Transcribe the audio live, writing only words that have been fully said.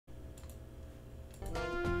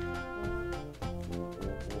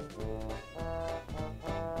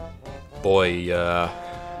Boy,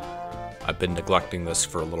 I've been neglecting this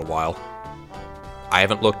for a little while. I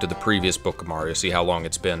haven't looked at the previous book of Mario, see how long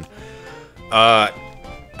it's been. I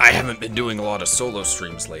haven't been doing a lot of solo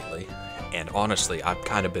streams lately, and honestly, I've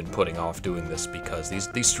kind of been putting off doing this because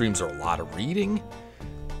these streams are a lot of reading.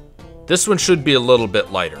 This one should be a little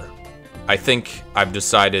bit lighter. I think I've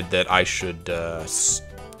decided that I should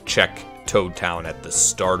check Toad Town at the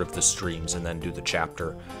start of the streams and then do the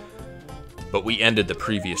chapter. But we ended the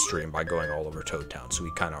previous stream by going all over Toad Town, so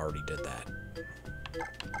we kind of already did that.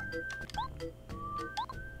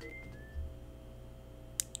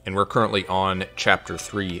 And we're currently on Chapter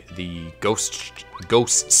 3, the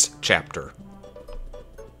Ghosts chapter.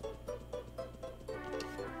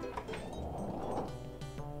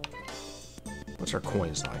 What's our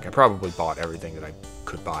coins like? I probably bought everything that I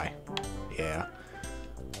could buy. Yeah.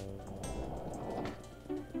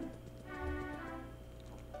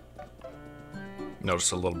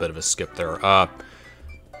 Notice a little bit of a skip there.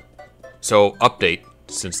 So, update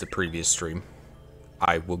since the previous stream.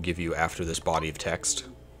 I will give you after this body of text.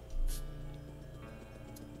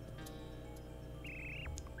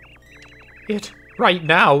 Right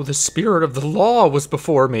now, the spirit of the law was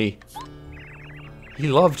before me. He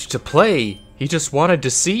loved to play. He just wanted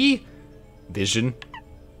to see. Vision,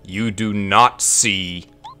 you do not see.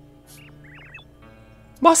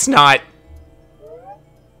 Must not.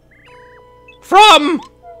 From.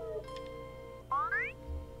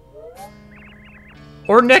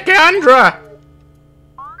 Or Nicandra.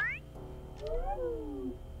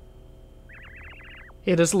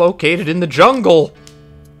 It is located in the jungle.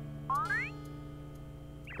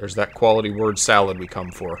 There's that quality word salad we come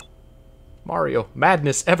for. Mario,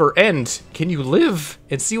 madness ever end. Can you live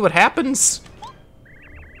and see what happens?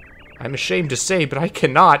 I'm ashamed to say, but I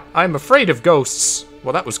cannot. I'm afraid of ghosts.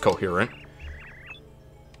 Well, that was coherent.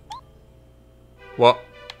 Well,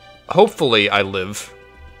 hopefully I live.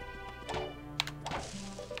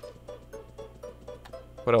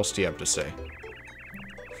 What else do you have to say?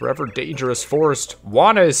 Forever dangerous forest.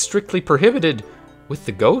 Wana is strictly prohibited. With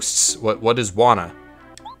the ghosts? What is Wana?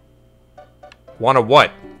 Wana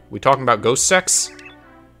what? We talking about ghost sex?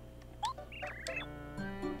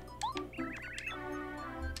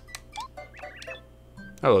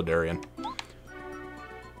 Hello, Darian.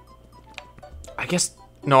 I guess...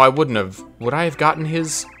 No, I wouldn't have... Would I have gotten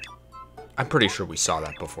his... I'm pretty sure we saw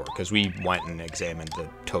that before, because we went and examined the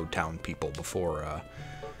Toad Town people before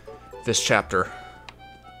this chapter.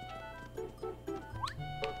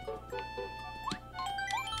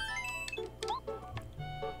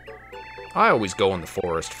 I always go in the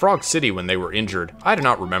forest. Frog City when they were injured. I do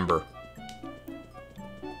not remember.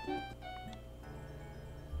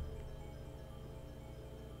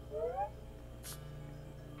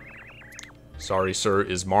 Sorry, sir.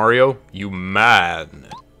 Is Mario? You man.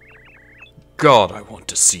 God, I want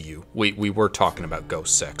to see you. We were talking about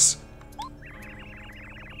ghost sex.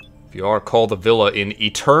 If you are called the villa in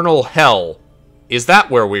eternal hell, is that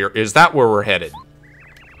where we're headed?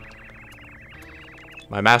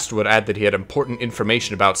 My master would add that he had important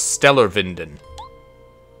information about Stellarvinden.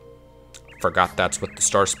 Forgot that's what the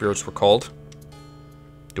star spirits were called.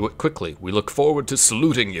 Do it quickly. We look forward to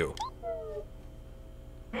saluting you.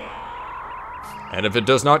 And if it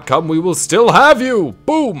does not come, we will still have you!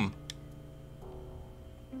 Boom!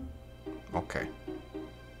 Okay.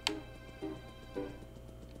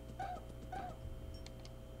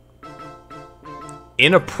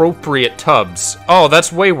 Inappropriate tubs. Oh,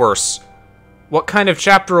 that's way worse. What kind of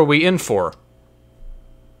chapter are we in for?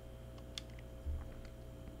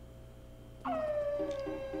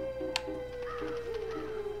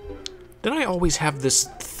 Did I always have this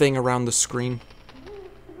thing around the screen?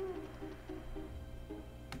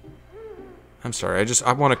 I'm sorry,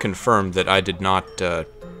 I want to confirm that I did not,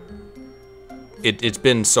 It's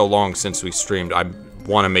been so long since we streamed, I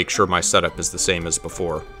want to make sure my setup is the same as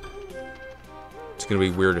before. It's gonna be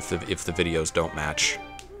weird if the videos don't match.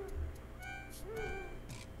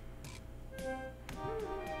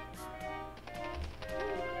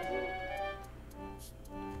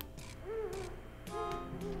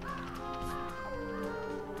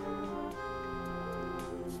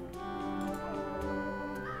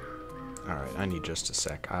 Alright, I need just a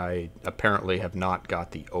sec. I apparently have not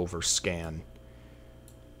got the overscan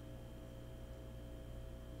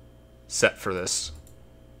set for this.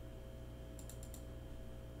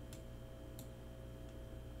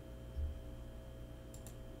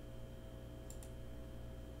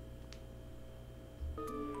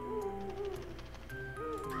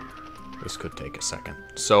 This could take a second.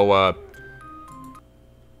 So,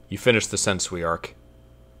 you finished the Sensui arc.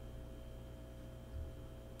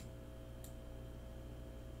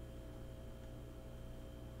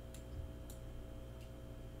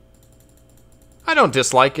 don't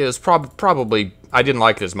dislike it. It's probably... I didn't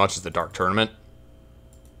like it as much as the Dark Tournament.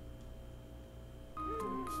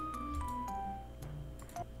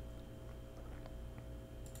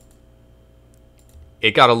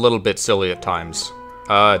 It got a little bit silly at times.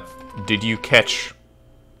 Did you catch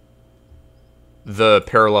the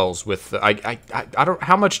parallels with... I don't...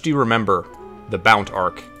 How much do you remember the Bount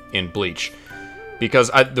arc in Bleach?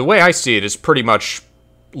 Because the way I see it is pretty much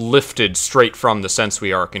lifted straight from the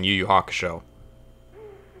Sensui arc in Yu Yu Hakusho.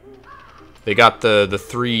 They got the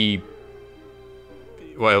three...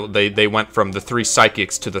 Well, they went from the 3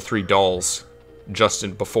 psychics to the 3 dolls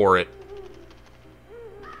just before it.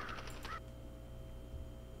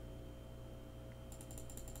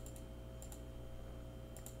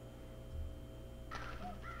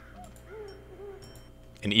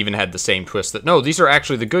 And even had the same twist that, no, these are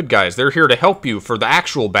actually the good guys. They're here to help you for the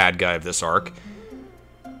actual bad guy of this arc.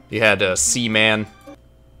 You had Seaman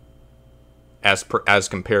as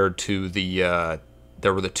compared to the,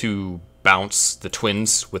 there were the 2 Bounce, the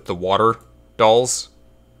twins with the water dolls.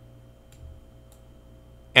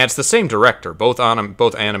 And it's the same director. Both anime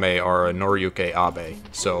are Noriyuki Abe.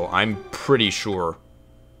 So I'm pretty sure...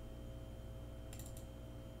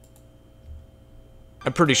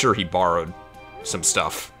 he borrowed some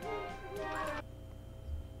stuff.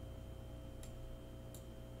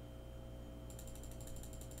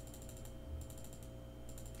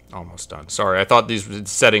 Almost done. Sorry, I thought these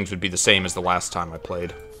settings would be the same as the last time I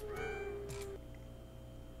played.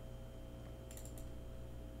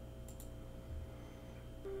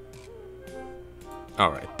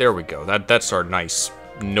 Alright, there we go. That's our nice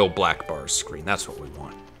no black bars screen. That's what we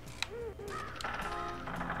want.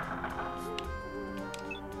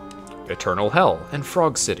 Eternal Hell and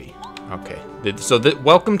Frog City. Okay, so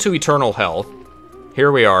welcome to Eternal Hell.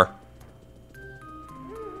 Here we are.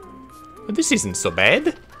 But this isn't so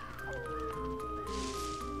bad.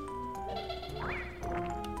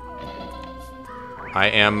 I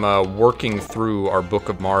am working through our Book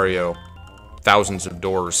of Mario Thousands of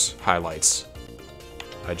Doors highlights.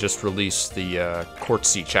 I just released the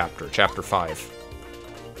Courtsea chapter, chapter 5.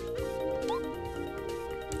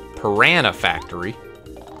 Piranha Factory.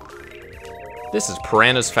 This is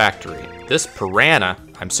Piranha's Factory. This piranha,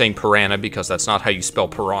 I'm saying piranha because that's not how you spell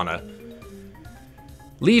piranha,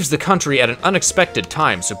 leaves the country at an unexpected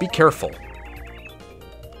time, so be careful.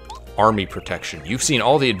 Army protection. You've seen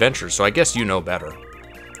all the adventures, so I guess you know better.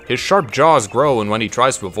 His sharp jaws grow, and when he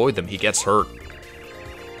tries to avoid them, he gets hurt.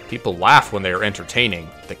 People laugh when they are entertaining.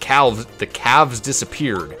 The calves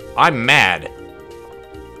disappeared. I'm mad.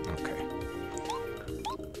 Okay.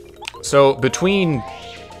 So, between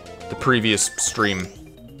the previous stream,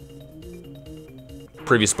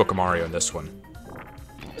 previous Book of Mario and this one,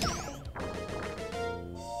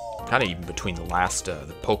 kind of even between the last,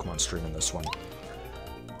 the Pokemon stream and this one,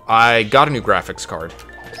 I got a new graphics card.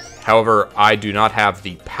 However, I do not have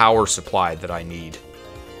the power supply that I need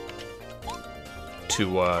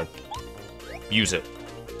to use it.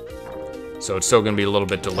 So it's still going to be a little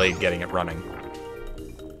bit delayed getting it running.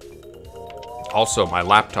 Also, my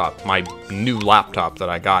laptop, my new laptop that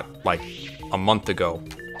I got like a month and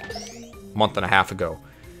a half ago,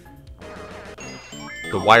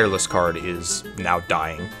 the wireless card is now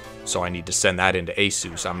dying, so I need to send that into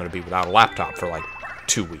ASUS. I'm going to be without a laptop for like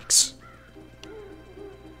 2 weeks.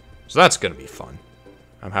 So that's going to be fun.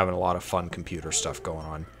 I'm having a lot of fun computer stuff going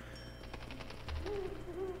on.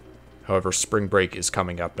 However, spring break is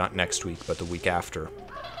coming up, not next week, but the week after.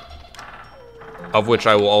 Of which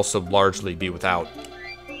I will also largely be without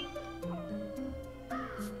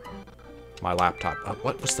my laptop.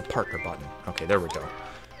 What was the partner button? Okay, there we go.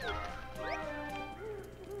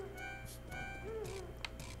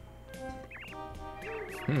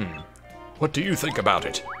 What do you think about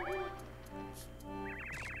it?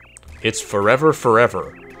 It's forever,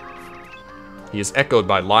 forever. He is echoed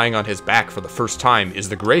by lying on his back for the first time is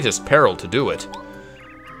the greatest peril to do it.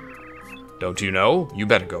 Don't you know? You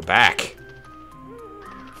better go back.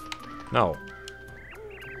 No.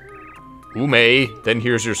 Ume, then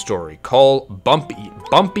here's your story. Call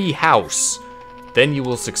Bumpy House. Then you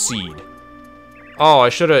will succeed. Oh, I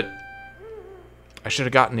should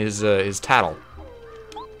have gotten his tattle.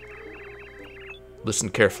 Listen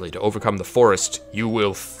carefully. To overcome the forest, you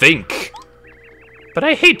will think. But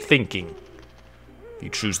I hate thinking. If you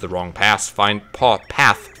choose the wrong path,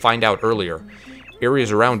 find out earlier.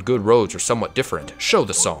 Areas around good roads are somewhat different. Show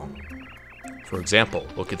the song. For example,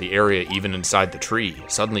 look at the area even inside the tree.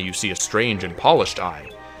 Suddenly you see a strange and polished eye.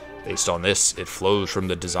 Based on this, it flows from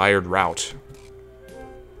the desired route.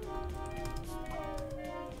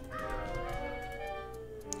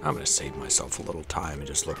 I'm gonna save myself a little time and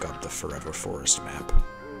just look up the Forever Forest map.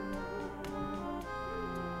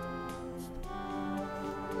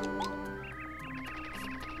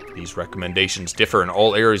 These recommendations differ in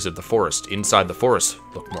all areas of the forest. Inside the forest,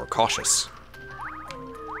 look more cautious.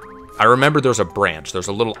 I remember there's a branch. There's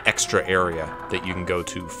a little extra area that you can go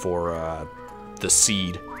to for the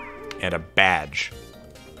seed and a badge.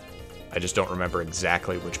 I just don't remember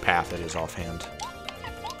exactly which path it is offhand.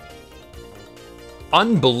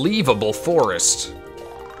 Unbelievable forest.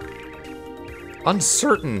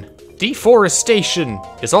 Uncertain. Deforestation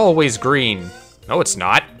is always green. No, it's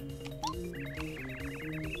not.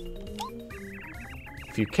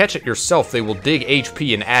 If you catch it yourself, they will dig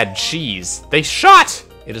HP and add cheese. They shot!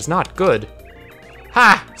 It is not good.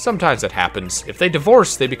 Ha! Sometimes it happens. If they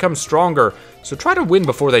divorce, they become stronger. So try to win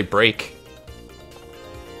before they break.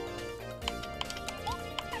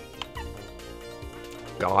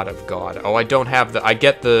 God of God. Oh, I don't have the... I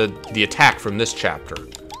get the attack from this chapter.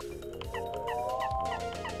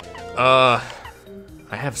 I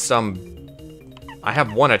have some... I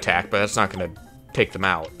have one attack, but that's not gonna take them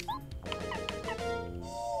out.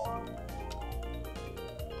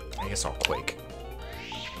 I guess I'll Quake.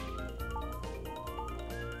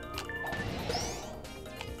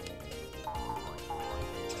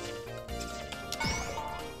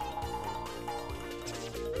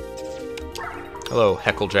 Hello,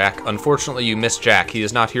 Heckle Jack. Unfortunately, you missed Jack. He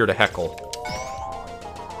is not here to heckle.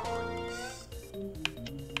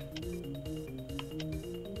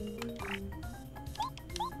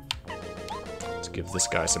 Let's give this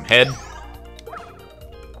guy some head.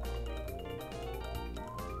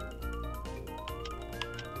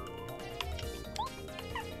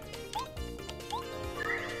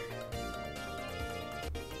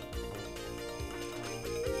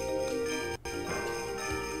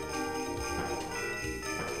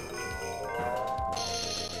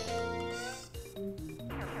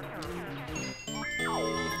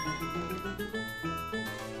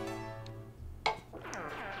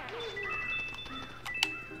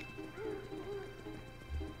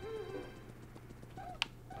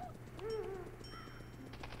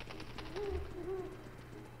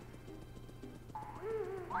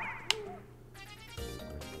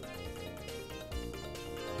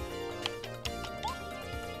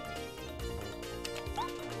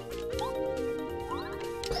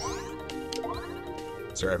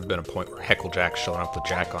 Has there ever been a point where Hecklejack's showing up with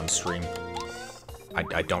Jack on stream?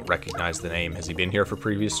 I don't recognize the name. Has he been here for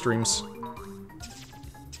previous streams?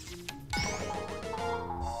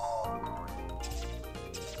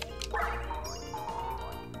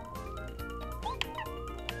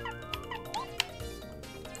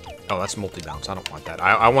 Oh, that's multi-bounce. I don't want that.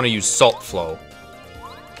 I want to use Salt Flow.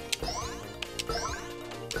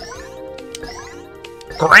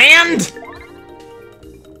 Grand!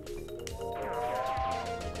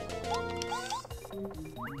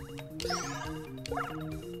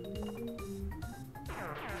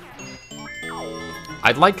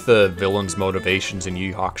 I like the villains' motivations in Yu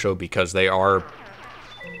Yu Hakusho because they're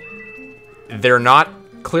not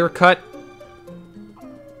clear-cut.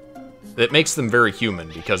 That makes them very human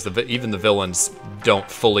because even the villains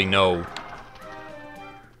don't fully know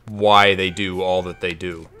why they do all that they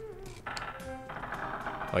do.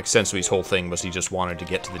 Like Sensui's whole thing was he just wanted to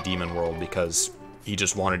get to the demon world because he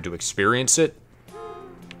just wanted to experience it.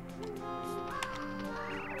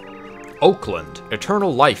 Oakland,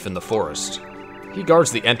 eternal life in the forest. He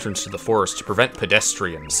guards the entrance to the forest to prevent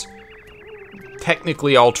pedestrians.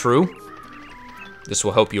 Technically all true. This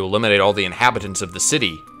will help you eliminate all the inhabitants of the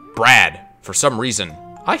city. Brad, for some reason,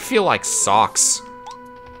 I feel like socks.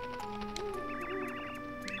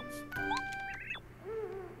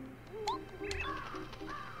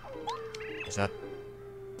 Is that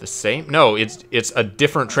the same? No, it's a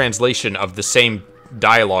different translation of the same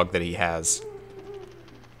dialogue that he has.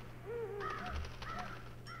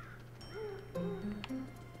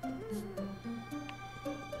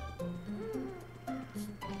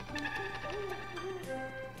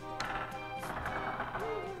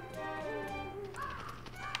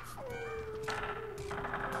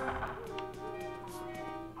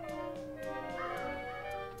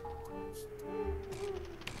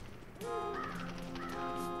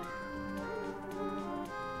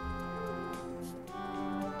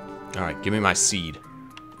 Alright, give me my seed.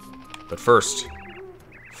 But first,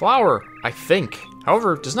 flower, I think.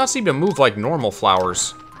 However, does not seem to move like normal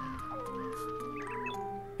flowers.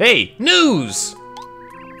 Hey, news!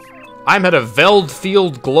 I'm at a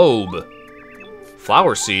Veldfield globe.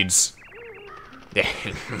 Flower seeds.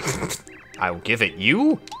 I'll give it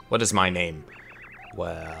you? What is my name?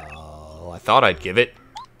 Well, I thought I'd give it.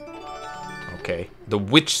 Okay. The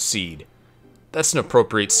witch seed. That's an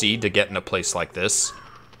appropriate seed to get in a place like this.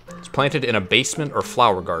 It's planted in a basement or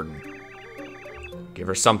flower garden. Give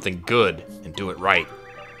her something good and do it right.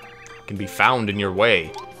 It can be found in your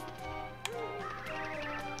way.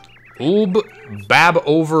 Oob bab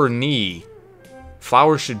over knee.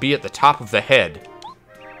 Flowers should be at the top of the head.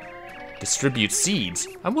 Distribute seeds.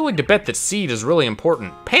 I'm willing to bet that seed is really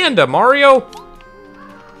important. Panda, Mario!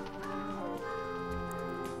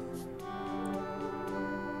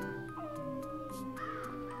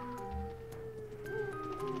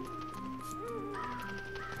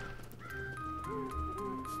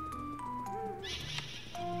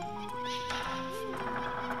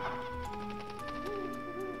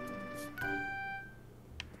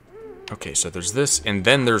 Okay, so there's this, and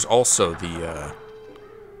then there's also the,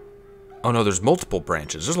 oh no, there's multiple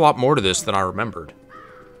branches. There's a lot more to this than I remembered.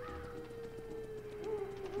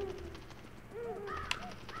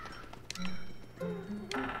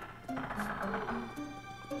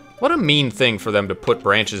 What a mean thing for them to put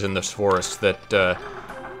branches in this forest that,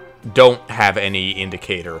 don't have any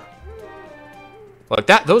indicator. Like,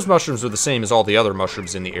 those mushrooms are the same as all the other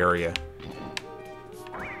mushrooms in the area.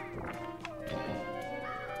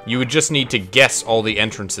 You would just need to guess all the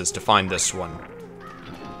entrances to find this one.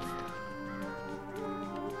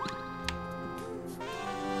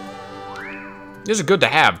 These are good to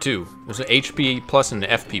have, too. There's an HP plus and an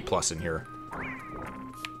FP plus in here.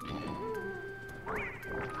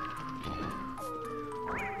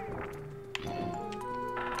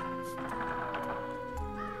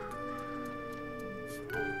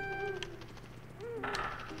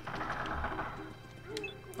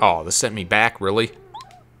 Oh, this sent me back, really?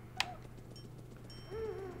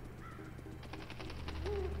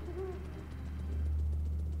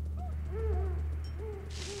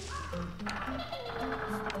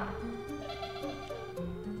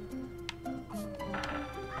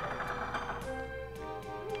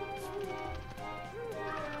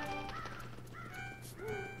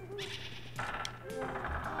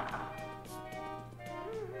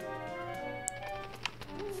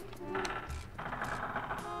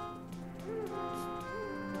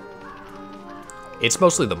 It's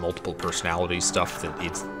mostly the multiple personality stuff that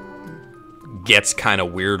it gets kind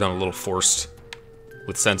of weird and a little forced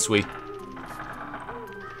with Sensui.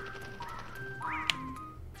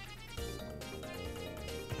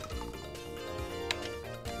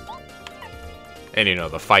 And, you know,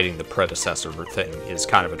 the fighting the predecessor thing is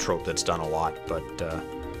kind of a trope that's done a lot, but,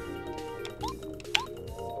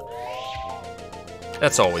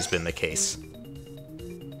 that's always been the case.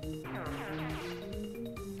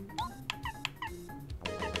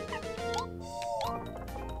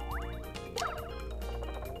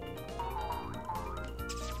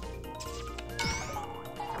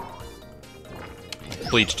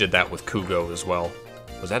 Bleach did that with Kugo as well.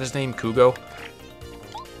 Was that his name, Kugo?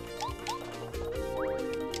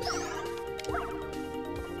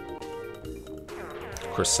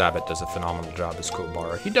 Chris Sabat does a phenomenal job as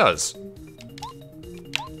Kuwabara. He does.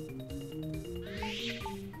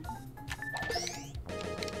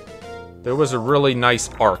 There was a really nice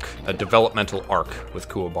arc, a developmental arc with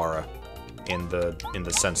Kuwabara in the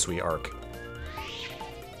Sensui arc.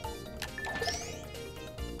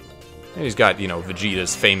 And he's got, you know,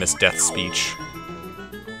 Vegeta's famous death speech.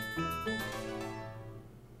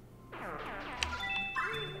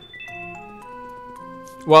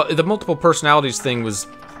 Well, the multiple personalities thing was...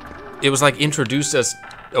 It was, like, introduced as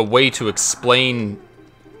a way to explain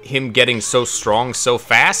him getting so strong so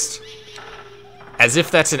fast. As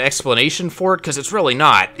if that's an explanation for it, because it's really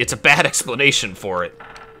not. It's a bad explanation for it.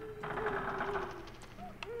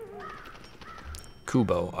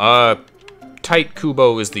 Kubo. Tight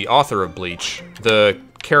Kubo is the author of Bleach. The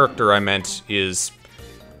character I meant is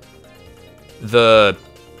the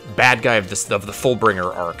bad guy of the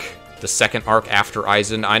Fullbringer arc. The second arc after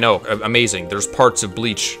Aizen. I know, amazing. There's parts of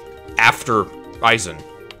Bleach after Aizen.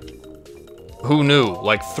 Who knew?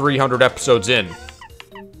 Like 300 episodes in.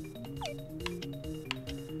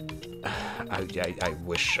 I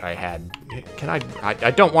wish I had... Can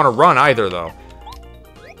I don't want to run either, though.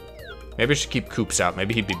 Maybe I should keep Koops out.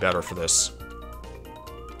 Maybe he'd be better for this.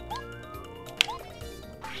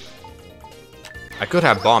 I could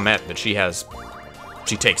have Bombette, but she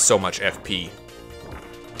takes so much FP.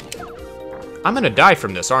 I'm gonna die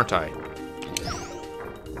from this, aren't I?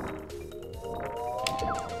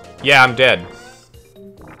 Yeah, I'm dead.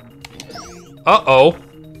 Uh-oh.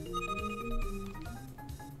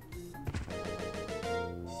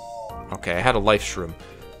 Okay, I had a life shroom.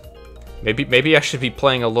 Maybe I should be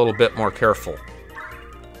playing a little bit more careful.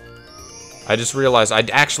 I just realized I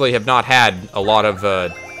actually have not had a lot of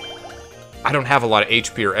I don't have a lot of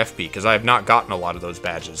HP or FP, because I have not gotten a lot of those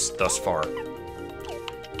badges thus far.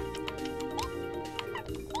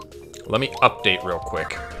 Let me update real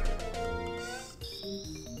quick.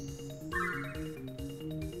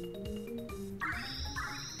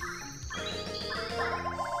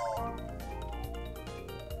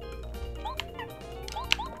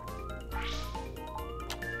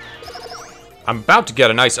 I'm about to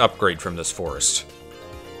get a nice upgrade from this forest.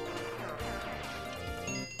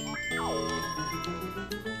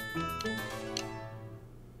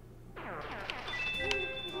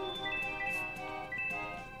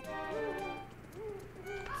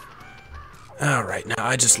 Alright, now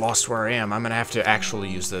I just lost where I am. I'm gonna have to actually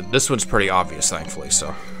use the... This one's pretty obvious, thankfully,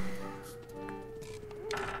 so...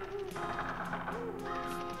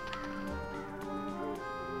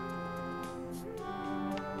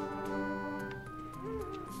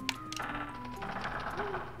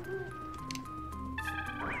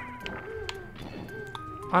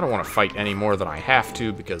 I don't want to fight any more than I have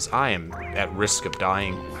to, because I am at risk of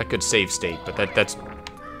dying. I could save state, but that's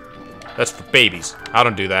for babies. I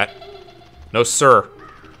don't do that. No, sir.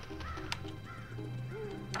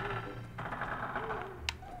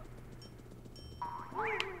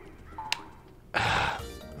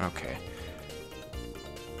 Okay.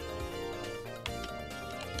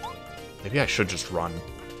 Maybe I should just run.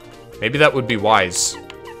 Maybe that would be wise.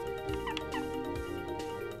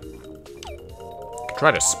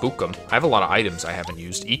 Try to spook them. I have a lot of items I haven't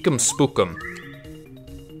used. Eek 'em, spook 'em.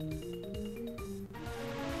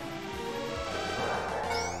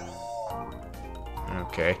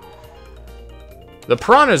 Okay. The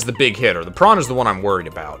piranha's the big hitter. The piranha's the one I'm worried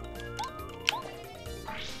about.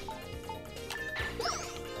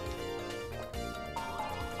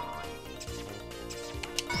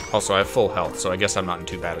 Also, I have full health, so I guess I'm not in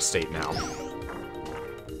too bad a state now.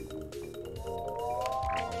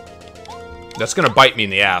 That's gonna bite me in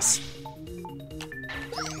the ass.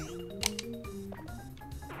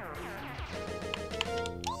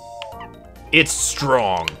 It's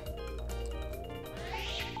strong.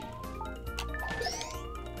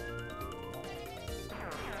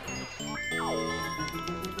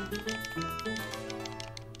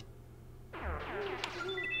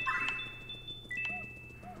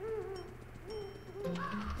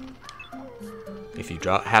 If you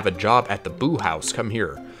have a job at the Boo House, come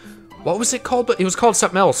here. What was it called? It was called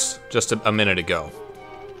something else just a minute ago.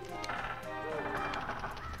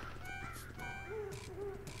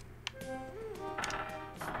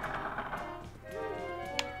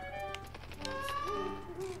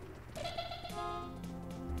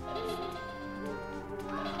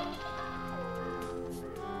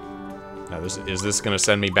 Now, is this going to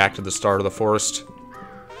send me back to the start of the forest?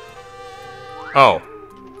 Oh.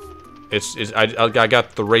 I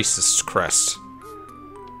got the racist crest.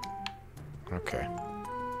 Okay.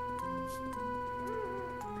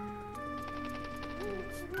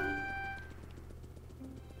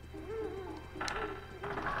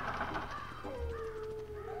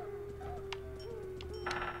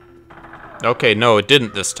 Okay, no, it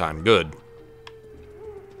didn't this time. Good.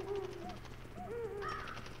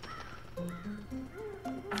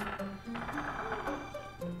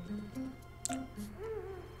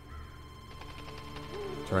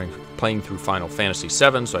 Playing through Final Fantasy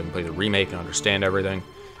VII so I can play the remake and understand everything.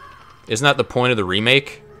 Isn't that the point of the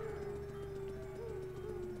remake?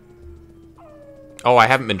 Oh, I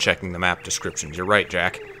haven't been checking the map descriptions. You're right,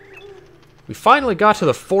 Jack. We finally got to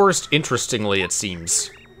the forest, interestingly, it seems.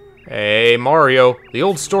 Hey, Mario. The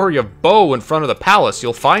old story of Bo in front of the palace.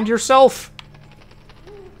 You'll find yourself?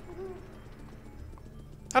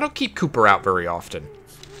 I don't keep Cooper out very often.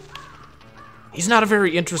 He's not a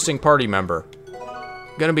very interesting party member.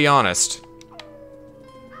 Gonna be honest.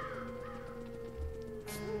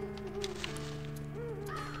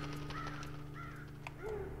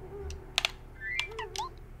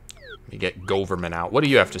 Let me get Goverman out. What do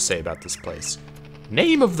you have to say about this place?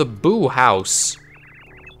 Name of the Boo House.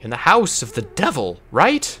 In the House of the Devil,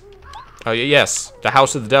 right? Oh, yes. The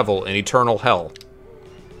House of the Devil in Eternal Hell.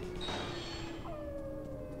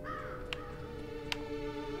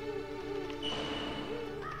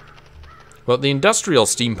 Well, the industrial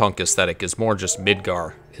steampunk aesthetic is more just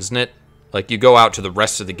Midgar, isn't it? Like, you go out to the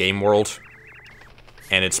rest of the game world,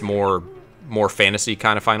 and it's more fantasy,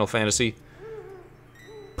 kind of Final Fantasy.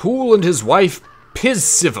 Pool and his wife,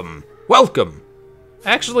 Pizsivum. Welcome.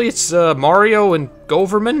 Actually, it's Mario and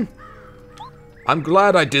Goverman. I'm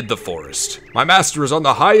glad I did the forest. My master is on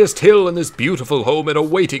the highest hill in this beautiful home in a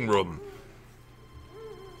waiting room.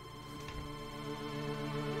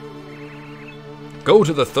 Go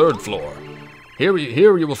to the 3rd floor. Here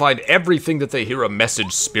you will find everything that they hear a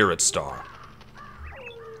message spirit star.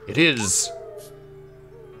 It is.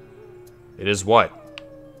 It is what?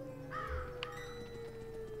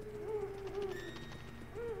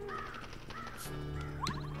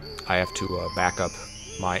 I have to back up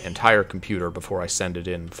my entire computer before I send it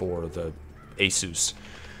in for the Asus.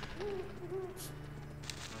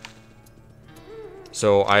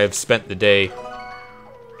 So I have spent the day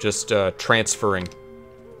just transferring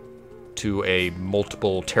to a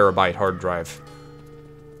multiple terabyte hard drive.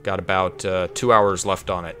 Got about 2 hours left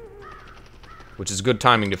on it, which is good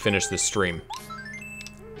timing to finish this stream.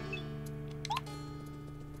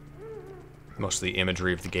 Most of the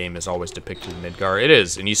imagery of the game is always depicted in Midgar. It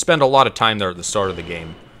is, and you spend a lot of time there at the start of the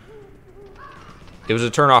game. It was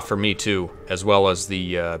a turnoff for me too, as well as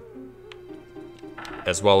the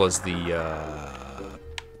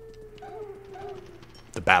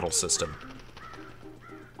battle system.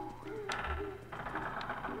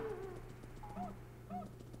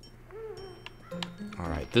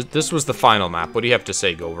 Alright, this was the final map. What do you have to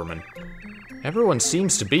say, Goverman? Everyone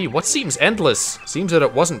seems to be. What seems endless? Seems that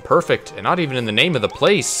it wasn't perfect, and not even in the name of the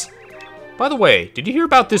place. By the way, did you hear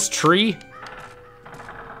about this tree?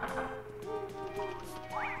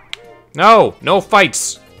 No! No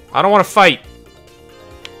fights! I don't want to fight!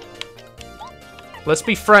 Let's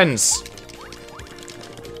be friends.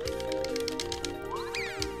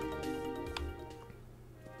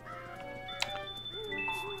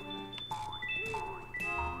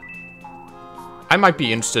 I might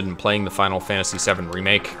be interested in playing the Final Fantasy VII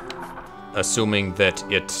Remake, assuming that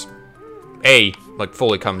it, A, like,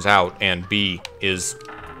 fully comes out, and B, is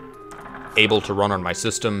able to run on my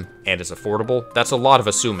system and is affordable. That's a lot of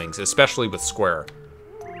assumings, especially with Square.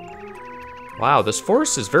 Wow, this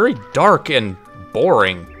forest is very dark and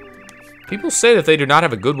boring. People say that they do not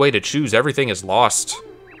have a good way to choose. Everything is lost.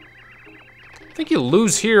 I think you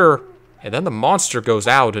lose here, and then the monster goes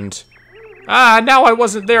out and... Ah, now I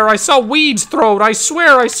wasn't there. I saw weeds thrown. I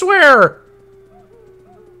swear, I swear.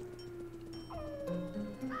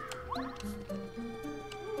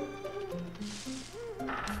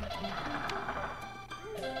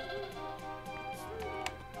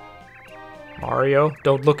 Mario,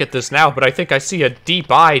 don't look at this now, but I think I see a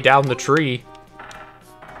deep eye down the tree.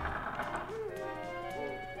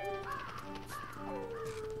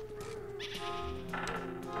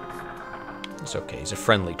 It's okay, he's a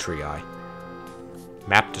friendly tree eye.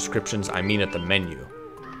 Map descriptions, I mean at the menu.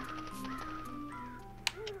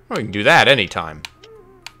 Well, we can do that anytime.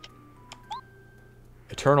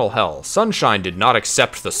 Eternal Hell. Sunshine did not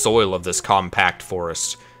accept the soil of this compact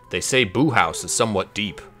forest. They say Boo House is somewhat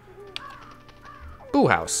deep. Boo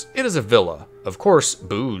House. It is a villa. Of course,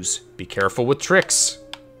 booze. Be careful with tricks.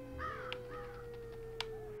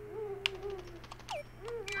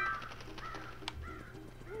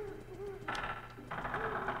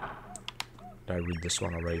 I read this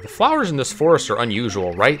one already. The flowers in this forest are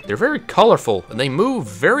unusual, right? They're very colorful, and they move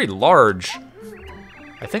very large.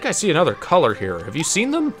 I think I see another color here. Have you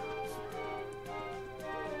seen them?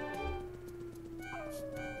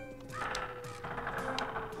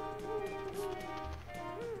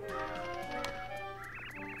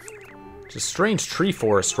 It's a strange tree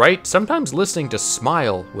forest, right? Sometimes listening to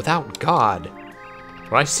Smile without God.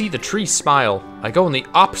 When I see the tree smile, I go in the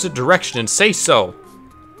opposite direction and say so.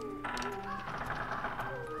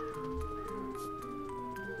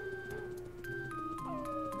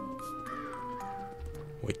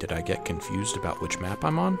 Wait, did I get confused about which map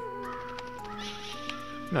I'm on?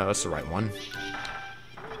 No, that's the right one.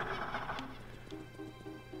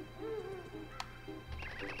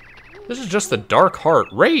 This is just the Dark Heart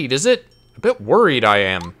raid, is it? A bit worried I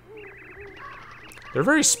am. There are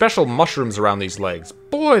very special mushrooms around these legs.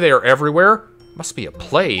 Boy, they are everywhere. Must be a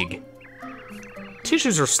plague.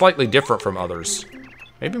 Tissues are slightly different from others.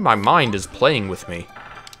 Maybe my mind is playing with me.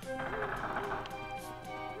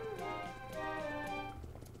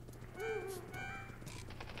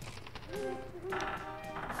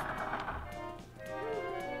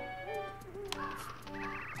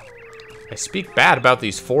 I speak bad about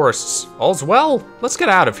these forests. All's well. Let's get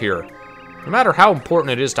out of here. No matter how important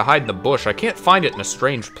it is to hide in the bush, I can't find it in a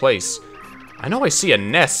strange place. I know I see a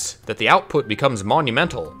nest, that the output becomes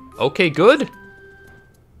monumental. Okay, good?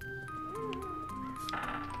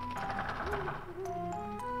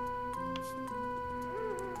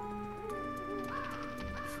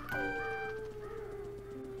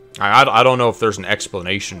 I don't know if there's an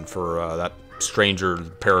explanation for that stranger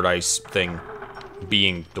paradise thing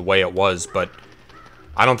being the way it was, but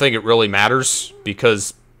I don't think it really matters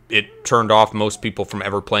because it turned off most people from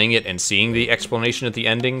ever playing it and seeing the explanation at the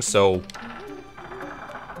ending, so...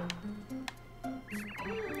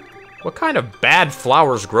 What kind of bad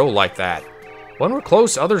flowers grow like that? When we're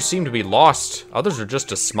close, others seem to be lost. Others are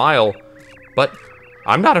just a smile. But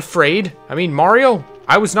I'm not afraid. I mean, Mario,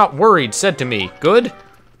 I was not worried, said to me. Good?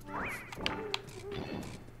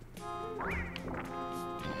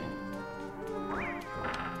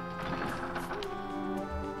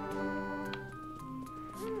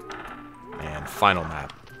 And final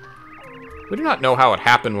map. We do not know how it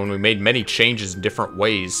happened when we made many changes in different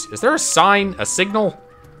ways. Is there a sign? A signal?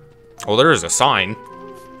 Oh, there is a sign.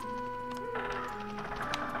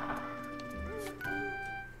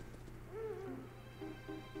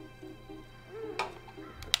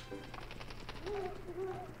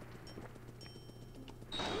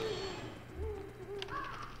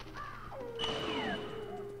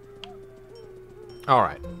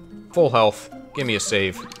 Alright. Full health. Give me a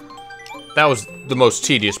save. That was the most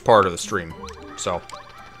tedious part of the stream. So,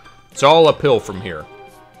 it's all uphill from here.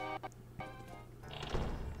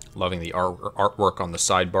 Loving the artwork on the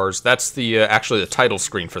sidebars. That's the actually the title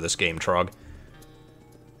screen for this game, Trog.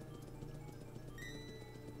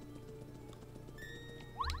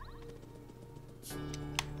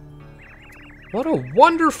 What a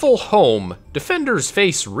wonderful home. Defenders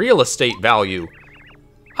face real estate value.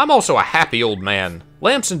 I'm also a happy old man.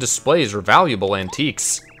 Lamps and displays are valuable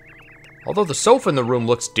antiques. Although the sofa in the room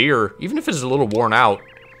looks dear, even if it is a little worn out.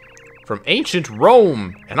 From ancient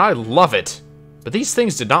Rome, and I love it. But these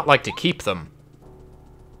things did not like to keep them.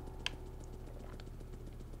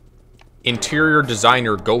 Interior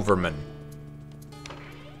designer Goverman.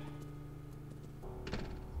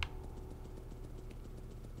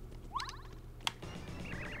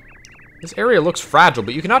 This area looks fragile,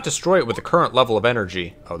 but you cannot destroy it with the current level of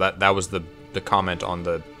energy. Oh, that was the comment on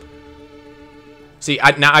the... See,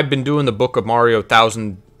 now I've been doing the Book of Mario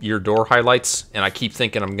 1000-Year Door highlights, and I keep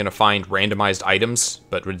thinking I'm going to find randomized items,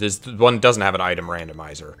 but this one doesn't have an item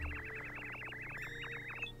randomizer.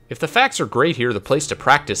 If the facts are great here, the place to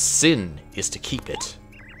practice sin is to keep it.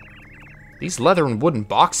 These leather and wooden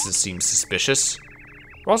boxes seem suspicious.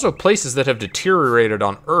 There are also places that have deteriorated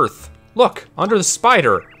on Earth. Look, under the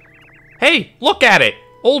spider. Hey, look at it!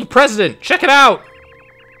 Old president, check it out!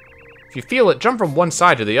 If you feel it, jump from one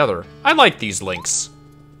side to the other. I like these links.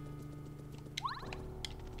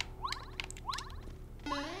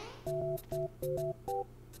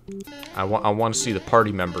 I want to see the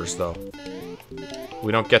party members, though.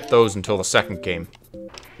 We don't get those until the second game.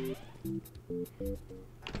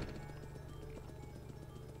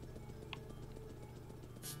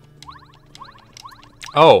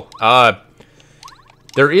 Oh,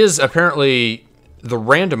 there is apparently... The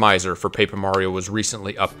randomizer for Paper Mario was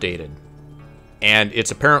recently updated. And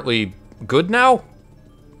it's apparently good now?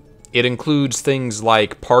 It includes things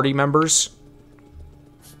like party members.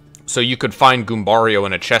 So you could find Goombario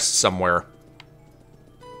in a chest somewhere.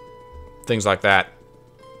 Things like that.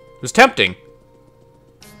 It was tempting.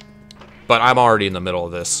 But I'm already in the middle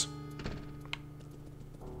of this.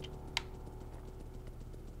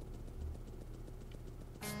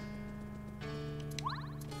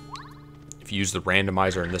 If you use the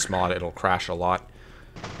randomizer in this mod, it'll crash a lot.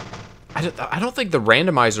 I don't think the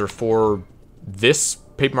randomizer for this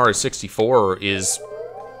Paper Mario 64 is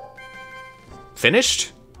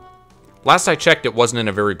finished. Last I checked, it wasn't in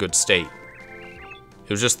a very good state. It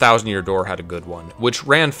was just 1000-Year Door had a good one, which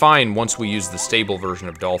ran fine once we used the stable version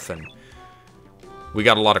of Dolphin. We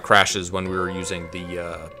got a lot of crashes when we were using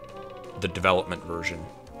the development version.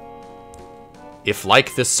 If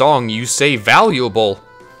like this song, you say valuable.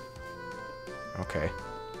 Okay.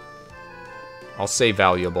 I'll say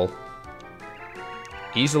valuable.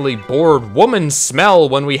 Easily bored woman smell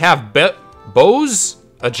when we have bows?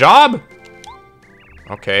 A job?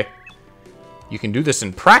 Okay. You can do this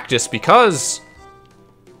in practice because...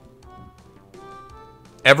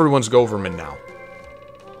 everyone's Goverman now.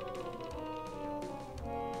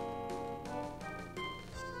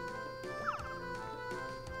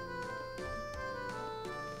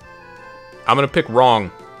 I'm gonna pick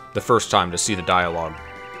wrong the first time to see the dialogue.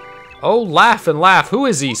 Oh, laugh and laugh. Who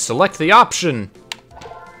is he? Select the option.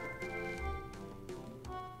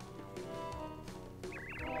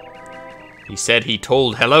 He said he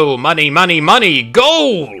told hello, money, money, money,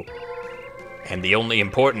 goal! And the only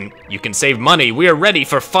important, you can save money. We are ready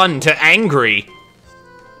for fun to angry.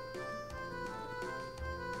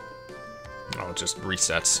 Oh, it just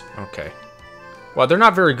resets. Okay. Well, they're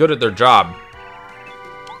not very good at their job.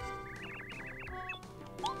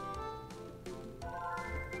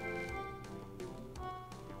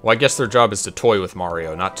 Well, I guess their job is to toy with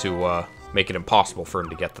Mario, not to make it impossible for him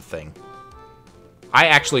to get the thing. I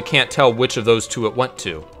actually can't tell which of those two it went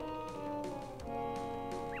to.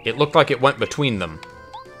 It looked like it went between them.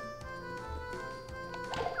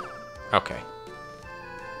 Okay.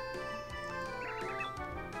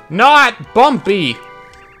 Not Bumpy!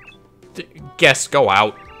 Guess, go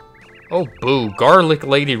out. Oh, boo. Garlic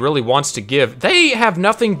Lady really wants to give. They have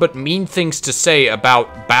nothing but mean things to say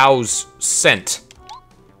about Bow's scent.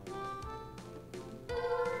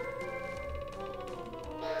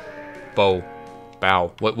 Bow.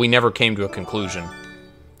 We never came to a conclusion.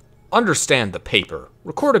 Understand the paper.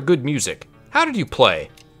 Record a good music. How did you play?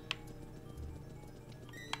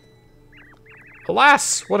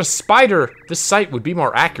 Alas, what a spider! This site would be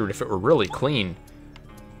more accurate if it were really clean.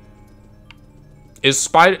 Is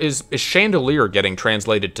chandelier getting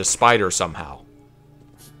translated to spider somehow?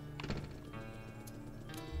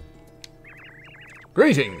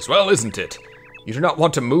 Greetings, well, isn't it? You do not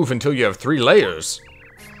want to move until you have 3 layers.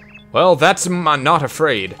 Well, that's I'm not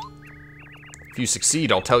afraid. If you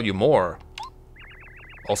succeed, I'll tell you more.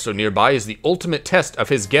 Also nearby is the ultimate test of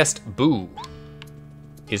his guest, Boo.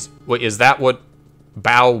 Is that what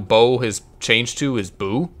Bo has changed to, is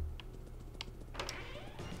Boo?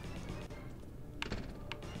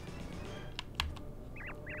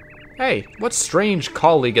 Hey, what strange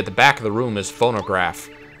colleague at the back of the room is phonograph?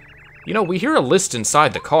 You know, we hear a list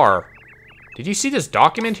inside the car. Did you see this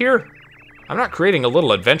document here? I'm not creating a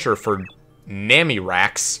little adventure for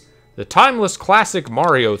Namirax, the timeless classic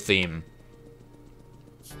Mario theme.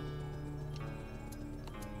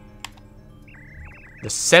 The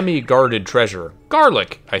semi-guarded treasure.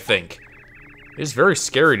 Garlic, I think. It is very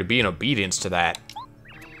scary to be in obedience to that.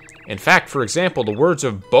 In fact, for example, the words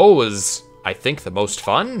of Bo is, I think, the most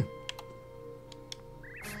fun.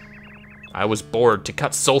 I was bored to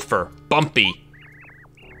cut sulfur. Bumpy.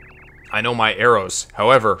 I know my arrows.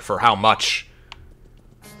 However, for how much?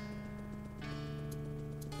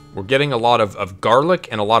 We're getting a lot of garlic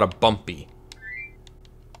and a lot of bumpy.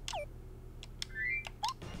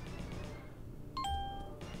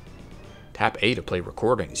 Tap A to play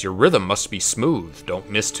recordings. Your rhythm must be smooth. Don't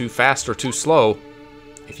miss too fast or too slow.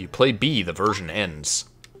 If you play B, the version ends.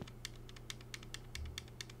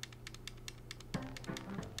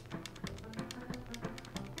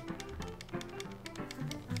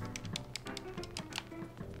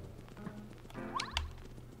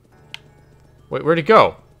 Wait, where'd he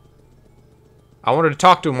go? I wanted to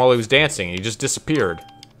talk to him while he was dancing, and he just disappeared.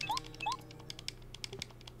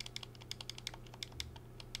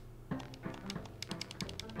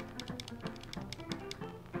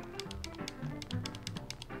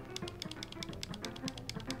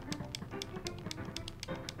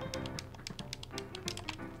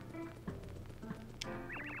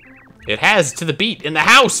 It has to the beat in the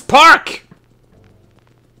house! Park!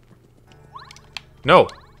 No.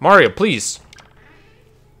 Mario, please.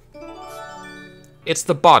 It's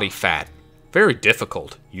the body fat. Very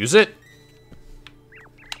difficult. Use it?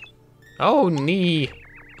 Oh, knee.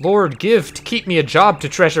 Lord, give to keep me a job to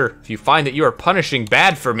treasure, if you find that you are punishing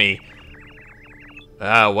bad for me.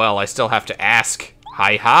 Well, I still have to ask.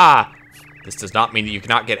 Hi-ha. This does not mean that you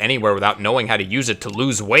cannot get anywhere without knowing how to use it to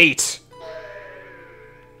lose weight.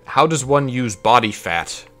 How does one use body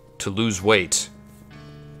fat to lose weight?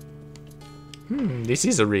 This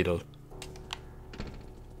is a riddle.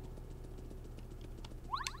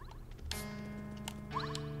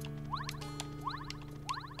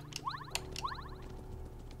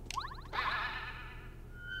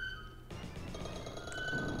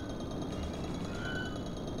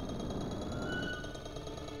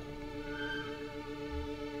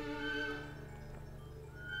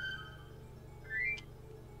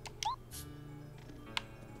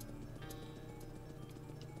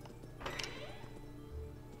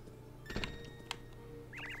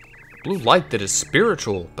 Blue light that is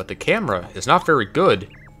spiritual, but the camera is not very good.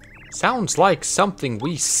 Sounds like something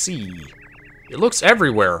we see. It looks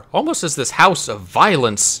everywhere, almost as this house of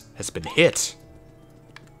violence has been hit.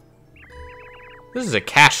 This is a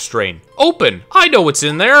cash strain. Open! I know what's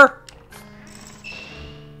in there!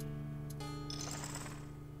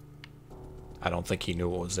 I don't think he knew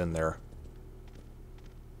what was in there.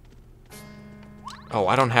 Oh,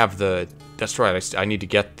 I don't have the... That's right, I need to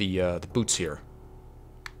get the boots here.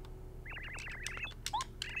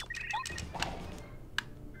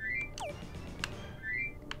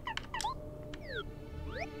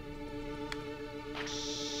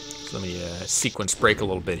 Let me sequence break a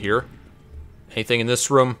little bit here. Anything in this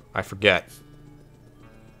room? I forget.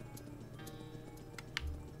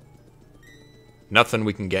 Nothing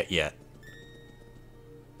we can get yet.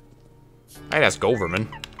 I'd ask Overman.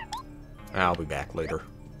 I'll be back later.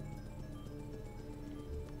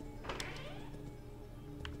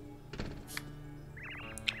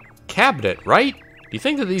 Cabinet, right? Do you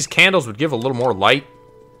think that these candles would give a little more light?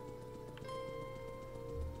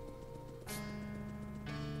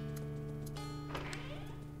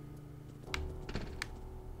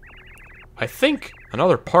 I think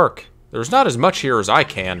another park. There's not as much here as I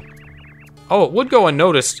can. Oh, it would go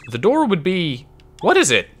unnoticed. The door would be... What is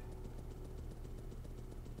it?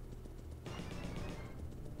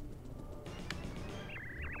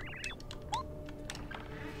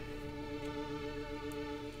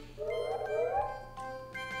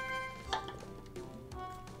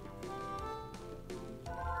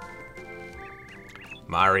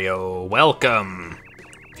 Mario, welcome.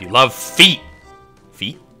 If you love feet...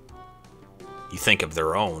 Feet? You think of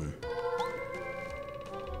their own.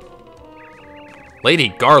 Lady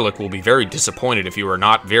Garlic will be very disappointed if you are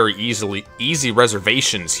not very easy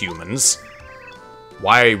reservations, humans.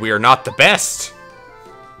 Why we are not the best?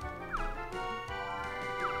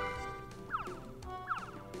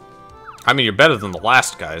 I mean, you're better than the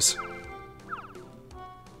last guys.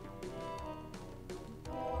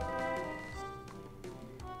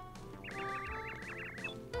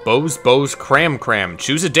 Bows, cram.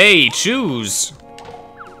 Choose a day, choose!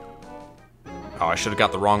 Oh, I should have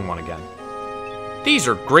got the wrong one again. These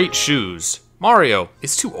are great shoes. Mario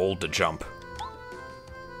is too old to jump.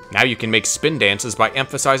 Now you can make spin dances by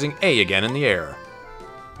emphasizing A again in the air.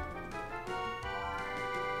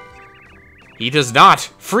 He does not!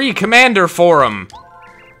 Free Commander Forum!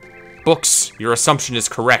 Books, your assumption is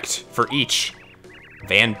correct, for each.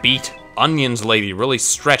 Van Beat, Onions Lady, really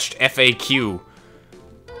stretched FAQ.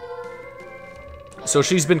 So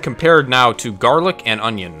she's been compared now to garlic and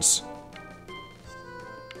onions.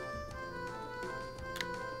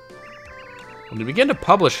 When you begin to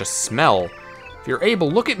publish a smell, if you're able,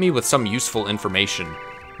 look at me with some useful information.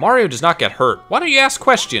 Mario does not get hurt. Why don't you ask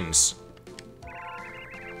questions?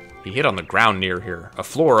 He hit on the ground near here. A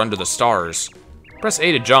floor under the stars. Press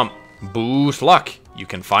A to jump. Boost luck. You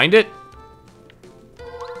can find it?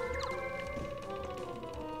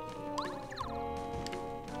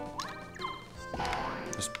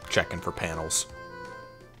 Just checking for panels.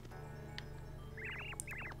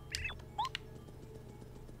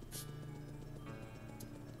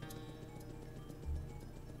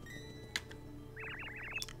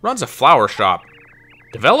 Runs a flower shop.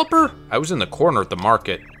 Developer? I was in the corner at the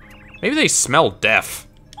market. Maybe they smell deaf.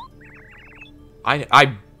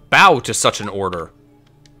 I bow to such an order.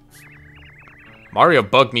 Mario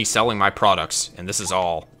bugged me selling my products, and this is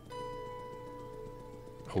all.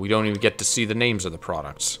 Oh, we don't even get to see the names of the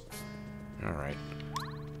products. Alright.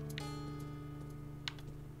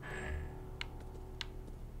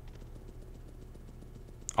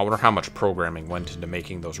 I wonder how much programming went into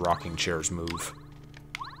making those rocking chairs move.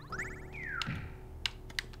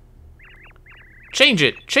 Change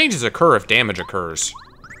it! Changes occur if damage occurs.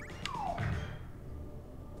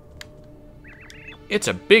 It's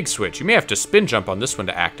a big switch. You may have to spin jump on this one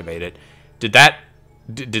to activate it. Did that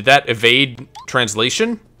evade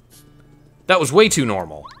translation? That was way too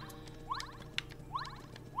normal.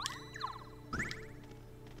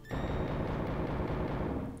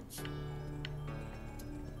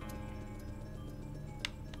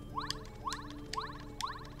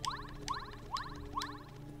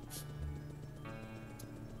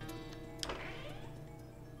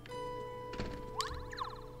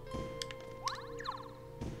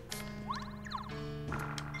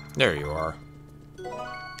 There you are.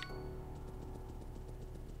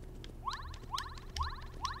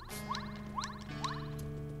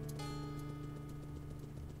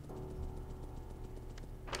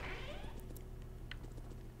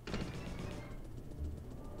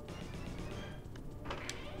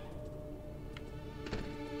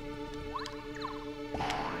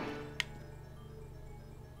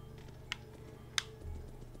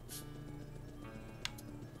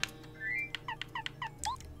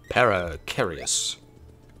 Paracarius.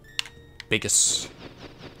 Bigus.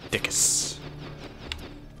 Dickus.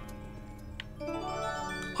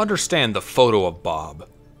 Understand the photo of Bob.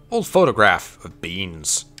 Old photograph of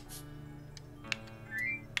beans.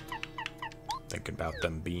 Thinking about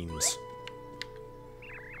them beans.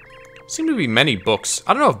 Seem to be many books.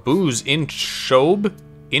 I don't know if Boo's in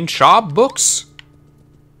Chob books?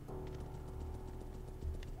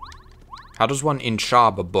 How does one in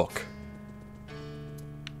Chob a book?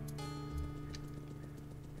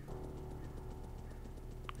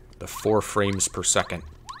 The 4 frames per second.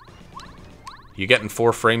 You getting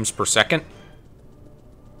 4 frames per second?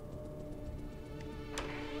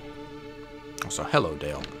 Also, hello,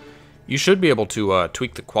 Dale. You should be able to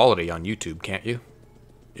tweak the quality on YouTube, can't you?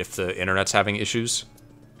 If the internet's having issues.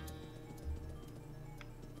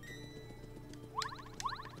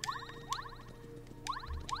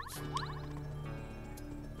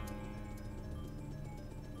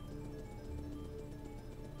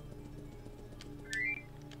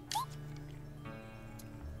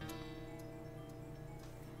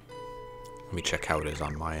 Let me check how it is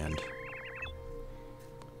on my end.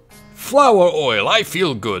 Flower oil, I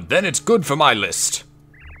feel good. Then it's good for my list.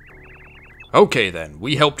 Okay then,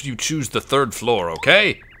 we helped you choose the 3rd floor,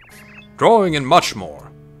 okay? Drawing and much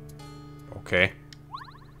more. Okay.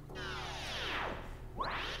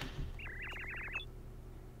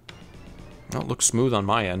 Well, it looks smooth on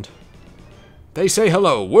my end. They say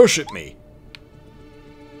hello, worship me.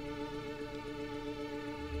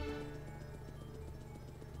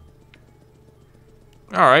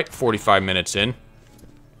 Alright, 45 minutes in.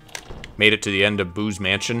 Made it to the end of Boo's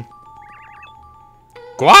mansion.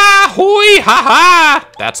 Gwa-hoi, ha-ha!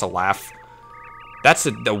 That's a laugh. That's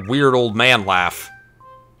a weird old man laugh.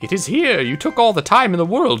 It is here. You took all the time in the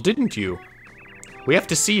world, didn't you? We have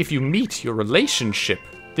to see if you meet your relationship.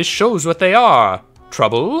 This shows what they are.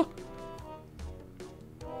 Trouble?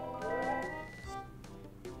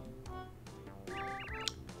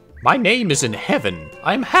 My name is in heaven.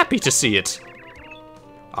 I am happy to see it.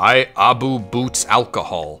 I, Abu Boots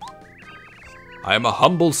Alcohol. I am a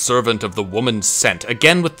humble servant of the woman's scent,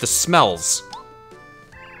 again with the smells.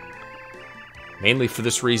 Mainly for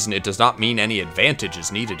this reason, it does not mean any advantage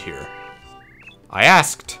is needed here. I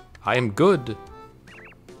asked. I am good.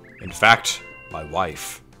 In fact, my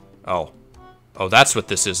wife. Oh. Oh, that's what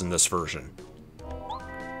this is in this version.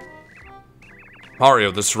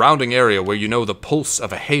 Mario, the surrounding area where you know the pulse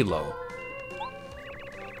of a halo.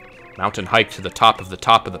 Mountain hike to the top of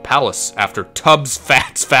the palace after Tubbs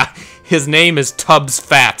Fats. His name is Tubbs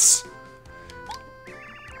Fats.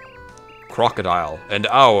 Crocodile and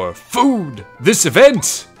our food. This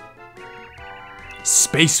event.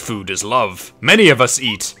 Space food is love. Many of us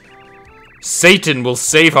eat. Satan will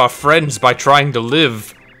save our friends by trying to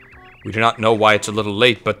live. We do not know why it's a little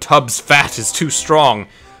late, but Tubbs Fat is too strong.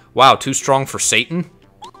 Wow, too strong for Satan?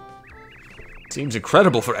 Seems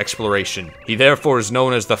incredible for exploration. He therefore is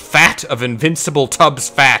known as the Fat of Invincible Tubbs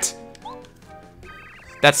Fat.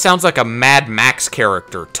 That sounds like a Mad Max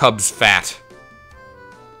character, Tubbs Fat.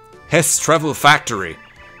 Hess Travel Factory.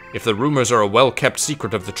 If the rumors are a well-kept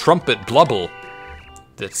secret of the trumpet Blubble,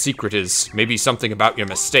 that secret is maybe something about your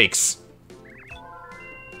mistakes.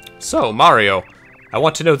 So, Mario, I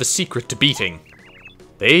want to know the secret to beating.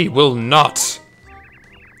 They will not.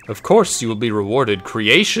 Of course you will be rewarded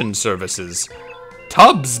creation services.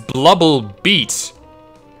 Tubbs Blubble Beat.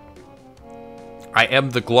 I am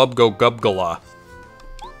the Glubgo Gubgala.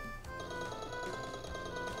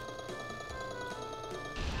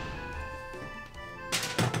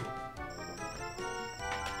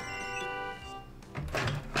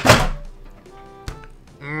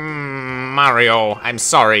 Mario, I'm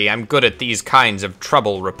sorry, I'm good at these kinds of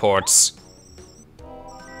trouble reports.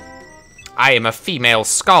 I am a female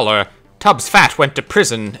scholar. Tubbs Fat went to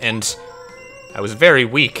prison, and I was very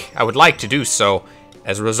weak. I would like to do so.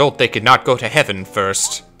 As a result, they could not go to heaven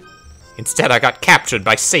first. Instead, I got captured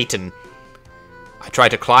by Satan. I tried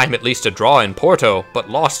to climb at least a draw in Porto, but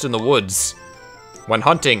lost in the woods. When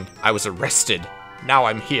hunting, I was arrested. Now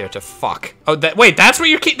I'm here to fuck. Oh, wait, that's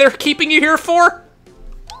what they're keeping you here for?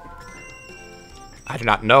 I do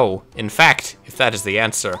not know. In fact, if that is the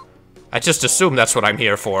answer, I just assume that's what I'm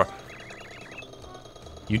here for.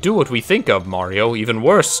 You do what we think of, Mario. Even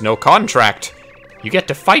worse, no contract. You get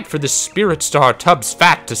to fight for the Spirit Star Tubbs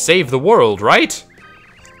Fat to save the world, right?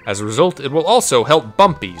 As a result, it will also help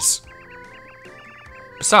Bumpies.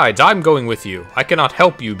 Besides, I'm going with you. I cannot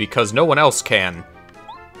help you because no one else can.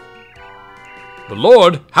 The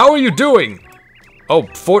Lord, how are you doing? Oh,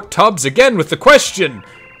 Fort Tubbs again with the question.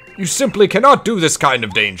 You simply cannot do this kind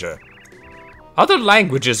of danger. Other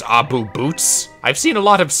languages, Abu Boots. I've seen a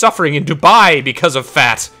lot of suffering in Dubai because of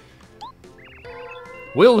Fat.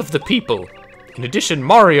 Will of the people. In addition,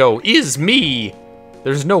 Mario is me.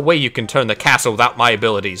 There's no way you can turn the castle without my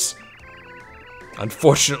abilities.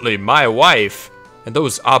 Unfortunately, my wife and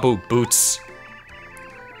those Abu Boots.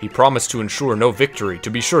 He promised to ensure no victory, to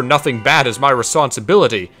be sure nothing bad is my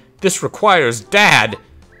responsibility. This requires Dad.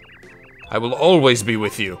 I will always be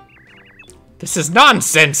with you. This is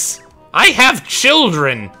nonsense. I have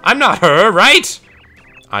children. I'm not her, right?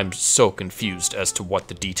 I'm so confused as to what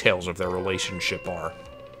the details of their relationship are.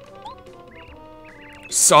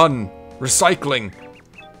 Son, recycling.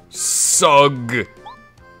 Sug.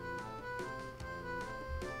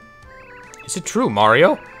 Is it true,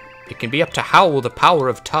 Mario? It can be up to Howl the power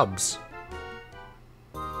of Tubbs.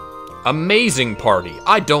 Amazing party.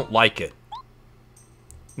 I don't like it.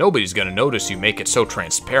 Nobody's gonna notice you make it so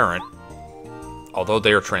transparent. Although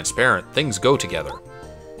they are transparent, things go together.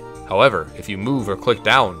 However, if you move or click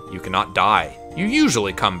down, you cannot die. You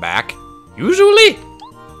usually come back. Usually?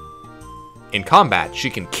 In combat, she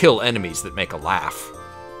can kill enemies that make a laugh.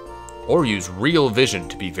 Or use real vision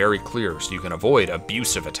to be very clear so you can avoid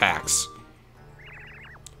abusive attacks.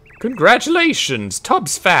 Congratulations,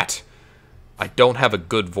 Tubbs Fat! I don't have a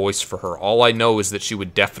good voice for her. All I know is that she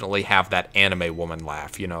would definitely have that anime woman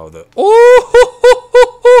laugh. You know, the...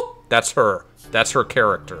 Oh! That's her. That's her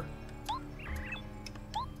character.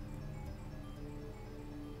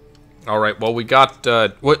 Alright, well, we got...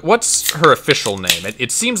 what's her official name?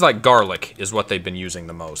 It seems like Garlic is what they've been using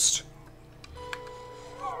the most.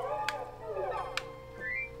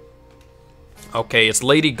 Okay, it's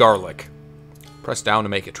Lady Garlic. Press down to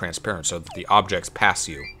make it transparent so that the objects pass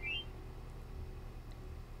you.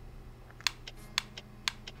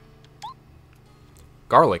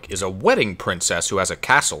 Garlic is a wedding princess who has a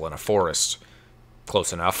castle in a forest.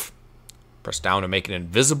 Close enough. Press down to make an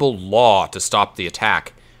invisible law to stop the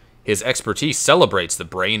attack. His expertise celebrates the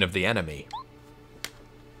brain of the enemy.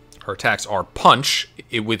 Her attacks are Punch,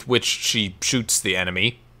 with which she shoots the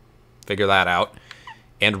enemy. Figure that out.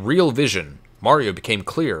 And Real Vision. Mario became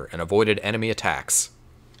clear and avoided enemy attacks.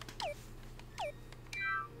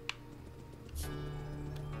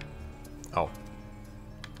 Oh.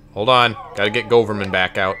 Hold on. Gotta get Goverman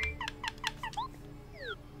back out.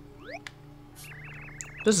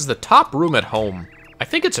 This is the top room at home. I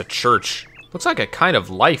think it's a church. Looks like a kind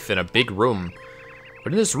of life in a big room.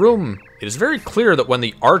 But in this room, it is very clear that when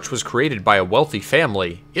the arch was created by a wealthy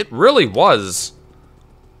family, it really was.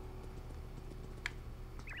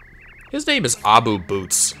 His name is Abu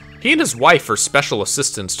Boots. He and his wife are special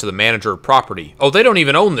assistants to the manager of property. Oh, they don't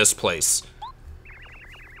even own this place.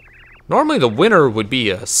 Normally the winner would be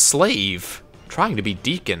a slave, trying to be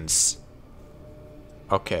deacons.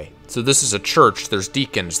 Okay, so this is a church, there's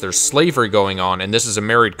deacons, there's slavery going on, and this is a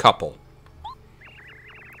married couple.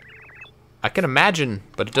 I can imagine,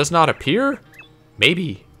 but it does not appear?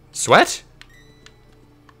 Maybe. Sweat?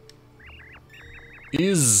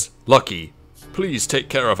 Is Lucky. Please take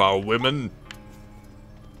care of our women.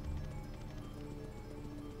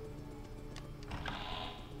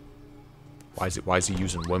 Why is he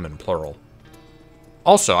using women, plural?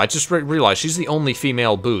 Also, I just realized she's the only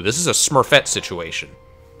female Boo. This is a Smurfette situation.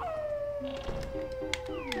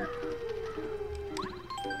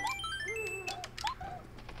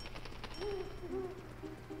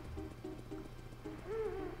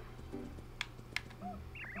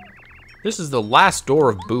 This is the last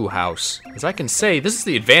door of Boo House. As I can say, this is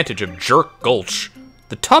the advantage of Jerk Gulch.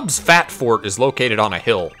 The Tubbs Fat Fort is located on a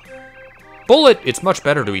hill. Bullet, it's much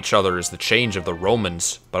better to each other is the change of the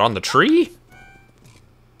Romans. But on the tree?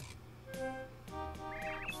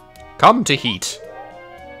 Come to heat.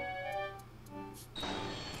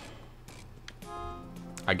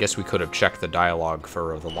 I guess we could have checked the dialogue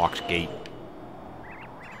for the locked gate.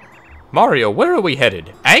 Mario, where are we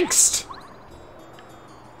headed? Angst?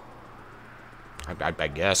 I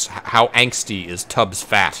guess. How angsty is Tubbs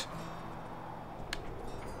Fat?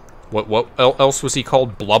 What else was he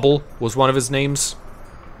called? Blubble was one of his names?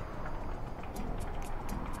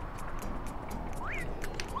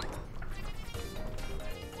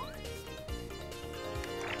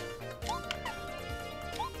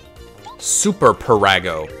 Super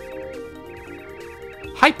Parago.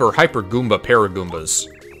 Hyper Goomba Paragoombas.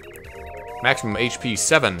 Maximum HP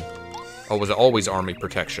 7. Oh, was it always army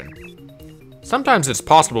protection? Sometimes it's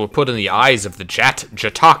possible to put in the eyes of the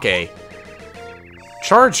Jatake.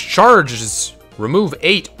 Charges remove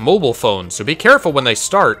 8 mobile phones, so be careful when they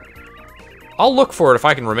start. I'll look for it if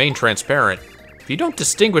I can remain transparent. If you don't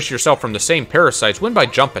distinguish yourself from the same parasites, win by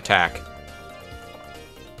jump attack.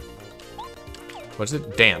 What is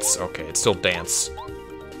it? Dance. Okay, it's still dance.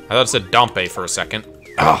 I thought it said Dompe for a second.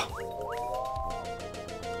 Ugh.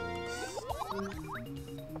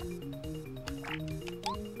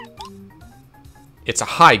 It's a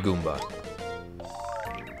High Goomba.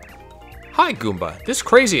 Hi Goomba. This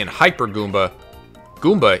crazy and hyper Goomba.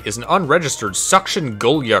 Goomba is an unregistered Suction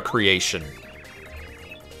Gulya creation.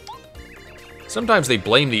 Sometimes they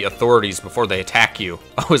blame the authorities before they attack you.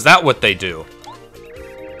 Oh, is that what they do?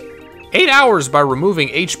 8 hours by removing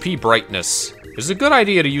HP brightness. It is a good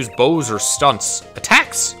idea to use bows or stunts.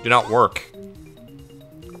 Attacks do not work.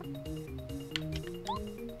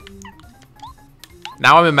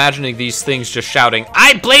 Now I'm imagining these things just shouting,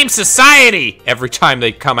 "I blame society!" every time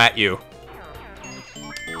they come at you.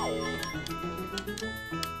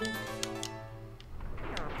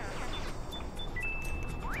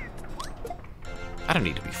 I don't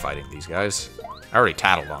need to be fighting these guys. I already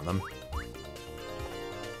tattled on them.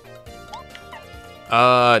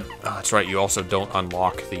 Oh, that's right, you also don't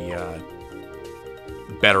unlock the,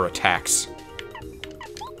 better attacks.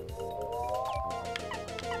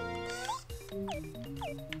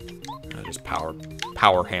 Just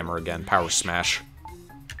power hammer again, power smash.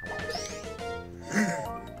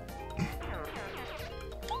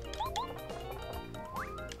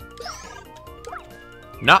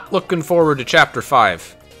 Not looking forward to Chapter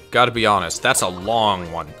 5. Gotta be honest, that's a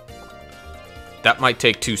long one. That might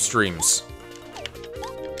take 2 streams.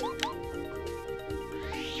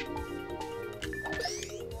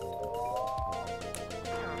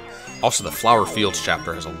 Also, the Flower Fields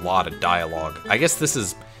chapter has a lot of dialogue. I guess this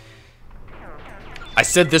is... I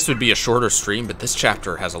said this would be a shorter stream, but this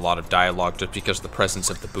chapter has a lot of dialogue just because of the presence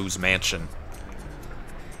of the Boo's Mansion.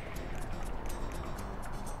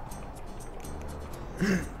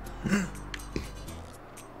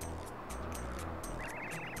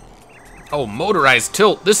 Oh, motorized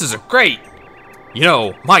tilt, this is great! You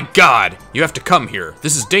know, my god, you have to come here.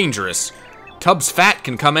 This is dangerous. Tubbs Fat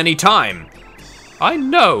can come anytime. I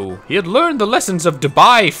know, he had learned the lessons of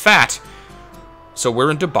Dubai Fat. So we're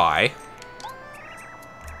in Dubai.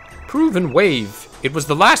 Proven Wave. It was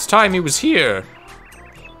the last time he was here.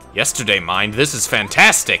 Yesterday, mind, this is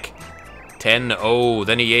fantastic. 10, oh,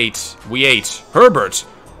 then he ate. We ate. Herbert.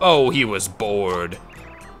 Oh, he was bored.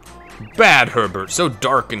 Bad Herbert, so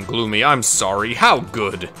dark and gloomy, I'm sorry, how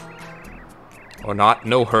good. Or not,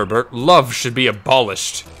 no Herbert, love should be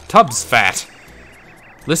abolished. Tubbs Fat.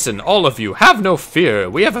 Listen, all of you, have no fear.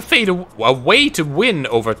 We have a way to win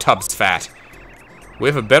over Tubbs Fat. We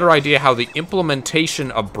have a better idea how the implementation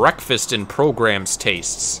of breakfast in programs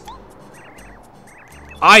tastes.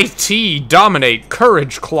 IT dominate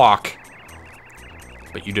courage clock.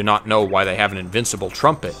 But you do not know why they have an invincible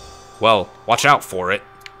trumpet. Well, watch out for it.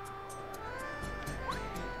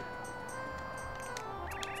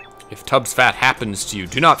 If Tubbs Fat happens to you,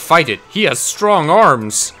 do not fight it. He has strong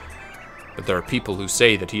arms. But there are people who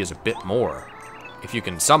say that he is a bit more. If you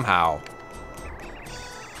can somehow...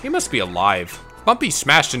 He must be alive. Bumpy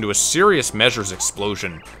smashed into a serious measures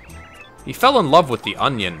explosion. He fell in love with the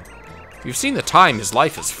onion. If you've seen the time, his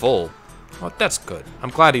life is full. Well, that's good. I'm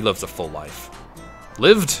glad he lives a full life.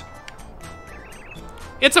 Lived?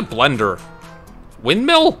 It's a blender.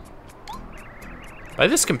 Windmill? By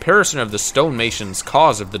this comparison of the stonemason's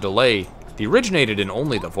cause of the delay, they originated in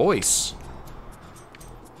only the voice.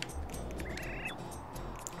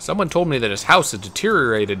 Someone told me that his house had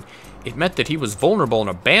deteriorated. It meant that he was vulnerable and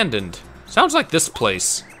abandoned. Sounds like this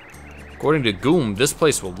place. According to Goom, this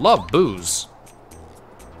place will love booze.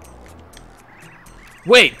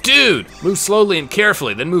 Wait, dude! Move slowly and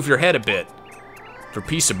carefully, then move your head a bit. For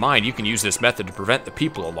peace of mind, you can use this method to prevent the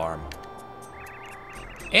people alarm.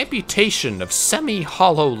 Amputation of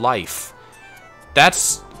semi-hollow life.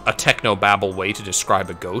 That's a technobabble way to describe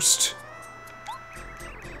a ghost.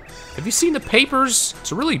 Have you seen the papers?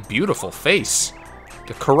 It's a really beautiful face.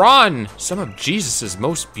 The Quran, some of Jesus'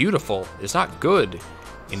 most beautiful, is not good.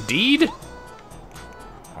 Indeed?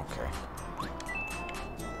 Okay.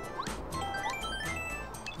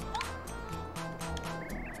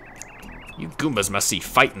 You Goombas must see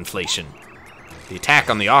fight inflation. The attack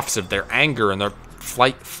on the office of their anger and their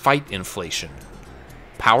fight inflation.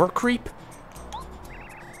 Power creep?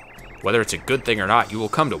 Whether it's a good thing or not, you will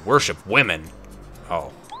come to worship women.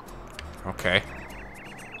 Oh. Okay.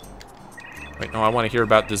 Wait, no, I want to hear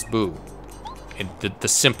about this Boo. And the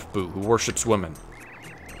simp Boo who worships women.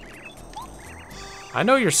 I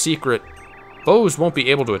know your secret. Bows won't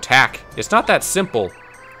be able to attack. It's not that simple.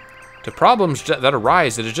 To problems that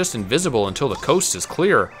arise, it is just invisible until the coast is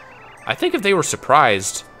clear. I think if they were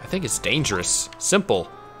surprised, I think it's dangerous. Simple.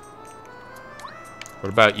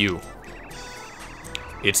 What about you?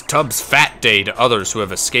 It's Tubbs Fat Day to others who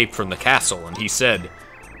have escaped from the castle, and he said,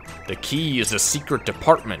 the key is a secret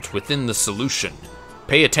department within the solution.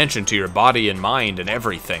 Pay attention to your body and mind and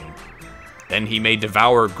everything. Then he may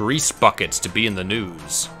devour grease buckets to be in the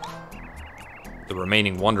news. The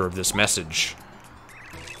remaining wonder of this message.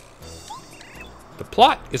 The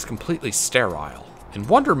plot is completely sterile. And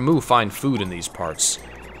Wonder Moo find food in these parts.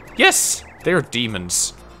 Yes, they're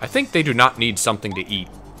demons. I think they do not need something to eat.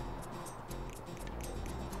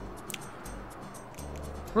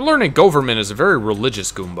 We're learning Goverman is a very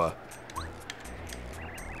religious Goomba.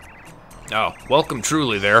 Oh, welcome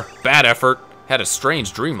truly there. Bad effort. Had a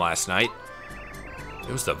strange dream last night. It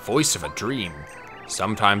was the voice of a dream.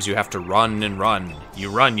 Sometimes you have to run and run. You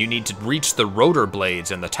run, you need to reach the rotor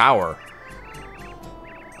blades and the tower.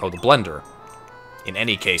 Oh, the blender. In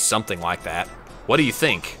any case, something like that. What do you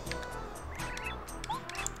think?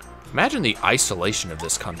 Imagine the isolation of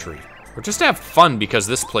this country. Or just have fun because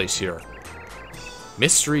this place here.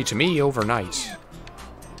 Mystery to me overnight.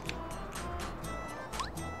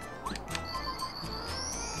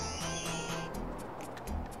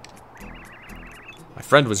 My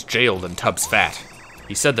friend was jailed in Tubbs Fat.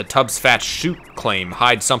 He said that Tubbs' fat shoot claim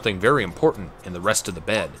hides something very important in the rest of the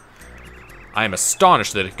bed. I am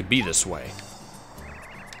astonished that it could be this way.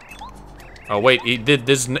 Oh wait,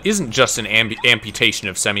 this isn't just an amputation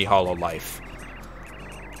of semi-hollow life.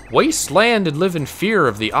 Waste land and live in fear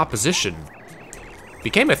of the opposition.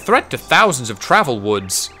 Became a threat to thousands of travel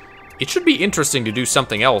woods. It should be interesting to do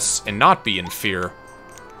something else and not be in fear.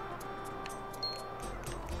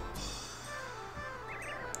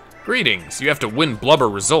 Greetings. You have to win blubber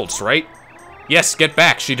results, right? Yes, get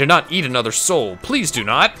back. She did not eat another soul. Please do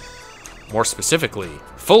not. More specifically,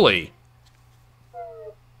 fully.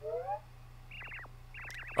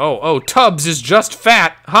 Oh, Tubbs is just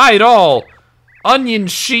fat. Hide all. Onion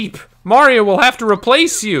sheep. Mario will have to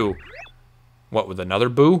replace you. What, with another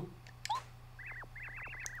boo?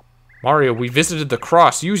 Mario, we visited the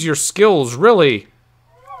cross. Use your skills, really.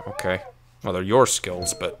 Okay. Well, they're your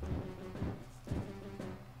skills, but...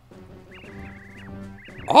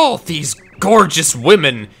 All these gorgeous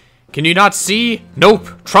women. Can you not see?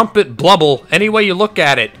 Nope. Trumpet blubble. Any way you look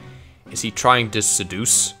at it. Is he trying to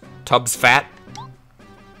seduce Tubbs fat?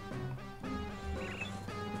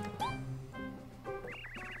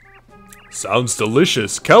 Sounds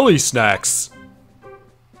delicious. Kelly snacks.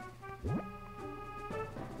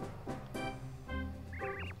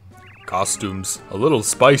 Costumes. A little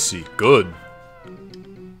spicy. Good.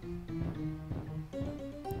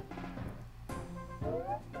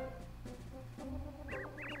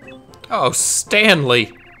 Oh,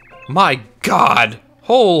 Stanley. My God.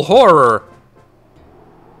 Whole horror.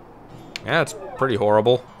 Yeah, it's pretty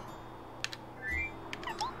horrible.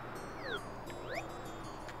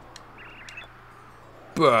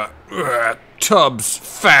 Tubbs,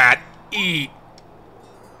 fat, eat.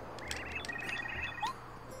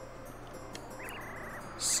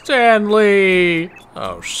 Stanley.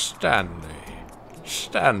 Oh, Stanley.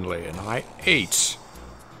 Stanley, and I ate.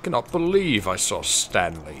 Cannot believe I saw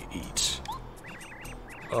Stanley eat.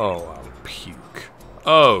 Oh, I'll puke.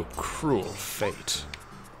 Oh, cruel fate.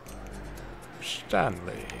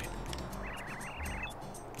 Stanley.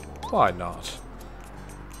 Why not?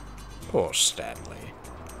 Poor Stanley.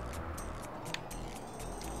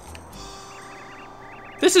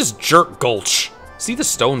 This is Jerk Gulch. See the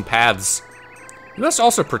stone paths? You must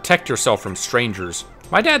also protect yourself from strangers.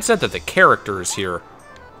 My dad said that the character is here.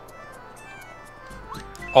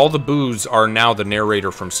 All the boos are now the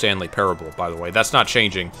narrator from Stanley Parable, by the way. That's not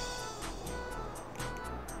changing.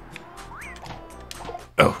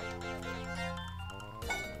 Oh.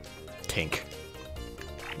 Tink.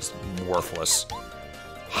 Just worthless.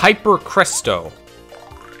 Hyper Cresto.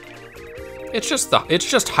 It's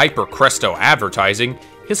just Hyper Cresto advertising.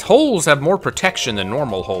 His holes have more protection than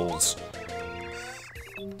normal holes.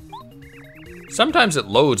 Sometimes it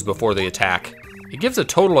loads before they attack. It gives a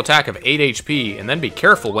total attack of 8 HP, and then be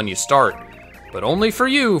careful when you start. But only for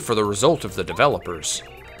you, for the result of the developers.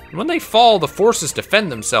 And when they fall, the forces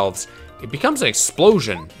defend themselves. It becomes an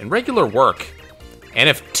explosion in regular work. And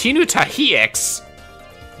if Tinu Tahiex...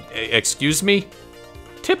 Excuse me?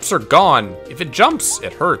 Tips are gone. If it jumps,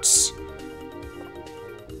 it hurts.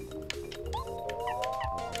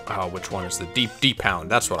 Oh, which one is the D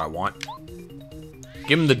pound? That's what I want.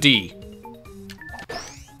 Give him the D.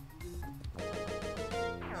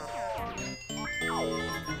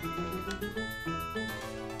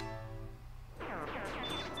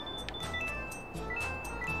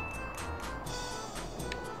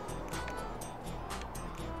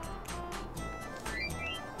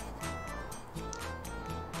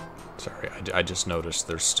 Sorry, I just noticed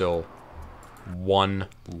there's still one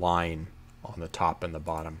line on the top and the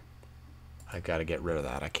bottom. I've got to get rid of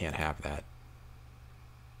that. I can't have that.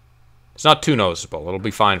 It's not too noticeable. It'll be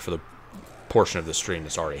fine for the portion of the stream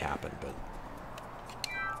that's already happened, but...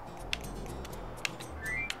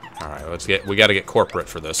 Alright, we got to get corporate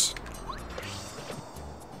for this.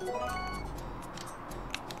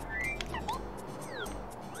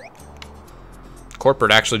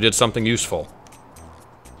 Corporate actually did something useful.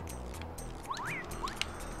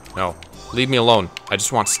 No, leave me alone. I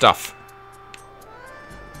just want stuff.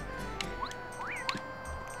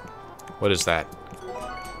 What is that?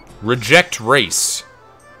 Reject race.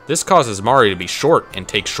 This causes Mario to be short and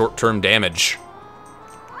take short-term damage.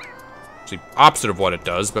 It's the opposite of what it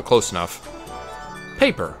does, but close enough.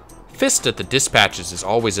 Paper. Fist at the dispatches is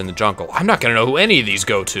always in the jungle. I'm not gonna know who any of these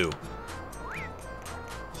go to.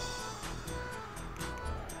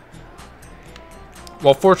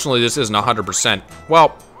 Well, fortunately, this isn't 100%.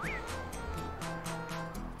 Well...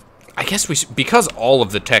 I guess because all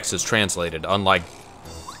of the text is translated, unlike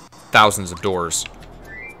thousands of doors,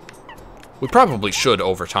 we probably should,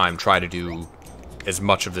 over time, try to do as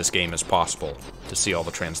much of this game as possible to see all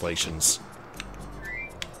the translations.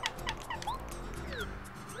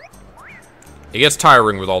 It gets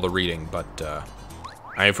tiring with all the reading, but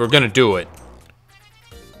if we're gonna do it,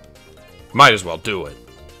 might as well do it.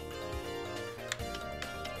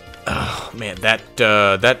 Oh man,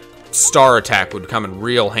 that star attack would come in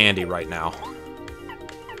real handy right now.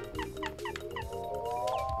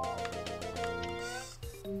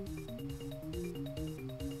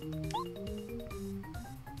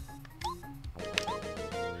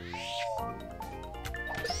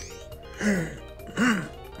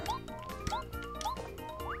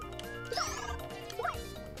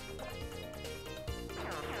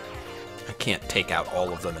 I can't take out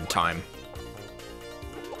all of them in time.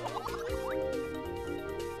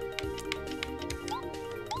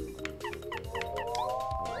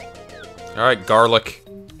 Alright, garlic.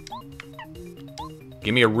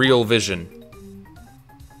 Give me a real vision.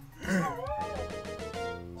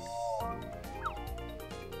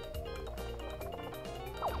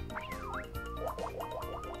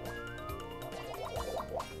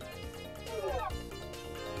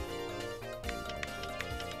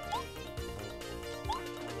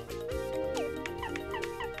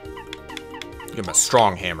 Give him a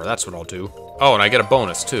strong hammer, that's what I'll do. Oh, and I get a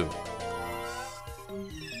bonus, too.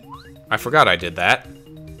 I forgot I did that.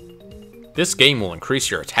 This game will increase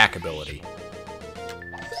your attack ability.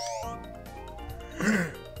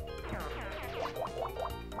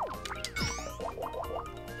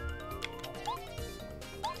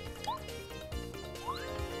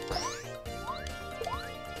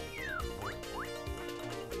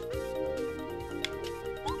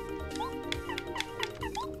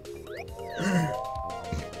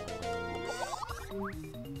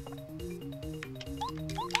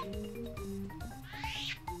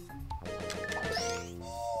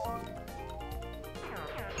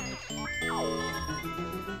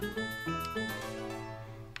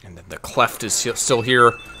 And then the cleft is still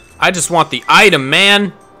here. I just want the item,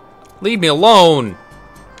 man! Leave me alone!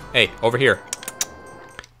 Hey, over here.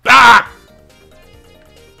 Ah!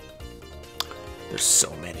 There's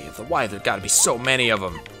so many of them. Why there gotta be so many of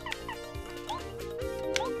them?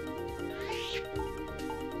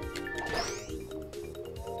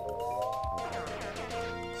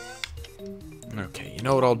 Okay, you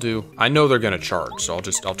know what I'll do? I know they're gonna charge, so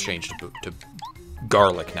I'll change to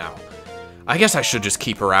garlic now. I guess I should just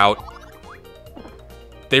keep her out.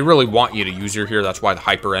 They really want you to use her here, that's why the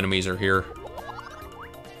hyper enemies are here.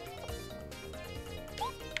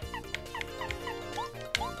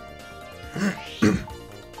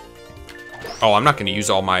 Oh, I'm not gonna use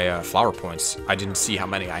all my flower points. I didn't see how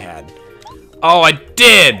many I had. Oh, I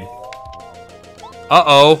did!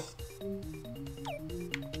 Uh-oh.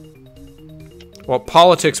 Well,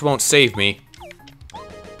 politics won't save me.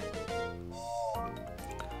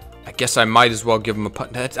 I guess I might as well give him a...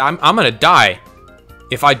 I'm gonna die.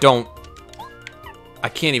 If I don't... I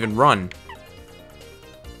can't even run.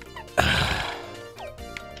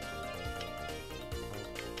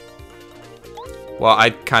 Well, I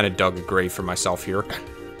kind of dug a grave for myself here.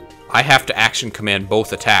 I have to action command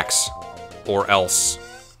both attacks, or else.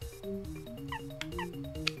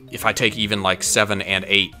 If I take even like 7 and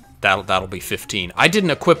 8, that'll be 15. I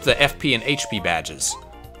didn't equip the FP and HP badges.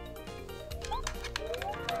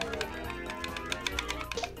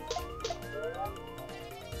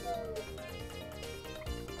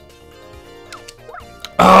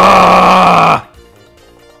 Ah!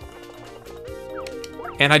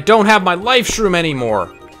 And I don't have my life shroom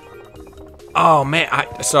anymore. Oh man,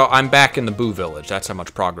 so I'm back in the Boo Village. That's how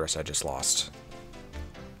much progress I just lost.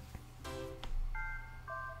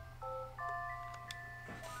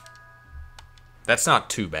 That's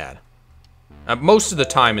not too bad. Most of the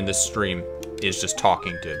time in this stream is just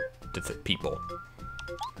talking to people.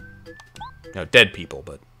 No, dead people,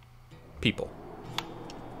 but people.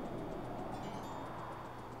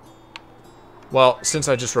 Well, since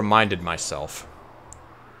I just reminded myself,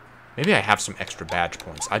 maybe I have some extra badge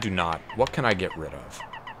points. I do not. What can I get rid of?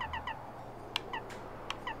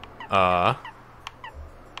 I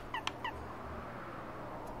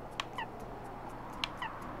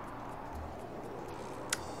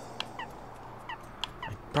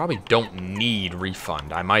probably don't need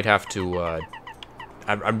refund. I might have to,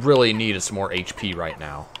 I really need some more HP right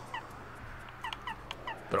now.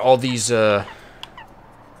 But all these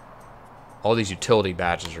utility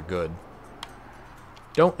badges are good.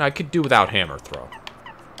 I could do without hammer throw.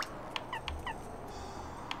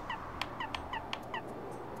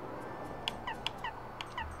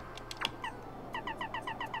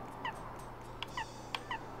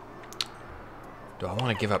 Do I want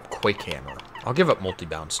to give up Quake Hammer? I'll give up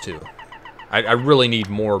multi-bounce too. I really need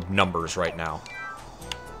more numbers right now.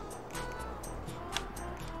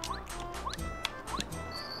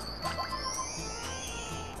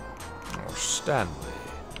 Oh, Stanley.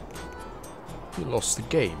 You lost the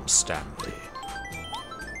game, Stanley.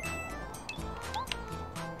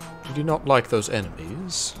 Did you not like those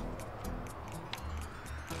enemies?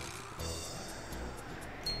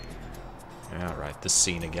 Alright, this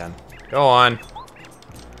scene again. Go on.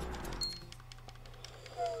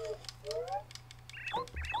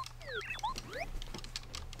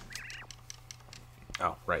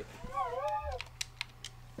 Oh, right.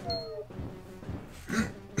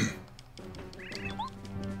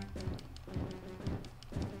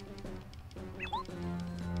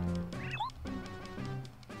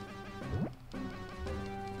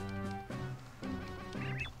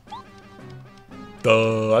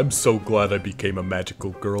 I'm so glad I became a magical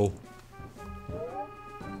girl.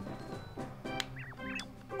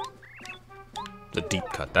 The deep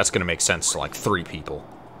cut. That's gonna make sense to like 3 people.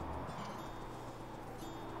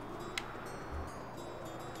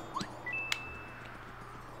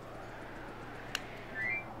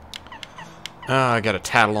 I gotta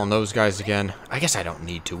tattle on those guys again. I guess I don't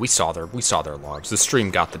need to. We saw their logs. The stream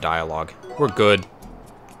got the dialogue. We're good.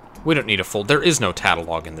 We don't need a full... There is no tattle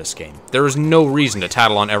log in this game. There is no reason to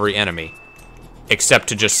tattle on every enemy. Except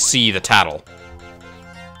to just see the tattle.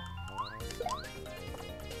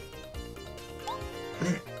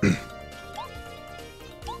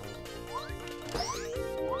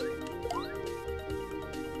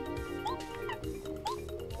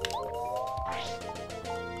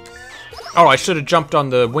 Oh, I should have jumped on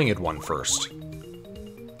the winged one first.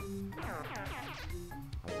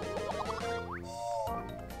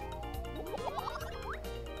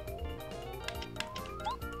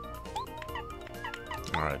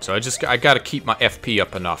 Alright, so I gotta keep my FP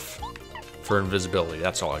up enough for invisibility.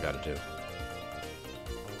 That's all I gotta do.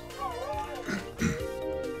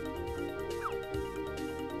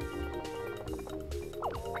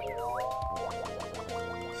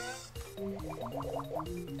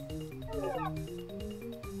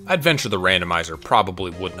 I'd venture the randomizer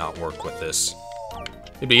probably would not work with this.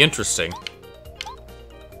 It'd be interesting.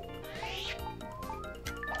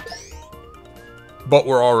 But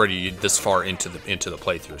we're already this far into the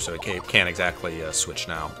playthrough, so it can't exactly switch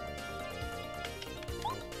now.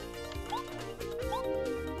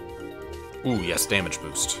 Ooh, yes, damage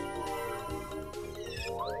boost.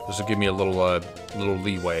 This will give me a little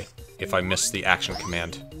leeway if I miss the action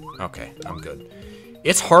command. Okay, I'm good.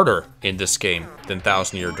 It's harder in this game than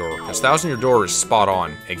Thousand Year Door, because Thousand Year Door is spot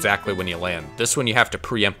on exactly when you land. This one you have to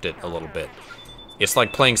preempt it a little bit. It's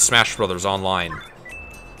like playing Smash Brothers online.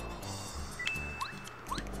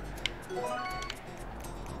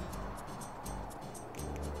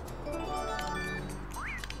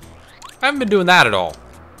 I haven't been doing that at all.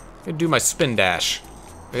 I'm gonna do my spin dash.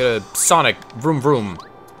 I got a Sonic vroom vroom.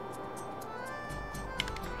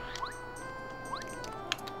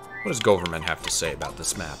 What does Government have to say about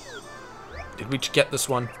this map? Did we get this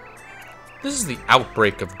one? This is the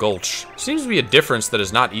outbreak of Gulch. Seems to be a difference that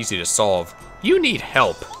is not easy to solve. You need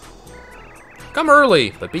help. Come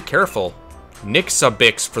early, but be careful.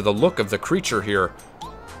 Nixabix for the look of the creature here.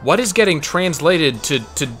 What is getting translated to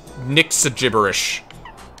Nixa gibberish?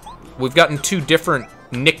 We've gotten 2 different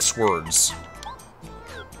Nix words.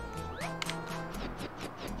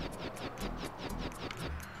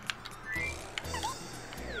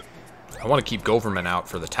 I want to keep Government out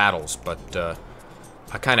for the tattles, but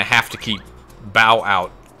I kind of have to keep Bow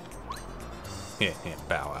out. Yeah,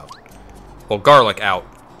 Bow out. Well, Garlic out.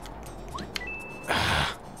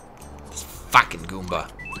 This fucking Goomba.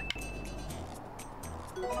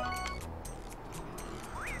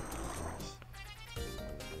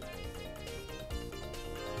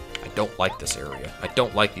 I don't like this area. I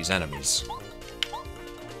don't like these enemies.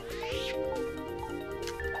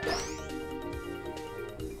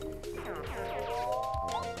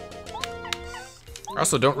 I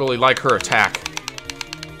also don't really like her attack.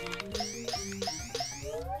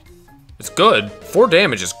 It's good. 4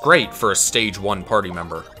 damage is great for a stage 1 party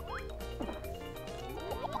member.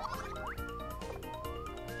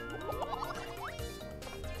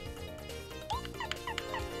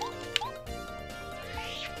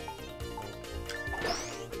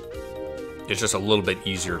 It's just a little bit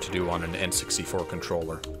easier to do on an N64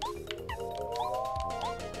 controller.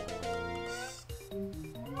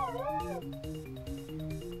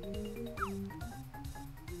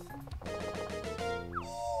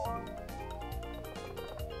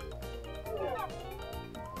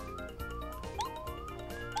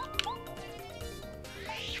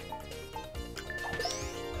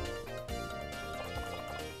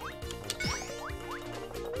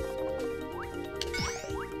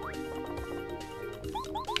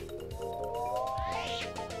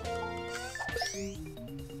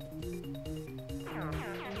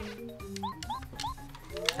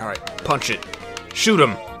 Alright, punch it. Shoot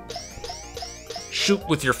him. Shoot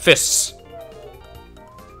with your fists.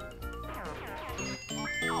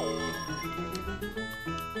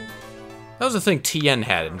 That was the thing Tien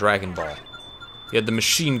had in Dragon Ball. He had the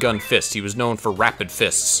machine gun fist. He was known for rapid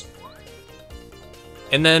fists.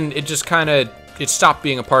 And then it just kind of... It stopped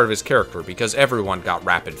being a part of his character because everyone got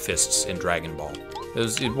rapid fists in Dragon Ball.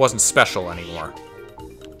 It wasn't special anymore.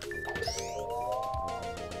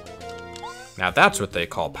 Now that's what they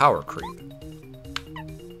call power creep.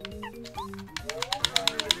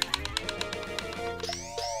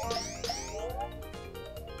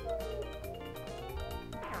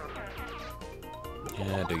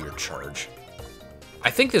 Yeah, do your charge.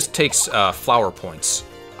 I think this takes flower points.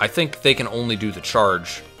 I think they can only do the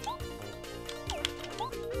charge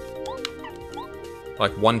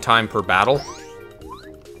like one time per battle.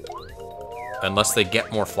 Unless they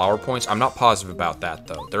get more flower points. I'm not positive about that,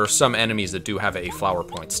 though. There are some enemies that do have a flower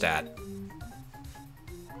point stat.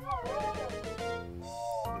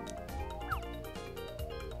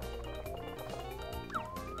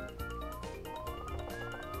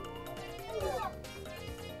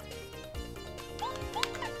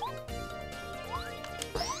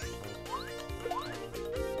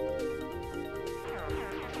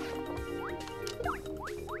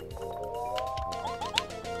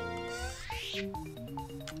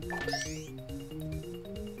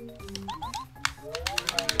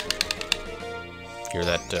 Hear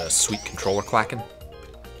that sweet controller clacking?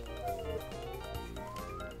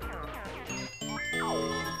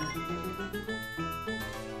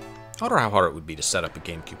 I wonder how hard it would be to set up a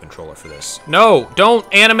GameCube controller for this. No! Don't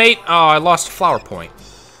animate! Oh, I lost a flower point.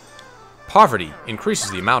 Poverty increases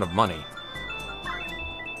the amount of money.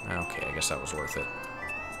 Okay, I guess that was worth it.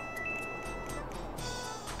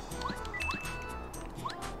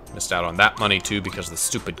 Missed out on that money, too, because of the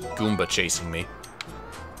stupid Goomba chasing me.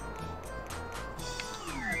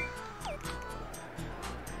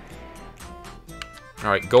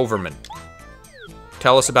 Alright, Goverman.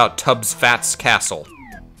 Tell us about Tubbs Fat's castle.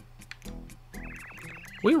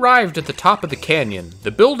 We arrived at the top of the canyon. The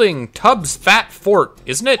building, Tubbs Fat Fort,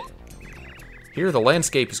 isn't it? Here the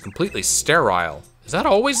landscape is completely sterile. Is that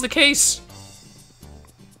always the case?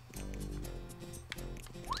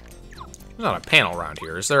 There's not a panel around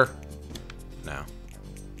here, is there? No.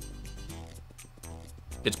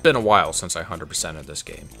 It's been a while since I 100%ed this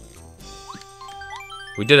game.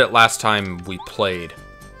 We did it last time we played,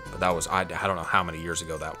 but that was, I don't know how many years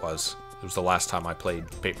ago that was. It was the last time I played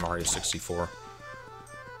Paper Mario 64.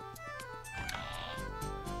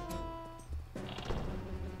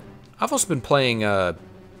 I've also been playing, I've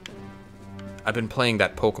been playing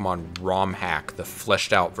that Pokemon ROM hack, the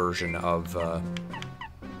fleshed out version of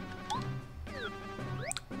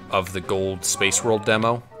the Gold Space World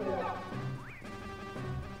demo.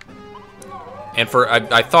 And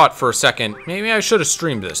I thought for a second, maybe I should have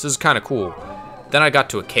streamed this. This is kind of cool. Then I got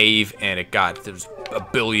to a cave, and there was a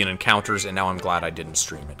billion encounters, and now I'm glad I didn't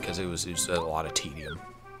stream it, because it was a lot of tedium.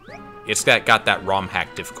 It's got that ROM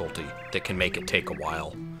hack difficulty that can make it take a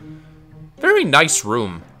while. Very nice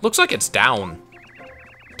room. Looks like it's down.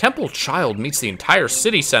 Temple Child meets the entire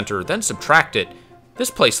city center, then subtract it. This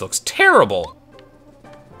place looks terrible.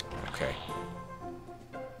 Okay.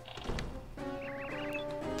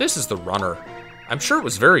 This is the runner. I'm sure it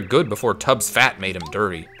was very good before Tubbs Fat made him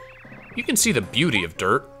dirty. You can see the beauty of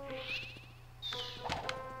dirt.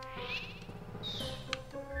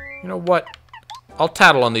 You know what? I'll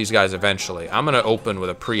tattle on these guys eventually. I'm gonna open with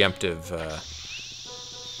a preemptive,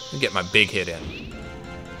 and get my big hit in.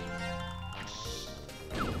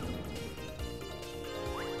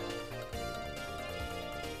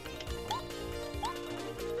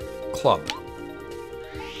 Club.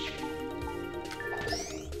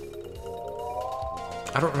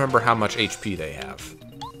 I don't remember how much HP they have.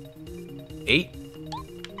 8?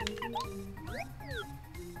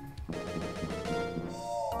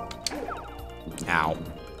 Ow.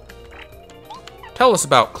 Tell us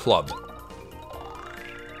about Club.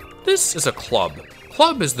 This is a club.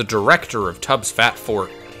 Club is the director of Tubbs Fat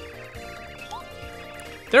Fort.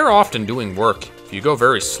 They're often doing work. If you go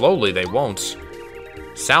very slowly, they won't.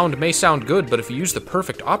 Sound may sound good, but if you use the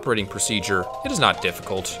perfect operating procedure, it is not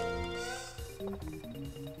difficult.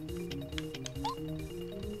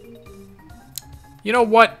 You know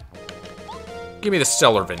what? Give me the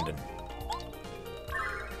Stellar Vinden.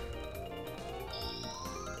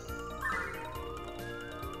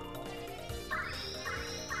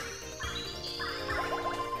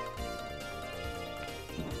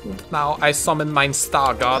 Now I summon mine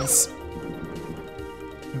star gods.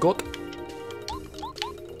 Good.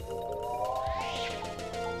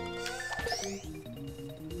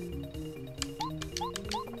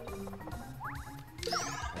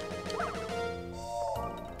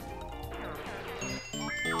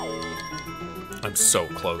 I'm so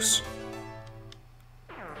close.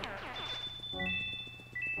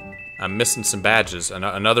 I'm missing some badges.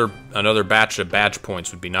 Another batch of badge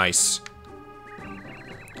points would be nice.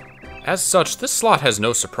 As such, this slot has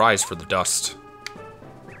no surprise for the dust.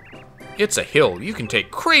 It's a hill. You can take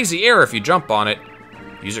crazy air if you jump on it.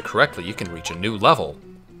 Use it correctly, you can reach a new level.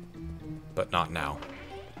 But not now.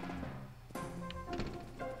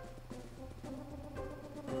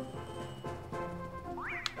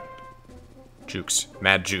 Jukes.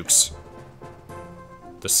 Mad jukes.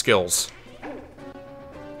 The skills.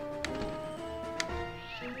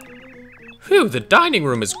 Phew, the dining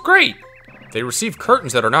room is great! They receive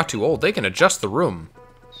curtains that are not too old. They can adjust the room.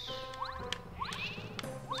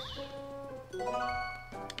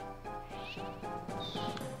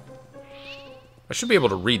 I should be able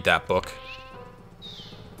to read that book.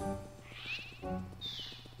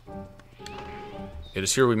 It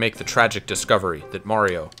is here we make the tragic discovery that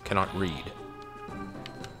Mario cannot read.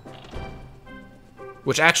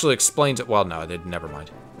 Which actually explains it. Well, no, never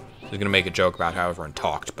mind. I was going to make a joke about how everyone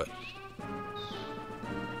talked, but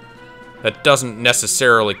that doesn't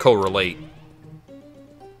necessarily correlate.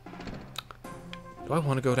 Do I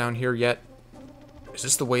want to go down here yet? Is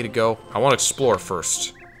this the way to go? I want to explore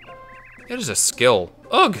first. It is a skill.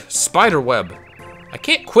 Ugh! Spiderweb! I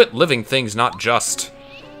can't quit living things not just.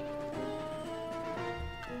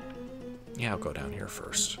 Yeah, I'll go down here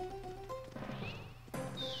first.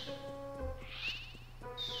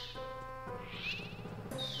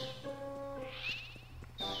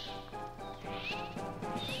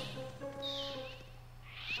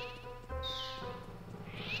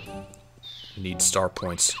 Needs star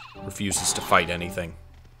points. Refuses to fight anything.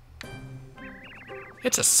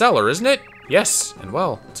 It's a cellar, isn't it? Yes, and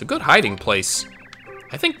well, it's a good hiding place.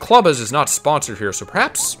 I think Clubbers is not sponsored here, so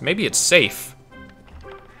perhaps, maybe it's safe.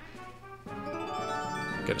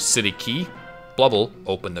 Get a city key. Blubble,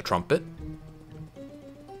 open the trumpet.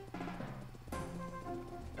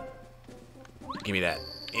 Give me that.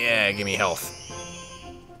 Yeah, give me health.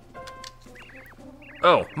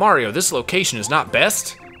 Oh, Mario, this location is not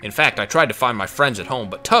best. In fact, I tried to find my friends at home,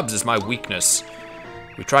 but Tubbs is my weakness.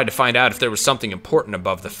 We tried to find out if there was something important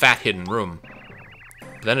above the fat hidden room.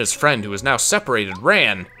 Then his friend, who is now separated,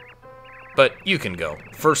 ran. But you can go.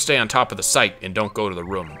 First stay on top of the site and don't go to the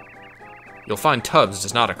room. You'll find Tubbs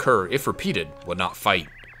does not occur, if repeated, would not fight.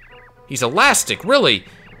 He's elastic, really.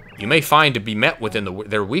 You may find to be met within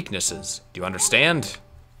their weaknesses. Do you understand?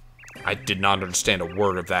 I did not understand a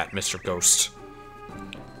word of that, Mr. Ghost.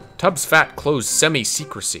 Tubbs' fat closed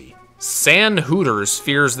semi-secrecy. San Hooters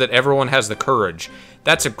fears that everyone has the courage.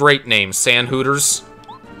 That's a great name, San Hooters.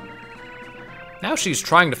 Now she's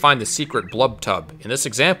trying to find the secret blub tub. In this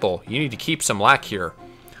example, you need to keep some lack here.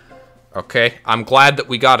 Okay, I'm glad that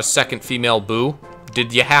we got a second female boo.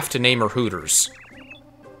 Did you have to name her Hooters?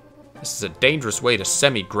 This is a dangerous way to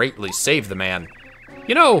semi-greatly save the man.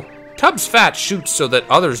 You know, Tubbs' fat shoots so that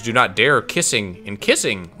others do not dare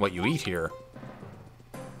kissing what you eat here.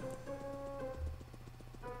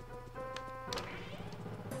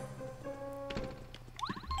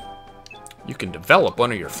 You can develop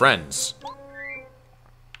one of your friends.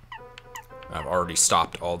 I've already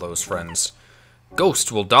stopped all those friends.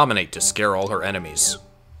 Ghost will dominate to scare all her enemies.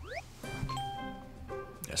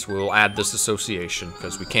 Yes, we will add this association,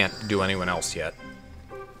 because we can't do anyone else yet.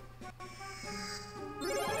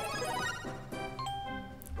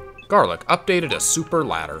 Garlic updated a super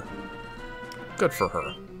ladder. Good for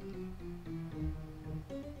her.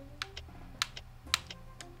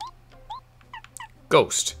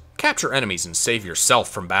 Ghost. Capture enemies and save yourself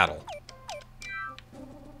from battle.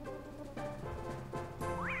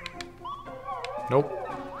 Nope.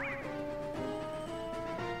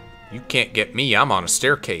 You can't get me, I'm on a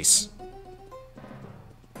staircase.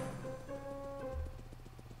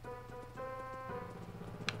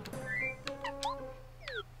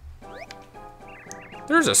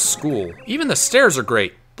 There's a school. Even the stairs are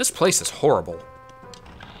great. This place is horrible.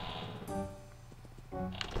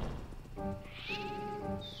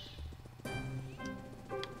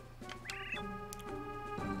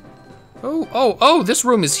 Oh, this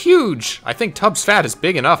room is huge! I think Tubbs' fat is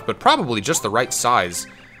big enough, but probably just the right size.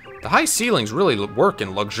 The high ceilings really work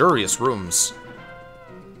in luxurious rooms.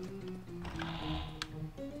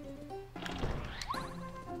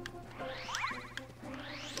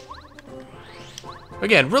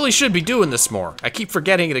 Again, really should be doing this more. I keep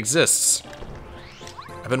forgetting it exists.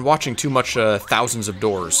 I've been watching too much Thousands of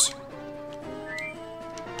Doors.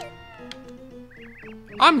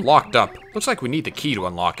 I'm locked up. Looks like we need the key to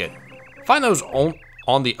unlock it. Find those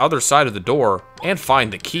on the other side of the door, and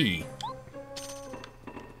find the key.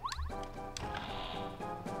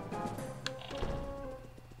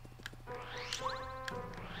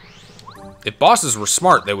 If bosses were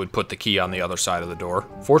smart, they would put the key on the other side of the door.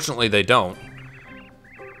 Fortunately, they don't.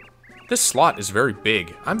 This slot is very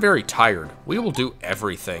big. I'm very tired. We will do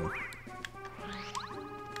everything.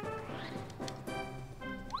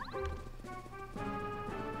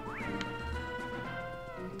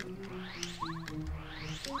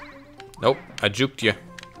 Nope, I juked you.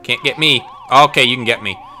 Can't get me. Okay, you can get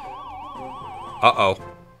me. Uh-oh.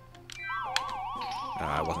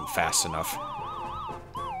 I wasn't fast enough.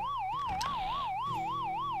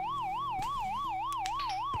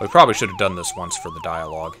 We probably should have done this once for the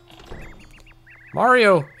dialogue.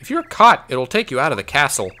 Mario, if you're caught, it'll take you out of the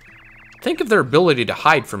castle. Think of their ability to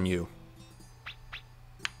hide from you.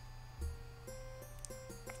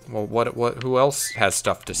 Well, who else has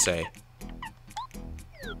stuff to say?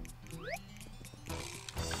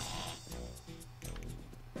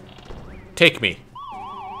 Take me.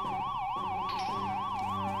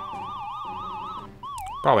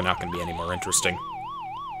 Probably not going to be any more interesting.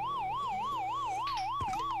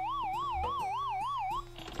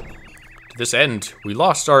 To this end, we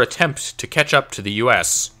lost our attempt to catch up to the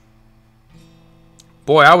US.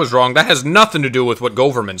 Boy, I was wrong. That has nothing to do with what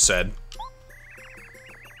Goverman said.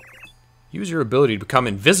 Use your ability to become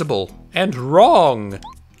invisible and wrong.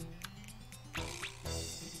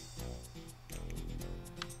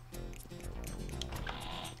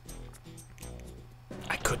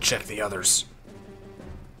 I could check the others,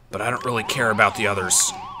 but I don't really care about the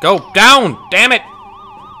others. Go down, damn it!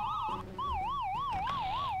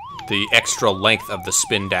 The extra length of the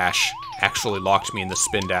spin dash actually locked me in the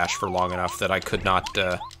spin dash for long enough that I could not,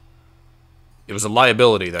 it was a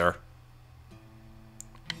liability there.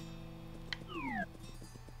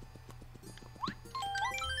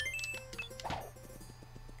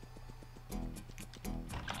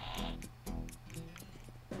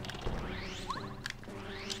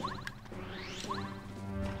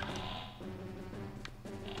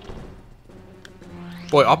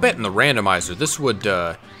 Boy, I'll bet in the randomizer, this would,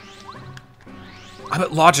 I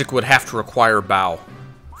bet logic would have to require bow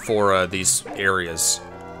for, these areas.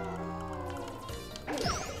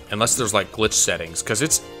 Unless there's, like, glitch settings, because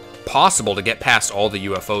it's possible to get past all the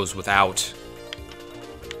UFOs without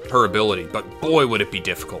her ability, but boy, would it be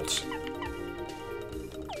difficult.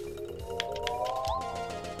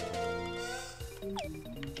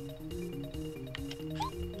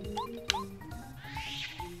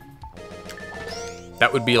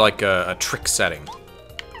 That would be like a trick setting.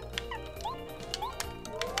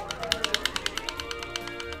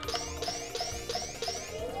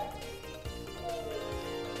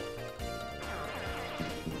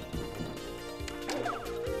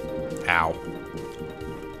 Ow.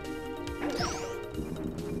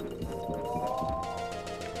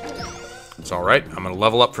 It's alright, I'm gonna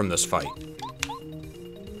level up from this fight.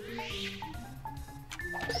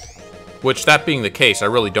 Which, that being the case, I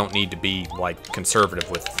really don't need to be, like, conservative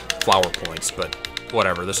with flower points, but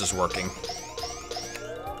whatever, this is working.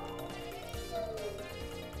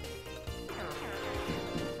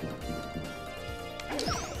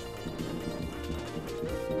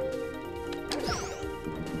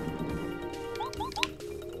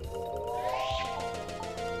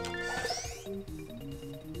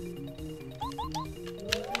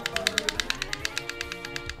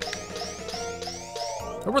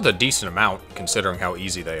 They're worth a decent amount, considering how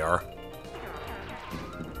easy they are.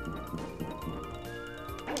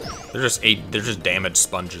 They're just damage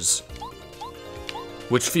sponges.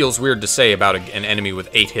 Which feels weird to say about an enemy with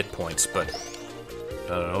 8 hit points, but I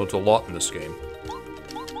don't know, it's a lot in this game.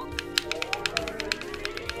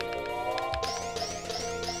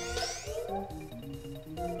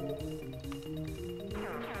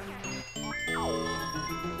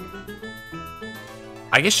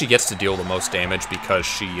 I guess she gets to deal the most damage because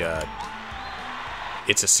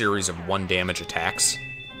it's a series of 1 damage attacks.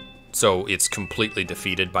 So it's completely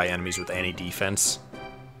defeated by enemies with any defense.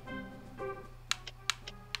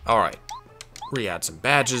 Alright. Re-add some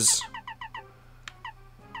badges.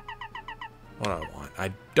 What do I want?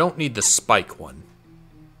 I don't need the spike one.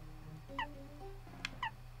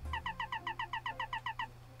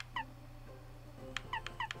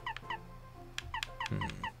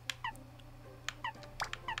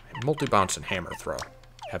 Multi-bounce and hammer throw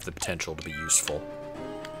have the potential to be useful.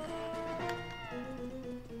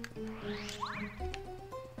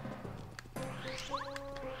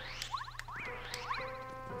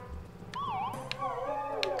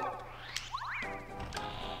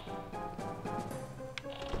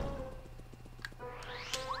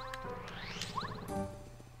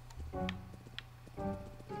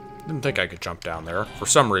 Didn't think I could jump down there, for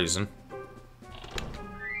some reason.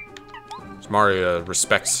 Mario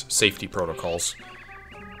respects safety protocols.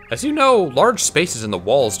 As you know, large spaces in the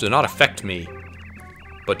walls do not affect me.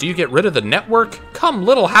 But do you get rid of the network? Come,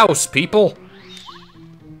 little house, people!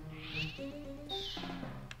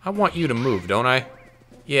 I want you to move, don't I?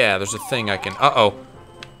 Yeah, there's a thing I can... Uh-oh.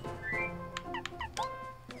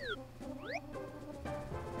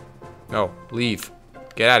 No, leave.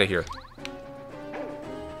 Get out of here.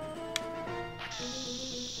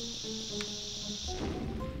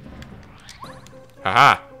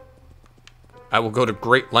 Haha. I will go to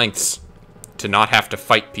great lengths to not have to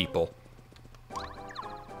fight people.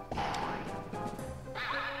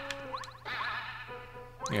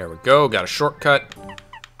 There we go, got a shortcut.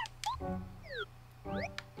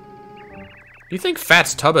 Do you think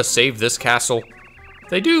Fats Tubba saved this castle?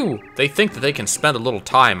 They do. They think that they can spend a little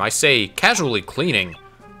time, I say, casually cleaning.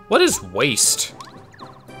 What is waste?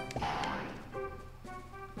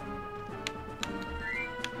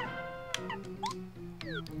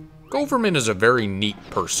 Goverman is a very neat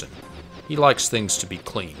person. He likes things to be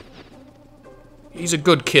clean. He's a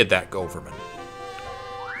good kid, that Goverman.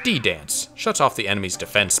 D-dance. Shuts off the enemy's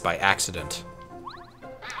defense by accident.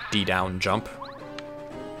 D-down jump.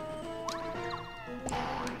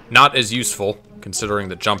 Not as useful, considering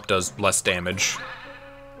the jump does less damage.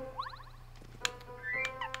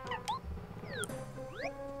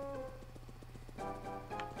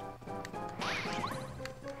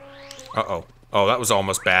 Uh-oh. Oh, that was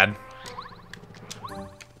almost bad.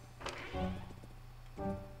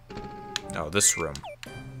 Oh, this room.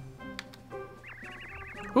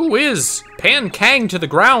 Who is? Pan Kang to the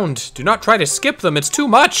ground. Do not try to skip them, it's too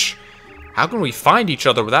much. How can we find each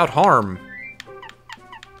other without harm?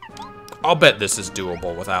 I'll bet this is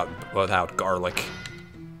doable without garlic.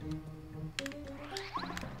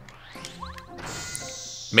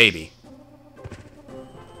 Maybe.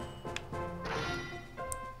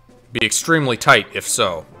 Be extremely tight if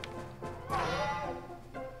so.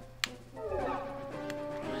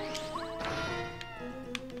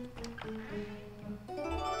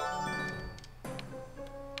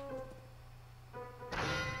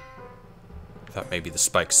 I thought maybe the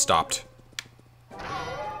spikes stopped.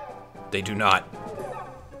 They do not.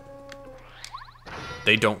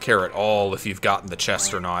 They don't care at all if you've gotten the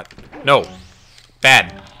chest or not. No.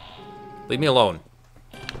 Bad. Leave me alone.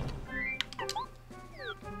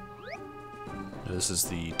 This is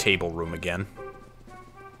the table room again.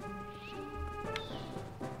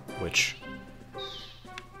 Which...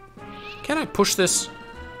 Can I push this?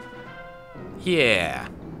 Yeah.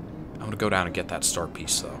 I'm gonna go down and get that star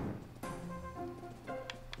piece, though.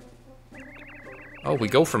 Oh, we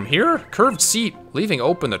go from here? Curved seat, leaving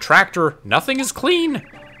open the tractor. Nothing is clean.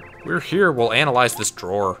 We're here, we'll analyze this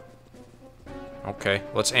drawer. Okay,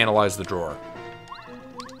 let's analyze the drawer.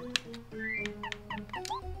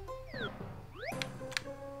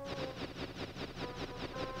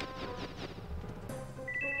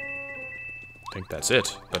 I think that's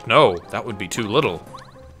it. But no, that would be too little.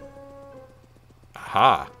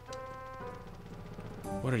 Aha.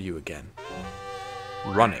 What are you again?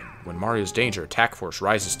 Running. When Mario's danger attack force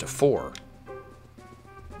rises to 4.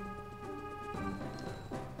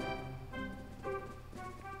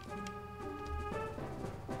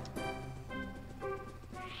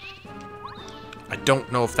 I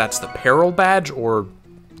don't know if that's the peril badge or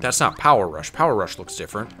that's not Power Rush. Power Rush looks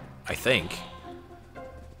different, I think.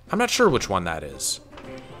 I'm not sure which one that is.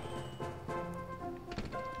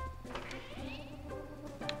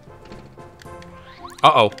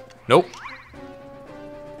 Uh-oh. Nope.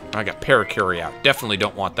 I got Paracury out. Definitely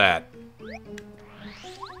don't want that.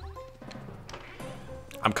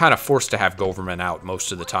 I'm kind of forced to have Goverman out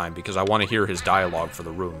most of the time because I want to hear his dialogue for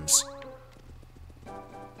the rooms.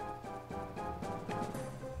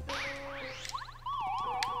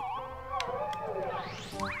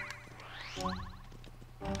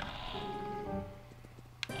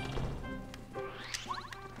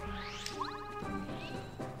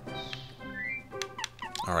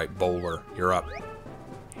 Alright, Bowler, you're up.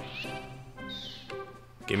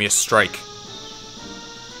 Give me a strike.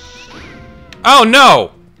 Oh,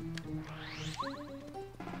 no!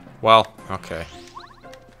 Well, okay.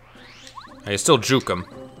 I can still juke him.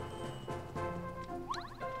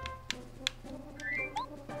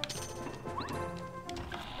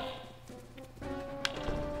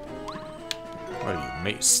 What are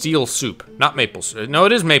you? Steel soup. Not maple syrup. No,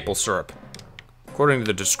 it is maple syrup. According to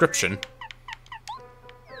the description.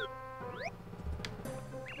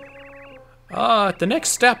 The next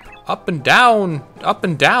step. Up and down. Up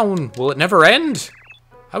and down. Will it never end?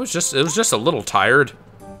 It was just a little tired.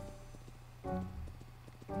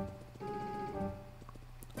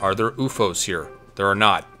 Are there UFOs here? There are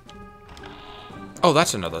not. Oh,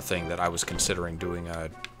 that's another thing that I was considering doing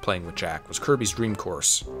a playing with Jack was Kirby's Dream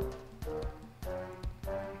Course.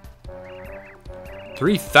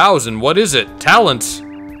 3,000, what is it? Talent!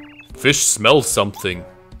 Fish smells something.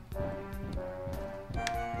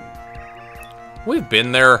 We've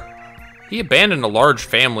been there. He abandoned a large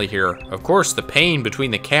family here. Of course, the pain between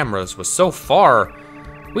the cameras was so far.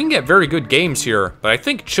 We can get very good games here, but I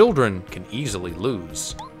think children can easily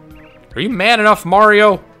lose. Are you man enough,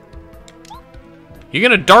 Mario? You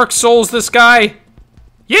gonna Dark Souls this guy?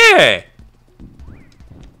 Yeah!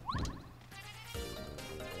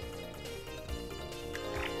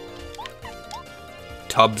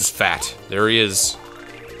 Tubbs Fat. There he is.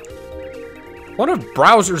 One of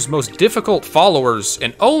Browser's most difficult followers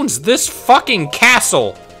and owns this fucking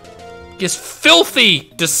castle. This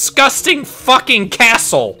filthy, disgusting fucking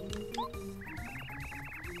castle.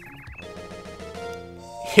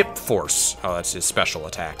 Hip Force. Oh, that's his special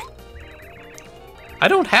attack. I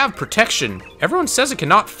don't have protection. Everyone says it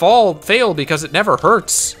cannot fail because it never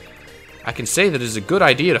hurts. I can say that it is a good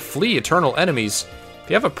idea to flee eternal enemies. If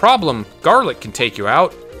you have a problem, Garlic can take you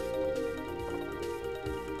out.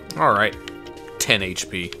 Alright. 10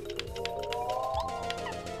 HP.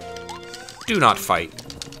 Do not fight.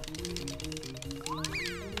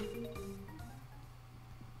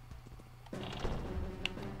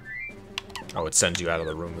 Oh, it sends you out of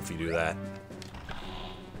the room if you do that.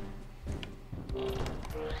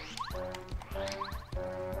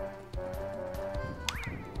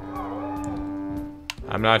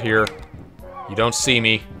 I'm not here. You don't see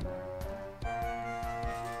me.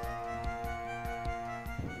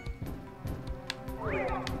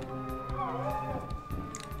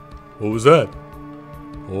 What was that?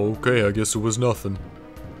 Okay, I guess it was nothing.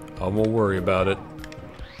 I won't worry about it.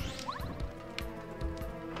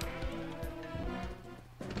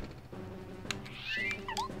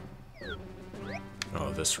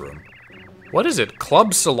 Oh, this room. What is it?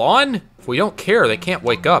 Club Salon? If we don't care, they can't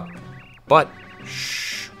wake up. But,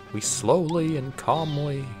 shh, we slowly and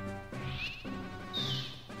calmly...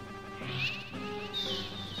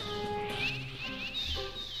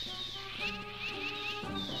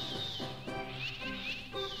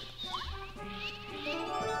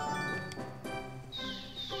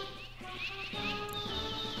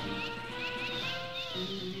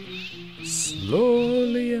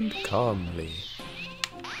 Slowly and calmly.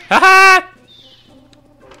 Haha!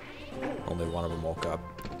 Only one of them woke up.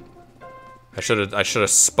 I should have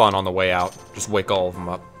spun on the way out. Just wake all of them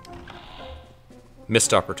up.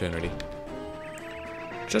 Missed opportunity.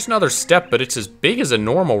 Just another step, but it's as big as a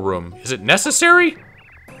normal room. Is it necessary?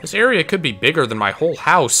 This area could be bigger than my whole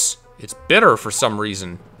house. It's bitter for some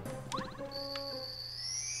reason.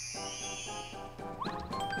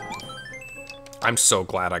 I'm so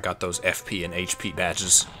glad I got those FP and HP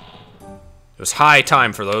badges. It was high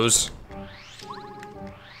time for those.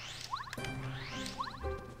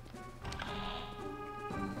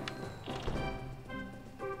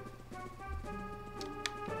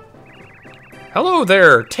 Hello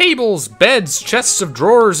there! Tables, beds, chests of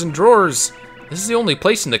drawers and drawers. This is the only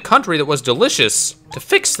place in the country that was delicious. To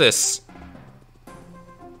fix this.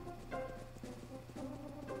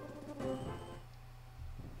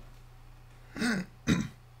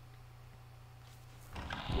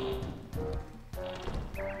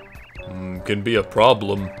 Can be a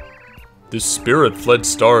problem. This spirit fled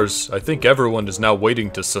stars. I think everyone is now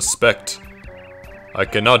waiting to suspect. I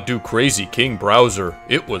cannot do crazy King Browser.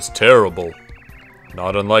 It was terrible.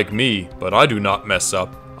 Not unlike me, but I do not mess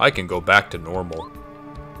up. I can go back to normal.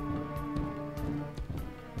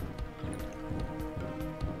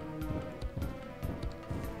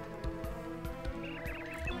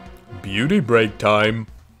 Beauty break time.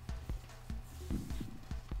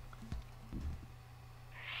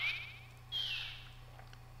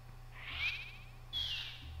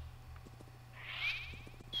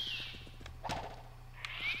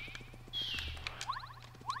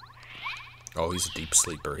 Oh, he's a deep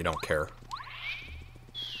sleeper. He don't care.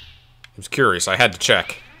 I was curious. I had to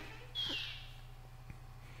check.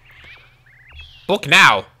 Book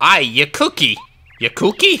now. Aye, ya cookie. Ya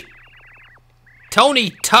cookie?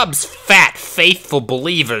 Tony Tubbs Fat Faithful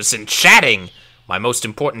Believers in chatting. My most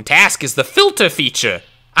important task is the filter feature.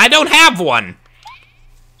 I don't have one.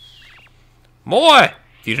 More.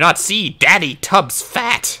 If you do not see Daddy Tubbs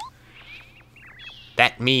Fat.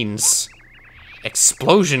 That means...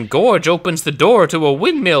 Explosion Gorge opens the door to a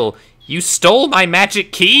windmill. You stole my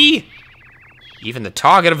magic key? Even the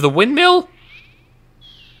target of the windmill?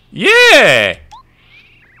 Yeah!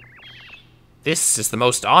 This is the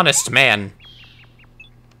most honest man.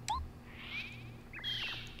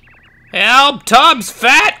 Help! Tubbs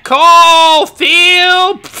Fat! Call!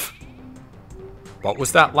 Phil! What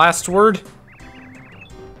was that last word?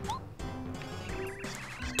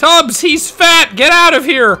 Tubbs, he's fat! Get out of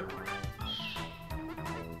here!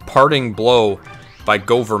 Parting blow by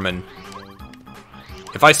Goverman.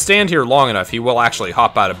 If I stand here long enough, he will actually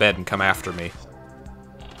hop out of bed and come after me.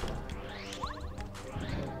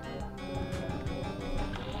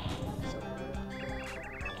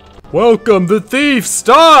 Welcome the thief!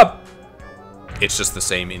 Stop! It's just the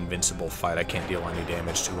same invincible fight. I can't deal any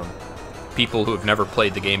damage to him. People who have never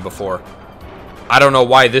played the game before. I don't know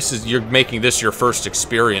why you're making this your first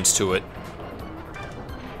experience to it.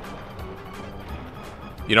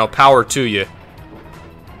 You know, power to you.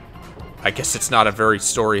 I guess it's not a very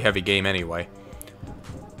story-heavy game anyway.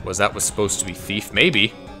 Was supposed to be Thief?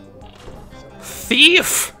 Maybe.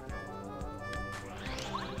 Thief!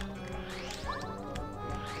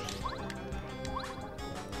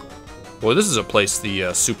 Well, this is a place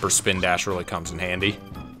the super spin dash really comes in handy.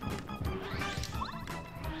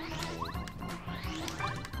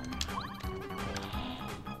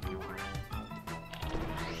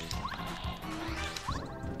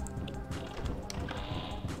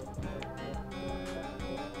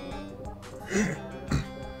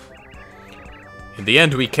 In the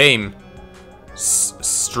end, we came.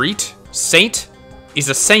 Street? Saint? He's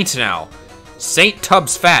a saint now. Saint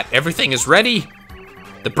Tubbs Fat. Everything is ready.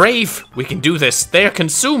 The brave. We can do this. They are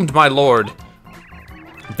consumed, my lord.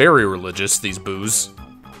 Very religious, these boos.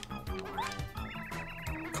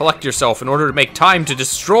 Collect yourself in order to make time to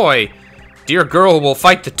destroy. Dear girl will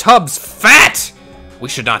fight the Tubbs Fat. We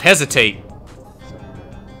should not hesitate.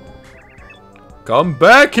 Come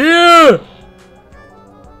back here.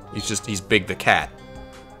 He's Big the Cat.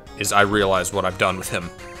 I realize what I've done with him.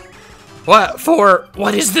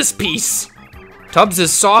 What is this piece? Tubbs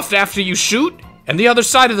is soft after you shoot? And the other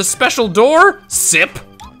side of the special door? Sip.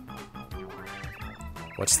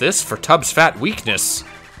 What's this? For Tubbs Fat weakness.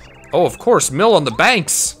 Oh, of course, mill on the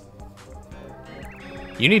banks.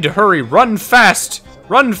 You need to hurry, run fast.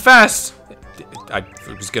 Run fast. I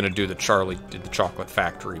was gonna do the Charlie did the chocolate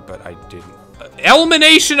factory, but I didn't.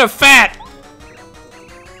 Elimination of fat!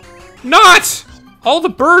 Not! All the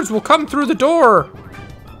birds will come through the door.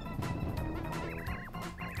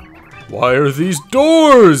 Why are these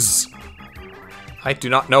doors? I do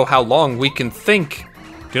not know how long we can think.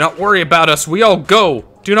 Do not worry about us, we all go.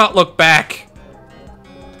 Do not look back.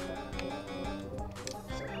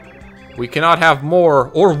 We cannot have more,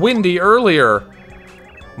 or windy earlier.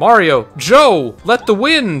 Mario, Joe, let the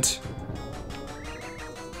wind.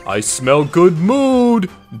 I smell good mood.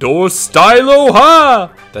 Door stylo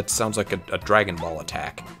ha! That sounds like a Dragon Ball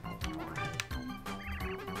attack.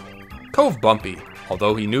 Cove Bumpy,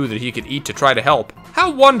 although he knew that he could eat to try to help.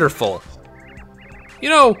 How wonderful! You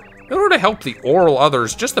know, in order to help the oral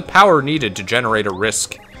others, just the power needed to generate a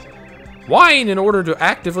risk. Wine in order to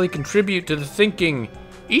actively contribute to the thinking.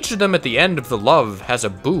 Each of them at the end of the love has a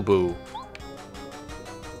boo-boo.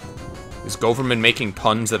 Is Goverman making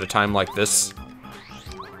puns at a time like this?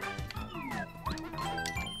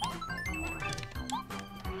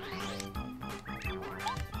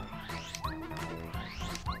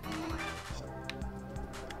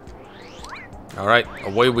 Alright,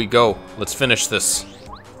 away we go. Let's finish this.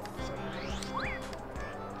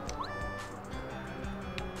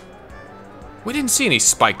 We didn't see any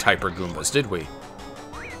spiked Hyper Goombas, did we?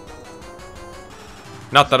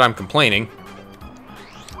 Not that I'm complaining.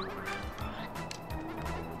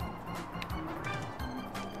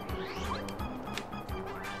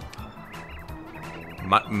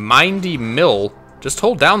 Mindy Mill? Just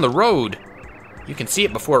hold down the road. You can see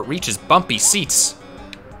it before it reaches bumpy seats.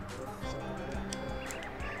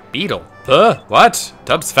 Beetle. What?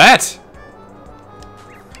 Tubbs Fat?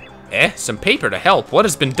 Some paper to help. What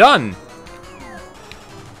has been done?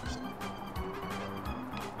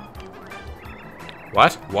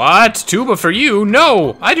 What? What? Tuba for you?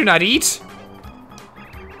 No! I do not eat!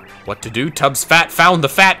 What to do? Tubbs Fat found the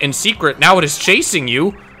fat in secret. Now it is chasing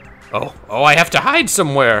you. Oh, I have to hide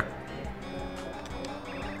somewhere.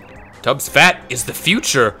 Tubbs Fat is the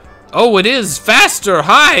future. Oh, it is. Faster,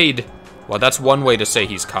 hide! Well, that's one way to say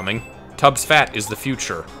he's coming. Tubbs Fat is the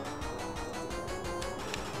future.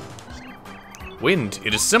 Wind,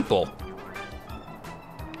 it is simple.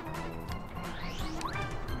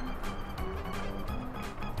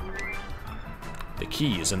 The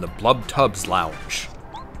key is in the Blub Tubbs lounge.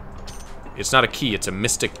 It's not a key, it's a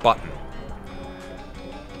mystic button.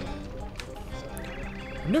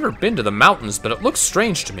 I've never been to the mountains, but it looks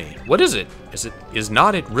strange to me. What is it? Is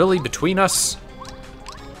not it really between us?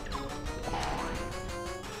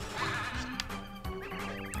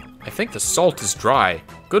 I think the salt is dry.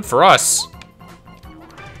 Good for us.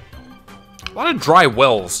 A lot of dry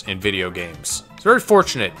wells in video games. It's very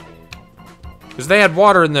fortunate. Because they had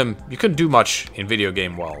water in them, you couldn't do much in video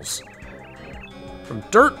game wells. From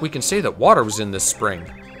dirt, we can say that water was in this spring.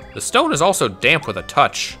 The stone is also damp with a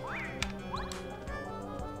touch.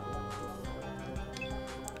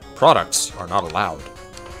 Products are not allowed.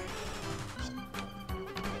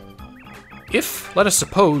 If, let us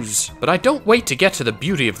suppose, but I don't wait to get to the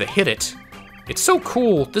beauty of the hit it. It's so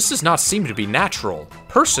cool, this does not seem to be natural.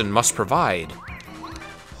 Person must provide.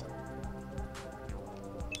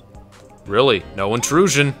 Really, no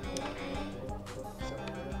intrusion.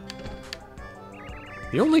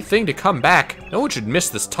 The only thing to come back, no one should miss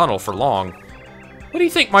this tunnel for long. What do you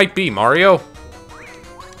think might be, Mario?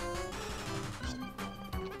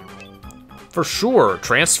 For sure,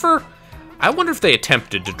 transfer? I wonder if they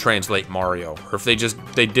attempted to translate Mario, or if they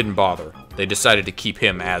didn't bother. They decided to keep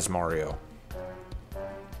him as Mario.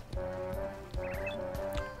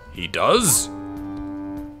 He does?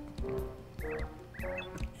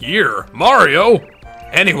 Here, Mario!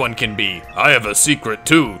 Anyone can be. I have a secret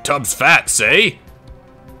too. Tub's fat, say?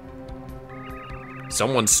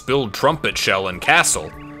 Someone spilled trumpet shell in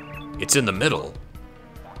castle. It's in the middle.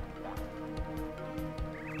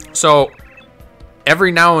 So,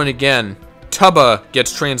 every now and again, tuba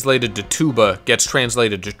gets translated to tuba, gets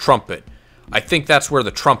translated to trumpet. I think that's where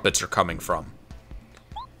the trumpets are coming from.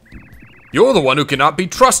 You're the one who cannot be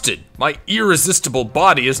trusted. My irresistible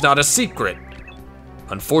body is not a secret.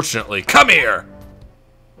 Unfortunately, come here!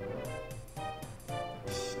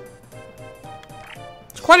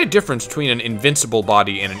 There's quite a difference between an invincible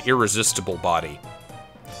body and an irresistible body.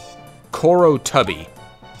 Koro Tubby.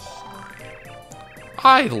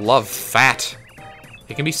 I love fat.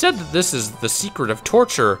 It can be said that this is the secret of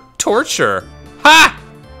torture. Torture? Ha!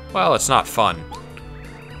 Well, it's not fun.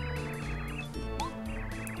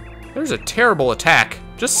 There's a terrible attack.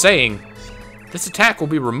 Just saying. This attack will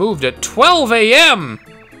be removed at 12 a.m.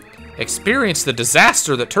 Experience the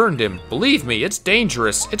disaster that turned him. Believe me, it's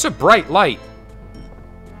dangerous. It's a bright light.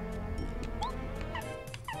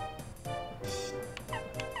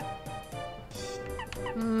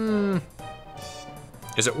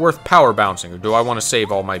 Is it worth power bouncing, or do I want to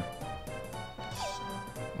save all my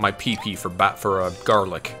PP for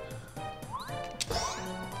garlic?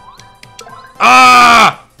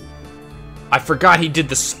 Ah! I forgot he did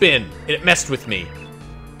the spin, and it messed with me.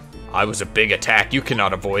 I was a big attack. You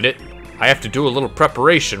cannot avoid it. I have to do a little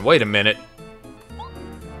preparation. Wait a minute.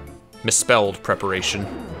 Misspelled preparation.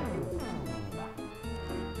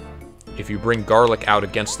 If you bring garlic out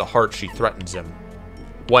against the heart, she threatens him.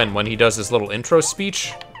 When he does his little intro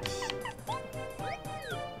speech?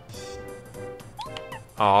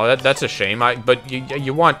 Oh, that's a shame. But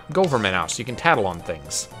you want Goverman out so you can tattle on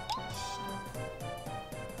things.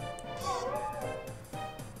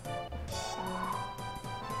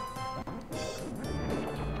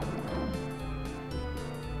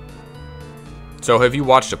 So, have you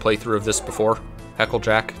watched a playthrough of this before,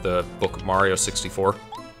 Hecklejack, the Book of Mario 64?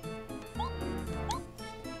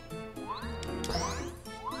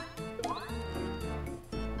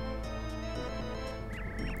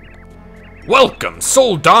 Welcome,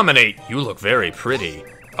 Soul Dominate! You look very pretty.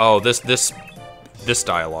 Oh, this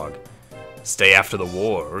dialogue. Stay after the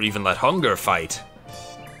war, or even let hunger fight.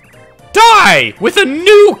 Die! With a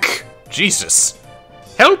nuke! Jesus.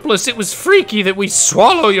 Helpless, it was freaky that we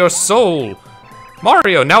swallow your soul.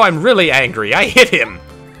 Mario, now I'm really angry. I hit him.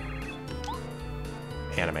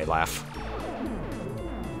 Anime laugh.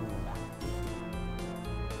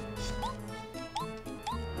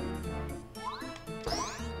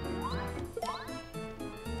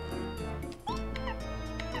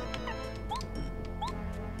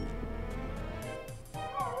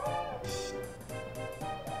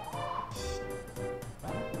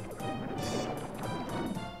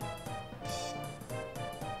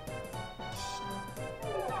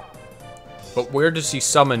 But where does he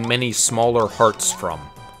summon many smaller hearts from?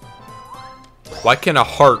 Why can a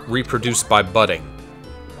heart reproduce by budding?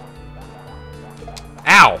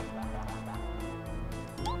 Ow!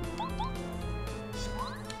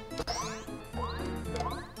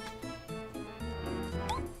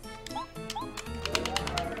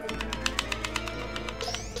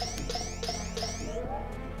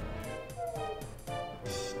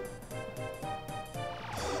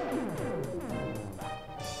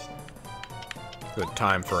 Good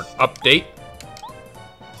time for an update.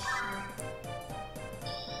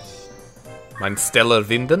 Mein Stellar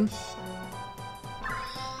Winden.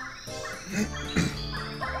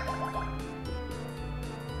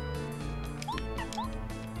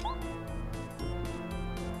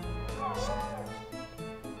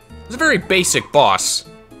 It's a very basic boss.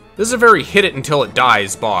 This is a very hit it until it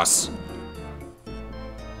dies boss.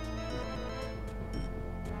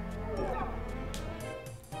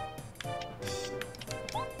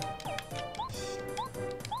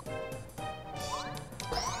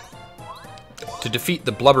 To defeat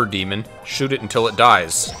the blubber demon, shoot it until it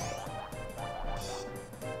dies.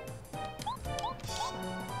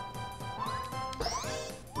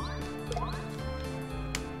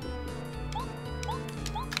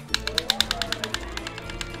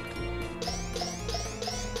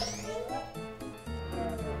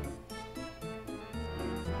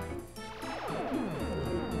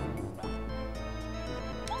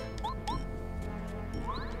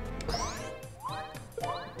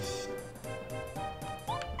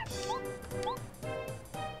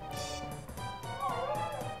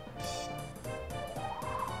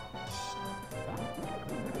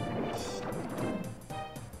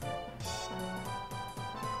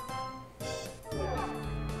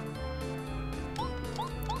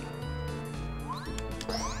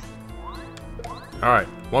 Alright,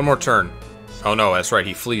 one more turn. Oh no, that's right,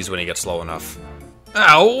 he flees when he gets low enough.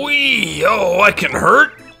 Owie! Oh, I can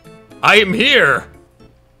hurt! I am here!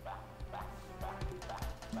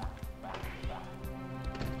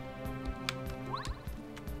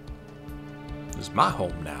 This is my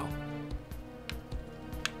home now.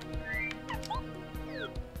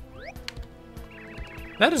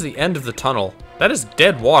 That is the end of the tunnel. That is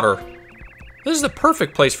dead water. This is the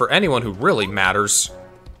perfect place for anyone who really matters.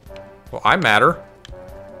 Well, I matter.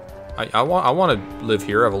 I want to live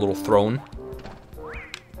here, have a little throne.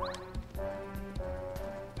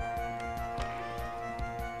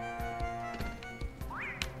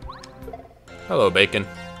 Hello, Bacon.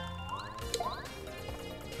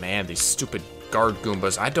 Man, these stupid guard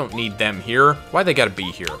Goombas. I don't need them here. Why they gotta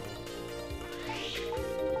be here?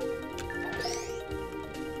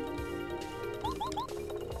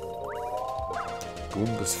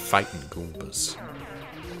 Goombas fighting Goombas.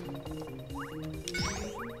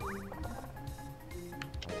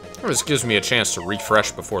 This gives me a chance to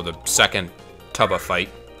refresh before the second Tubba fight,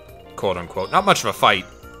 quote unquote. Not much of a fight,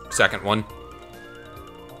 second one.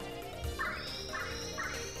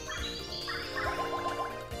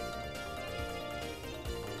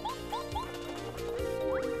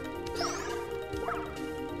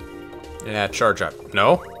 Yeah, charge up.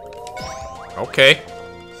 No? Okay.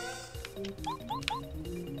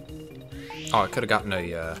 Oh, I could have gotten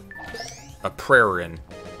a prayer in.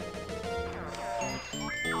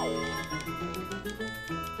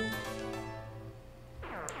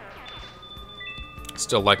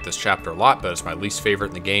 Still like this chapter a lot, but it's my least favorite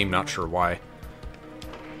in the game. Not sure why.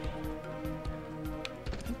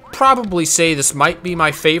 Probably say this might be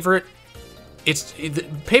my favorite.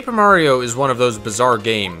 Paper Mario is one of those bizarre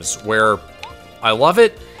games where I love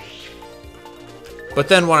it, but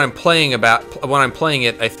then when I'm playing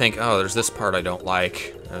it, I think, oh, there's this part I don't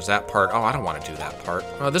like. There's that part. Oh, I don't want to do that part.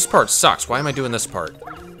 Oh, this part sucks. Why am I doing this part?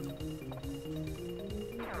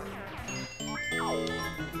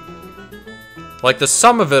 Like, the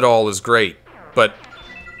sum of it all is great, but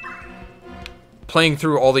playing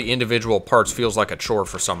through all the individual parts feels like a chore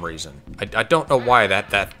for some reason. I don't know why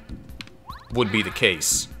that would be the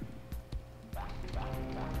case.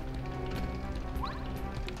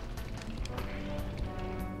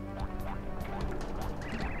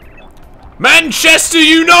 Manchester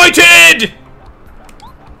United!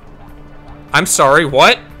 I'm sorry,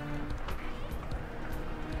 what?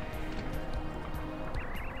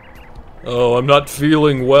 Oh, I'm not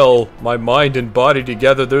feeling well. My mind and body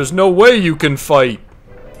together. There's no way you can fight.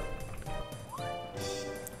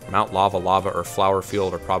 Mount Lava Lava or Flower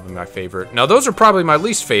Field are probably my favorite. Now, those are probably my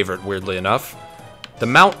least favorite, weirdly enough.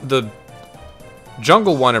 The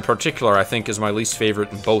Jungle one in particular, I think, is my least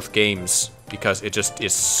favorite in both games because it just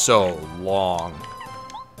is so long.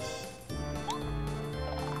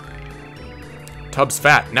 Tub's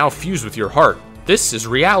fat, now fuse with your heart. This is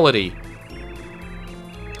reality.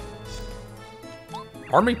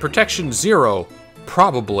 Army Protection 0.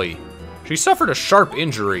 Probably. She suffered a sharp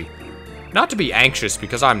injury. Not to be anxious,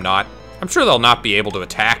 because I'm not. I'm sure they'll not be able to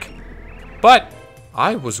attack. But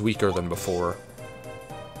I was weaker than before.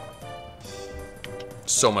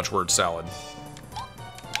 So much word salad.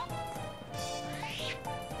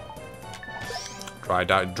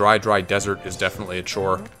 Dry desert is definitely a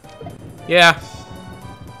chore. Yeah.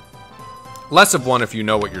 Less of one if you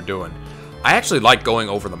know what you're doing. I actually like going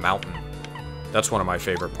over the mountain. That's one of my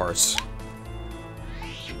favorite parts.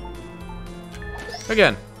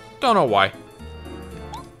 Again, don't know why.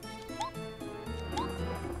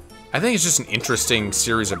 I think it's just an interesting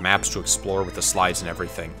series of maps to explore with the slides and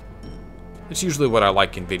everything. It's usually what I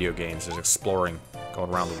like in video games, is exploring. Going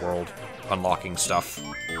around the world, unlocking stuff.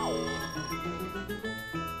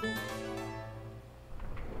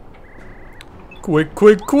 Quick,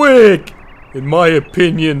 quick, quick! In my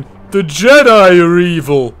opinion, the Jedi are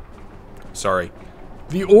evil. Sorry.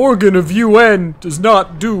 The organ of UN does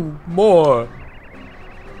not do more.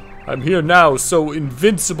 I'm here now, so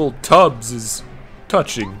Invincible Tubbs is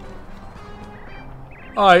touching.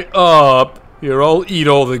 Here, I'll eat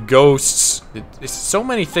all the ghosts. So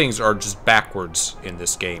many things are just backwards in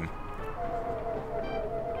this game.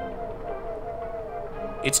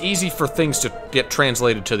 It's easy for things to get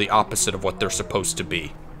translated to the opposite of what they're supposed to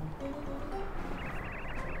be.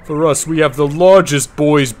 For us, we have the largest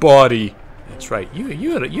boy's body. That's right.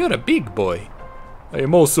 You're a big boy. I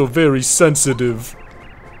am also very sensitive.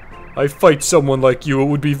 I fight someone like you, it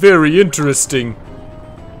would be very interesting.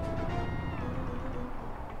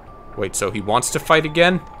 Wait, so he wants to fight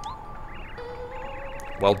again?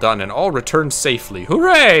 Well done, and all returned safely.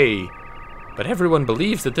 Hooray! But everyone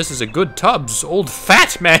believes that this is a good Tubbs. Old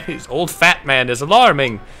fat man is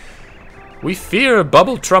alarming. We fear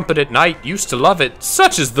Bubble Trumpet at night, used to love it.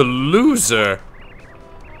 Such is the loser.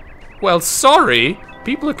 Well, sorry.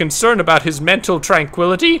 People are concerned about his mental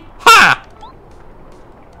tranquility. Ha!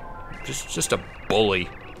 Just a bully.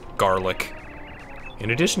 Garlic. In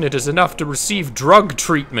addition, it is enough to receive drug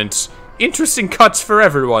treatment. Interesting cuts for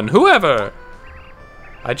everyone, whoever.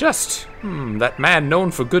 That man known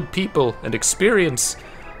for good people and experience.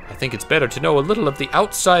 I think it's better to know a little of the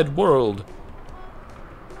outside world.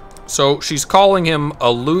 So she's calling him a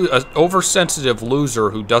oversensitive loser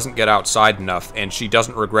who doesn't get outside enough, and she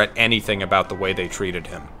doesn't regret anything about the way they treated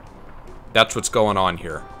him. That's what's going on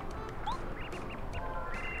here.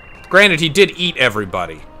 Granted, he did eat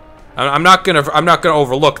everybody. I'm not gonna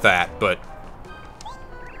overlook that, but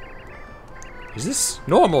is this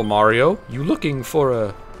normal, Mario? You looking for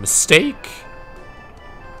a mistake?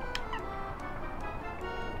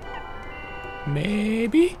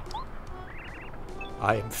 Maybe?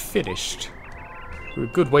 I am finished. You're a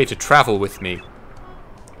good way to travel with me.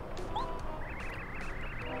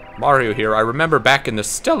 Mario here, I remember back in the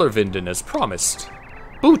Stellarvinden as promised.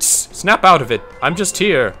 Boots, snap out of it. I'm just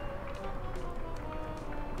here.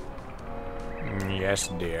 Yes,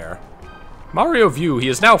 dear. Mario View, he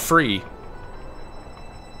is now free.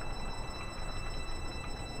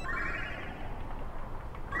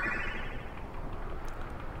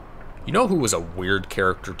 You know who was a weird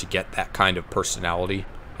character to get that kind of personality?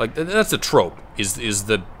 Like, that's a trope, is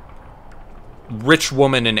the rich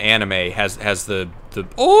woman in anime has the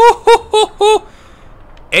oh ho, ho, ho.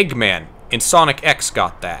 Eggman in Sonic X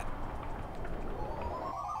got that.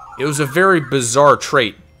 It was a very bizarre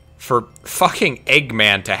trait for fucking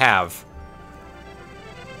Eggman to have.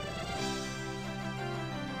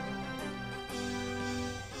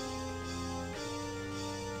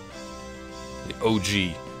 The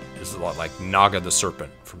OG is a lot like Naga the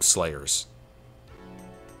Serpent from Slayers.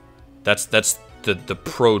 That's the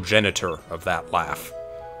progenitor of that laugh.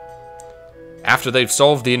 After they've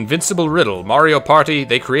solved the invincible riddle, Mario Party,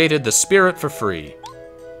 they created the spirit for free.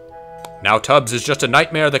 Now Tubbs is just a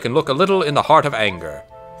nightmare that can look a little in the heart of anger.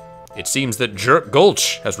 It seems that Jerk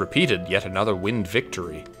Gulch has repeated yet another wind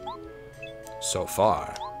victory. So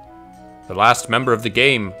far. The last member of the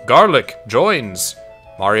game, Garlic, joins.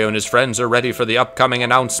 Mario and his friends are ready for the upcoming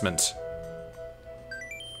announcement.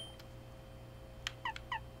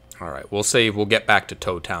 Alright, we'll get back to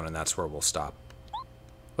Toad Town, and that's where we'll stop.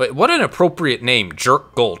 Wait, what an appropriate name,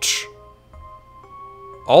 Jerk Gulch.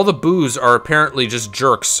 All the boos are apparently just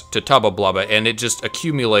jerks to Tubba Blubba, and it just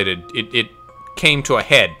accumulated. It came to a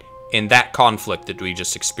head in that conflict that we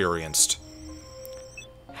just experienced.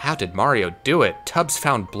 How did Mario do it? Tubbs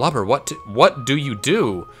found Blubber. What do you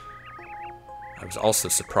do? I was also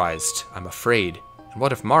surprised. I'm afraid. And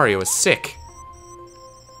what if Mario is sick?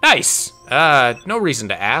 Nice! No reason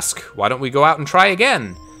to ask. Why don't we go out and try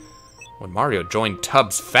again? When Mario joined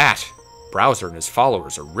Tubbs Fat, Bowser and his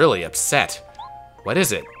followers are really upset. What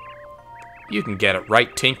is it? You can get it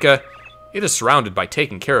right, Tinka. It is surrounded by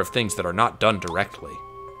taking care of things that are not done directly.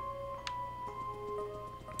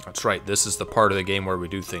 That's right, this is the part of the game where we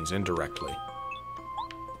do things indirectly.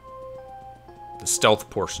 The stealth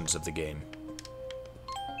portions of the game.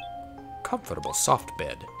 Comfortable soft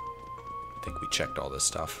bed. I think we checked all this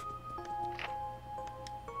stuff.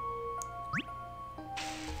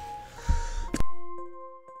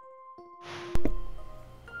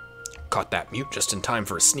 Caught that mute just in time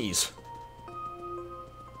for a sneeze.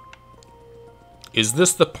 Is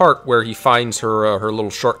this the part where he finds her her little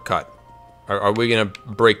shortcut? Are we gonna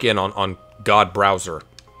break in on God Browser?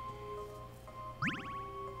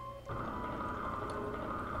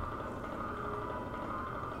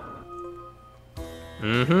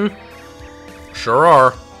 Sure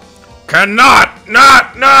are. Cannot,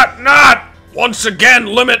 not! Once again,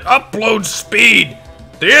 limit upload speed!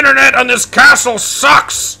 The internet on this castle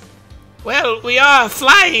sucks! Well, we are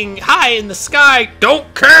flying high in the sky.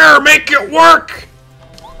 Don't care, make it work!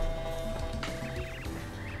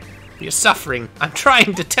 You're suffering. I'm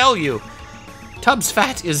trying to tell you. Tubbs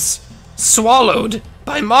Fat is swallowed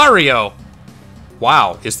by Mario.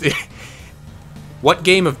 Wow, what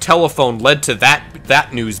game of telephone led to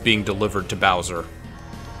that news being delivered to Bowser?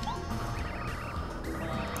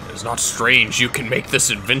 It's not strange you can make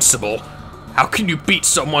this invincible. How can you beat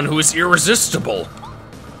someone who is irresistible?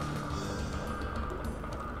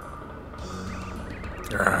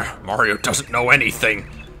 Mario doesn't know anything.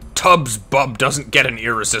 Tubbs Bub doesn't get an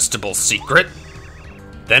irresistible secret.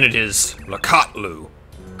 Then it is Lakatlu.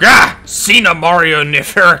 Gah! Sina Mario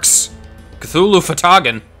Neferix! Cthulhu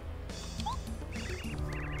Fatagan.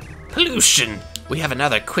 Pollution. We have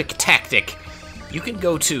another quick tactic. You can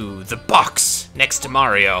go to the box next to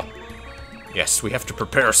Mario. Yes, we have to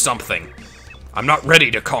prepare something. I'm not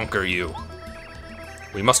ready to conquer you.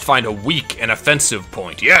 We must find a weak and offensive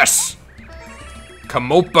point. Yes!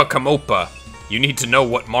 Kamopa. You need to know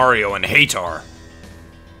what Mario and hate are.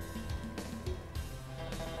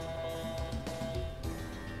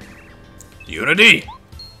 Unity!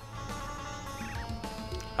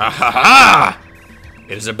 Ha!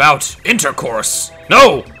 It is about intercourse.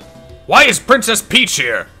 No! Why is Princess Peach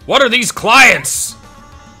here? What are these clients?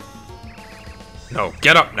 No,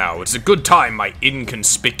 get up now. It's a good time, my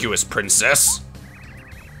inconspicuous princess.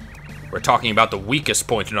 We're talking about the weakest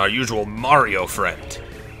point in our usual Mario friend.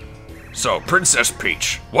 So, Princess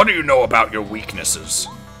Peach, what do you know about your weaknesses?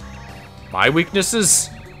 My weaknesses?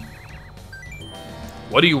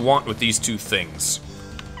 What do you want with these two things?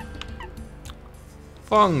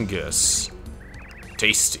 Fungus.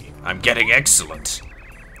 Tasty. I'm getting excellent.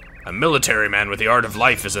 A military man with the art of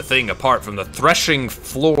life is a thing apart from the threshing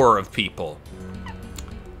floor of people.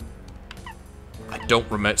 I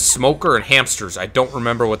don't remember. Smoker and hamsters, I don't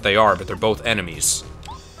remember what they are, but they're both enemies.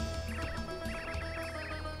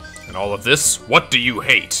 And all of this, what do you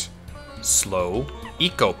hate? Slow,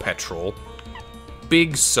 eco-petrol,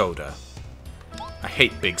 big soda. I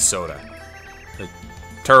hate big soda. The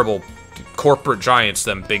terrible corporate giants,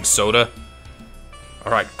 them big soda.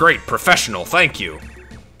 Alright, great, professional, thank you.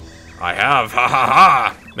 I have,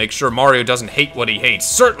 ha! Make sure Mario doesn't hate what he hates.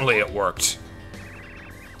 Certainly it worked.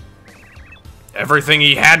 Everything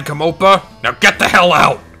he had, Kamopa? Now get the hell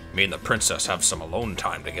out! Me and the princess have some alone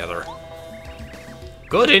time together.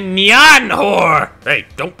 Good in Nyan, whore! Hey,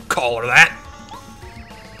 don't call her that.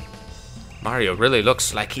 Mario really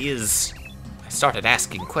looks like he is. I started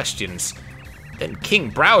asking questions. Then King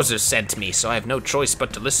Browser sent me, so I have no choice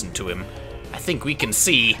but to listen to him. I think we can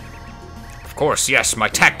see. Of course, yes, my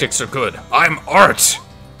tactics are good. I'm art!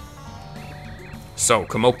 So,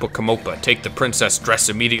 Kamopa, take the princess dress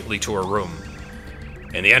immediately to her room.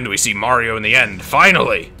 In the end, we see Mario in the end.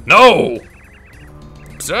 Finally! No!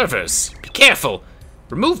 Observers, be careful.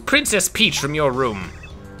 Remove Princess Peach from your room.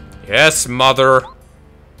 Yes, mother.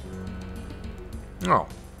 Oh.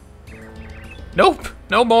 Nope,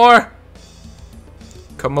 no more.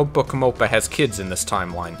 Kamopa has kids in this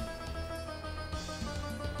timeline.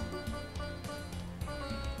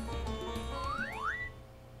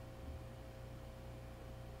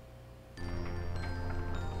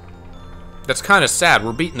 That's kind of sad.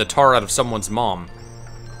 We're beating the tar out of someone's mom.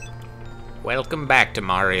 Welcome back to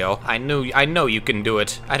Mario. I know you can do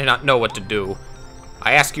it. I did not know what to do.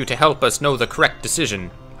 I ask you to help us know the correct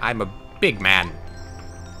decision. I'm a big man.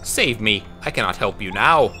 Save me. I cannot help you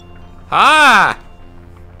now. Ah!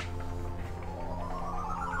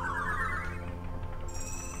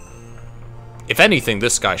 If anything,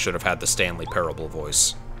 this guy should have had the Stanley Parable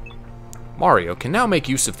voice. Mario can now make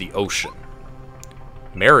use of the ocean.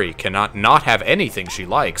 Mary cannot not have anything she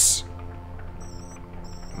likes.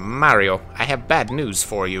 Mario, I have bad news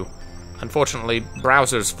for you. Unfortunately,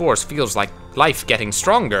 Browser's force feels like life getting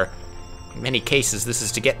stronger. In many cases, this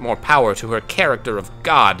is to get more power to her character of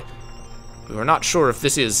God. We are not sure if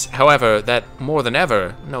this is, however, that more than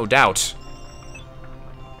ever, no doubt.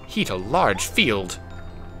 Heat a large field.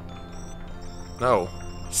 No.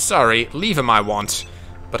 Sorry, leave him I want.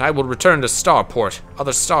 But I will return to Starport.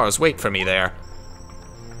 Other stars wait for me there.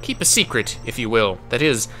 Keep a secret, if you will. That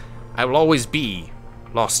is, I will always be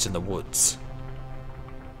lost in the woods.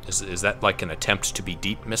 Is that like an attempt to be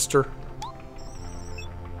deep, mister?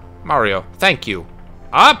 Mario, thank you.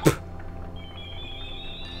 Up!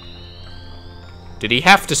 Did he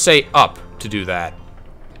have to say up to do that?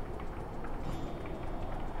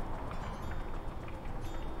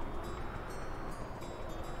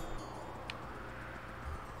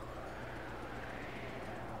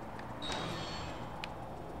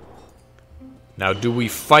 Now, do we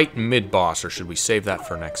fight mid-boss, or should we save that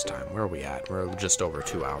for next time? Where are we at? We're just over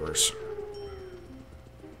 2 hours.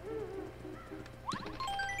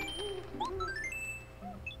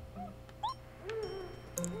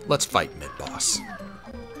 Let's fight mid-boss.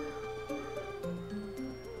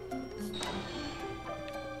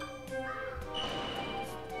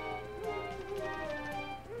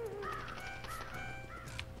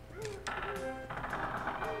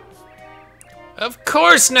 Of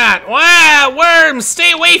course not! Wow, worms,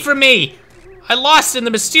 stay away from me! I lost in the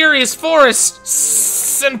mysterious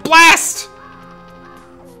forest. And blast!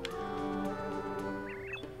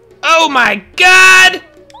 Oh my god!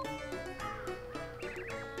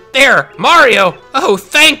 There, Mario! Oh,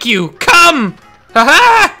 thank you! Come!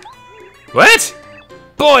 Haha! What?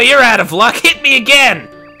 Boy, you're out of luck. Hit me again!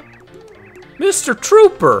 Mr.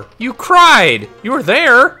 Trooper, you cried. You were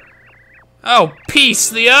there. Oh, peace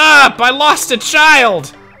thee up! I lost a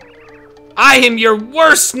child! I am your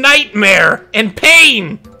worst nightmare and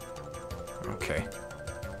pain! Okay.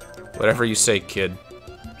 Whatever you say, kid.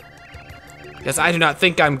 Because I do not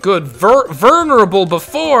think I'm good vulnerable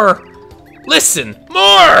before. Listen,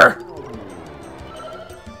 more!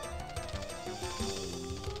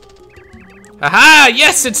 Aha,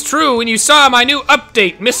 yes, it's true, and you saw my new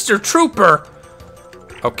update, Mr. Trooper.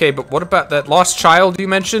 Okay, but what about that lost child you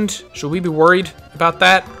mentioned? Should we be worried about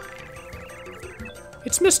that?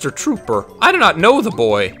 It's Mr. Trooper. I do not know the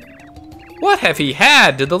boy. What have he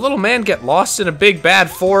had? Did the little man get lost in a big bad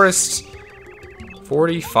forest?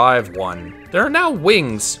 45-1. There are now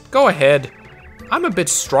wings. Go ahead. I'm a bit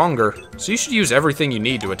stronger, so you should use everything you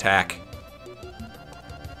need to attack.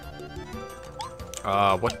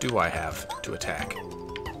 What do I have to attack?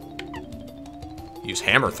 Use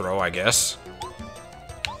hammer throw, I guess.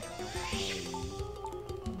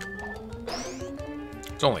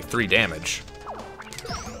 It's only 3 damage.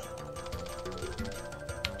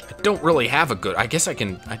 I don't really have a good... I guess I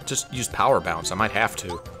just use power bounce. I might have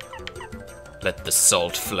to. Let the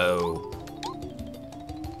salt flow.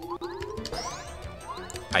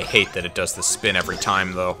 I hate that it does the spin every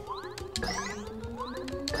time, though.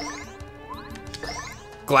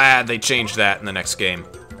 Glad they changed that in the next game.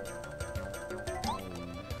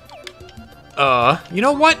 You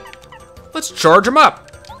know what? Let's charge him up.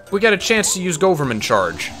 We got a chance to use Goverman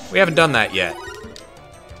Charge. We haven't done that yet.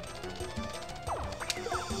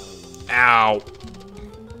 Ow.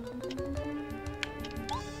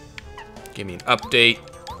 Give me an update.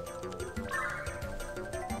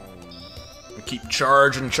 Keep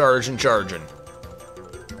charging, charging, charging.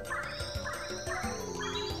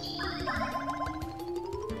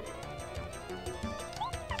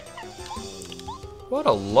 What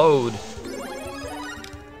a load.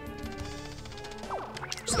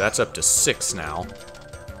 So that's up to 6 now.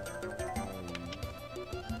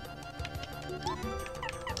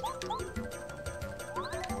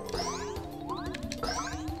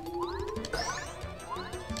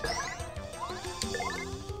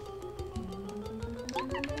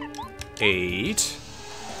 Eight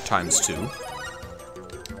times 2.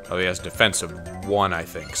 Oh, he has defense of 1, I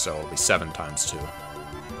think, so it'll be 7 times 2.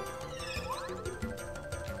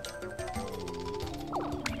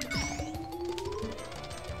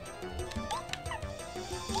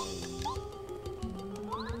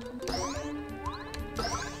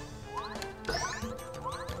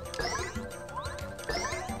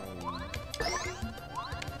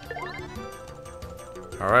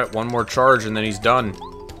 Alright, 1 more charge and then he's done.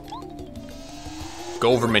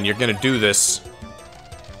 Goverman, you're gonna do this.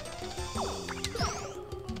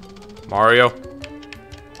 Mario,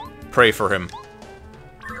 pray for him.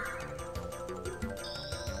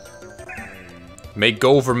 May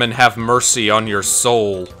Goverman have mercy on your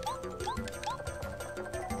soul.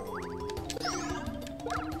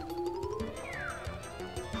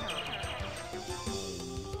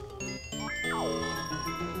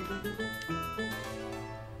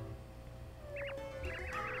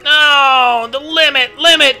 No, the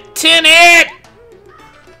limit, tin it!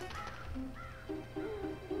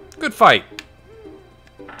 Good fight.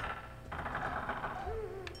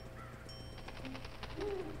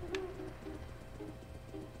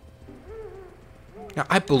 Now,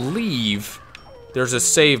 I believe there's a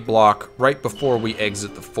save block right before we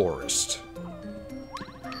exit the forest.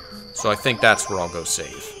 So I think that's where I'll go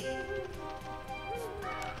save.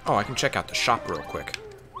 Oh, I can check out the shop real quick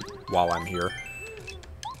while I'm here.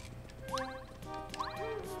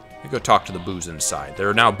 Let me go talk to the boos inside. There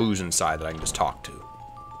are now boos inside that I can just talk to.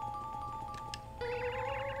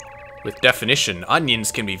 With definition,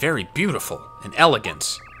 onions can be very beautiful and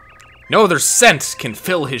elegant. No other scent can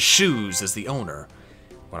fill his shoes as the owner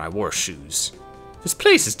when I wore shoes. This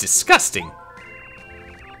place is disgusting.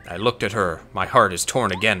 I looked at her. My heart is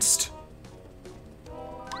torn against.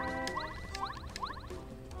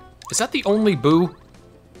 Is that the only boo?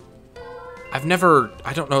 I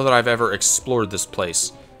don't know that I've ever explored this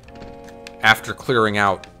place after clearing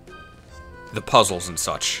out the puzzles and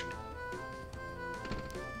such.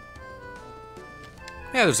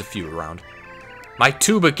 Yeah, there's a few around. My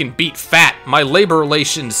tuba can beat fat. My labor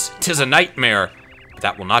relations, 'tis a nightmare. But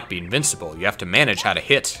that will not be invincible. You have to manage how to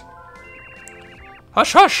hit.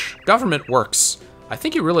 Hush, hush. Government works. I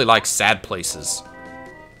think you really like sad places.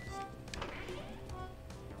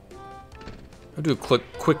 I'll do a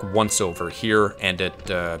quick once-over here and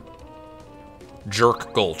at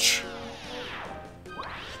Jerk Gulch.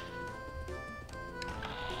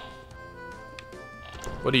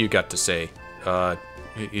 What do you got to say?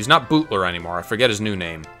 He's not Bootler anymore. I forget his new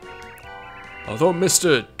name. Although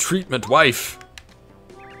Mr. Treatment Wife.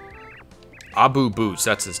 Abu Boots,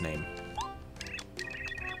 that's his name.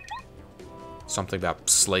 Something about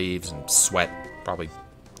slaves and sweat. Probably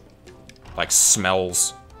like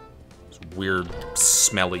smells. Weird,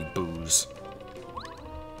 smelly booze.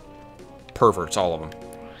 Perverts, all of them.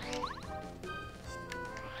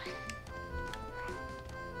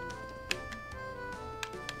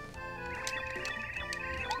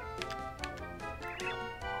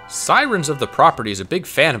 Sirens of the Property is a big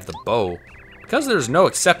fan of the bow. Because there's no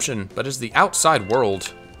exception, but is the outside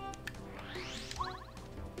world.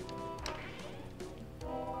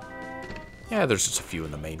 Yeah, there's just a few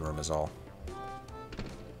in the main room is all.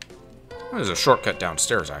 There's a shortcut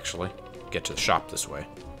downstairs, actually. Get to the shop this way.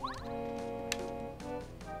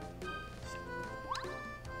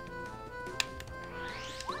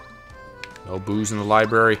 No booze in the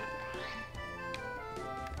library.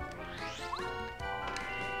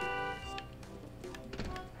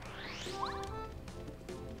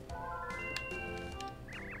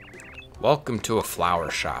 Welcome to a flower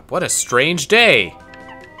shop. What a strange day!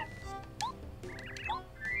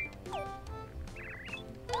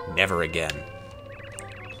 Never again.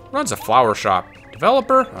 Runs a flower shop.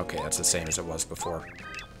 Developer? Okay, that's the same as it was before.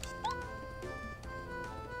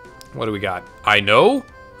 What do we got? I know?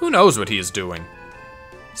 Who knows what he is doing?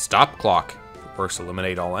 Stop clock. Works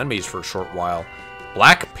eliminate all enemies for a short while.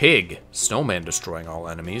 Black pig. Snowman destroying all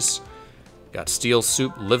enemies. Got steel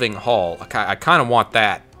soup, living hall. I kind of want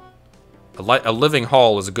that. A living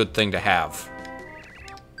hall is a good thing to have.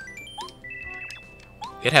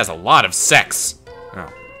 It has a lot of sex.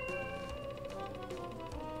 Oh.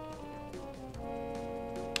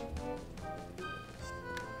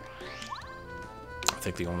 I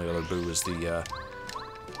think the only other boo is the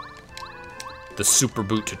Super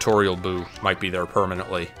Boot tutorial boo. Might be there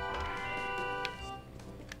permanently.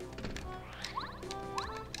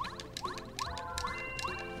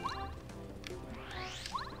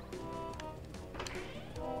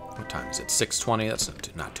 What time is it? 6:20? That's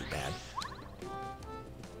not too bad.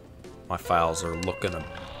 My files are looking to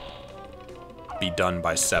be done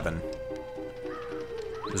by 7.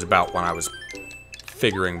 It was about when I was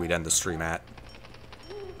figuring we'd end the stream at.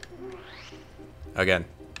 Again,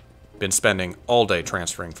 been spending all day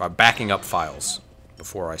transferring, backing up files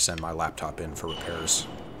before I send my laptop in for repairs.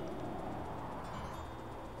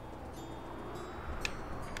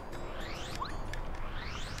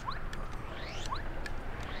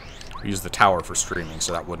 We use the tower for streaming,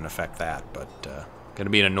 so that wouldn't affect that, but gonna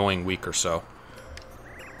be an annoying week or so.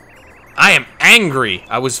 I am angry!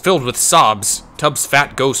 I was filled with sobs. Tubbs'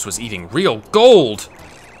 fat ghost was eating real gold!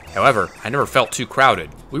 However, I never felt too crowded.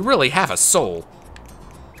 We really have a soul.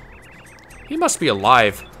 He must be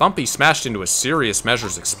alive. Bumpy smashed into a serious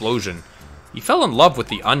measures explosion. He fell in love with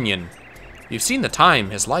the onion. You've seen the time,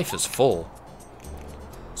 his life is full.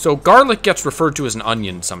 So garlic gets referred to as an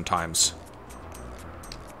onion sometimes.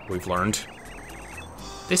 We've learned.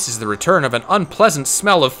 This is the return of an unpleasant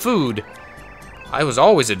smell of food. I was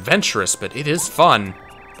always adventurous, but it is fun.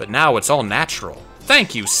 But now it's all natural.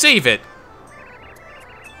 Thank you, save it!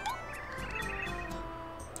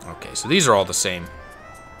 Okay, so these are all the same.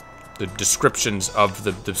 The descriptions of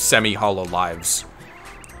the semi-hollow lives.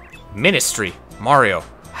 Ministry. Mario.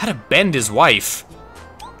 How to bend his wife.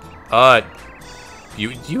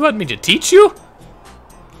 You want me to teach you?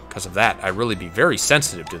 Because of that, I really be very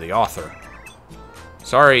sensitive to the author.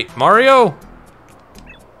 Sorry, Mario?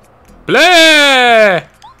 Bleh!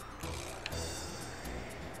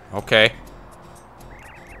 Okay.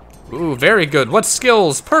 Ooh, very good. What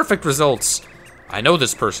skills? Perfect results. I know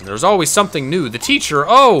this person. There's always something new. The teacher.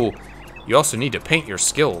 Oh! You also need to paint your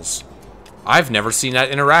skills. I've never seen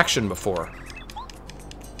that interaction before.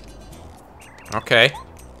 Okay.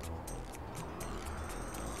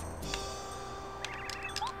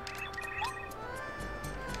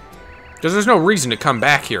 Because there's no reason to come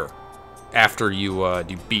back here after you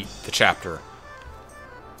beat the chapter.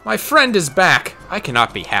 My friend is back. I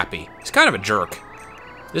cannot be happy. He's kind of a jerk.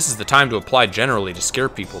 This is the time to apply generally to scare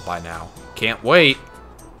people by now. Can't wait.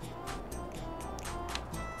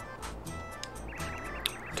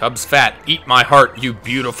 Tubbs Fat, eat my heart, you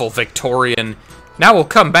beautiful Victorian. Now we'll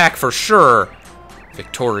come back for sure.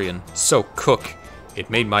 Victorian, so cook.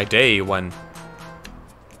 It made my day when...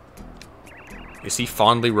 Is he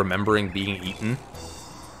fondly remembering being eaten?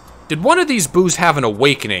 Did one of these boos have an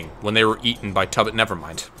awakening when they were eaten by Tubbs? Never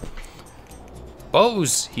mind.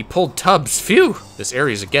 Boos, he pulled Tubbs. Phew! This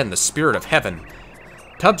area is again the spirit of heaven.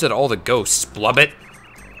 Tubbs at all the ghosts, blubbit.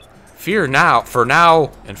 Fear now, for now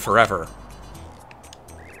and forever.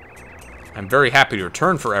 I'm very happy to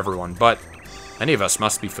return for everyone, but many of us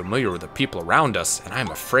must be familiar with the people around us, and I'm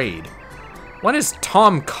afraid. One is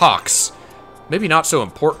Tom Cox. Maybe not so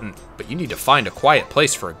important, but you need to find a quiet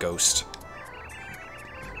place for a ghost.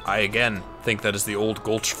 I again think that is the old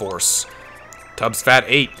Gulch Force. Tubbs Fat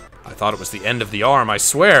 8. I thought it was the end of the arm, I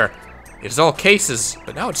swear. It is all cases,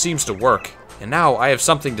 but now it seems to work. And now I have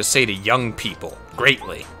something to say to young people.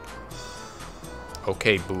 Greatly.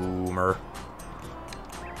 Okay, boomer.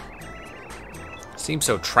 Seems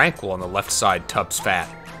so tranquil on the left side, Tubbs Fat.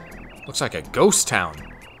 Looks like a ghost town.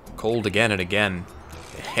 Cold again and again.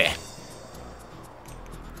 I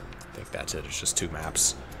think that's it. It's just 2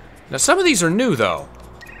 maps. Now, some of these are new, though.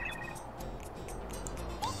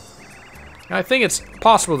 I think it's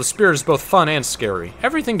possible the spirit is both fun and scary.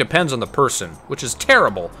 Everything depends on the person, which is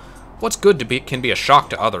terrible. What's good to be can be a shock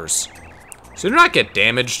to others. So do not get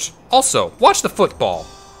damaged. Also, watch the football.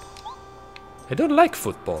 I don't like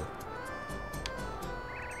football.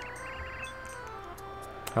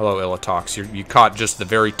 Hello, Illitox. You caught just the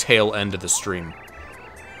very tail end of the stream.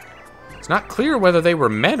 It's not clear whether they were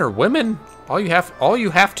men or women. All you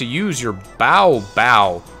have to use your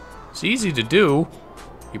bow. It's easy to do.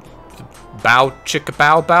 You bow chicka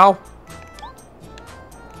bow.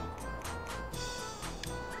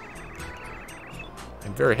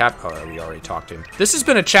 I'm very happy. Oh, we already talked to him. This has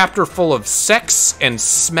been a chapter full of sex and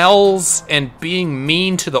smells and being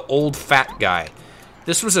mean to the old fat guy.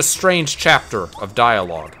 This was a strange chapter of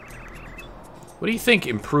dialogue. What do you think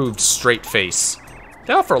improved straight face?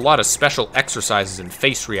 They offer a lot of special exercises in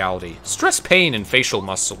face reality. Stress pain and facial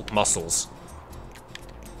muscles.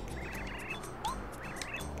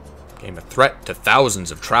 Game a threat to thousands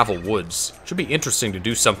of travel woods. Should be interesting to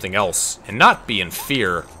do something else and not be in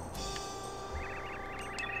fear.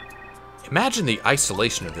 Imagine the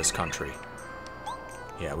isolation of this country.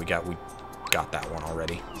 Yeah, we got that one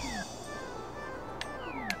already.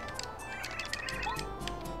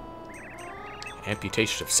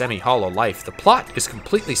 Amputation of semi-hollow life. The plot is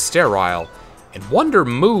completely sterile. And wonder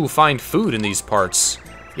Moo find food in these parts.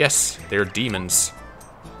 Yes, they're demons.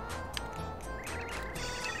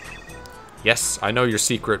 Yes, I know your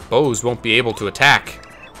secret. Bows won't be able to attack.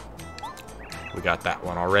 We got that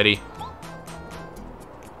one already.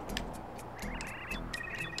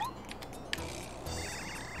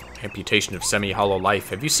 Amputation of semi-hollow life.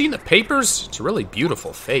 Have you seen the papers? It's a really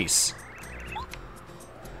beautiful face.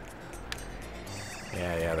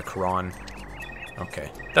 Yeah, the Quran. Okay,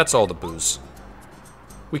 that's all the booze.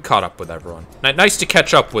 We caught up with everyone. Nice to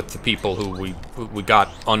catch up with the people who we got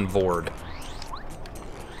unvored.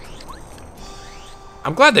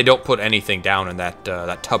 I'm glad they don't put anything down in that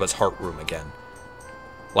Tubba's Heart room again.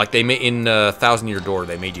 Like they made in Thousand Year Door,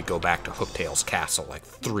 they made you go back to Hooktail's castle like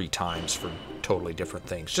 3 times for totally different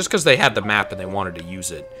things, just because they had the map and they wanted to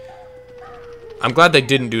use it. I'm glad they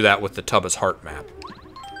didn't do that with the Tubba's Heart map.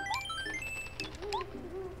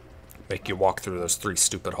 Make you walk through those 3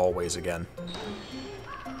 stupid hallways again.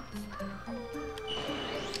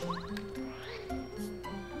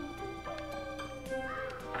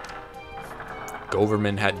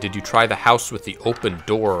 Goverman had... Did you try the house with the open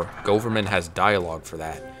door? Goverman has dialogue for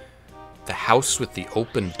that. The house with the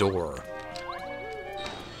open door.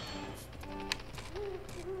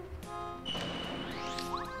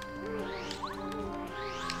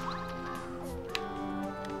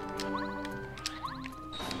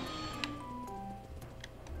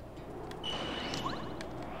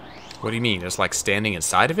 What do you mean? It's like standing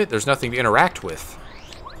inside of it? There's nothing to interact with.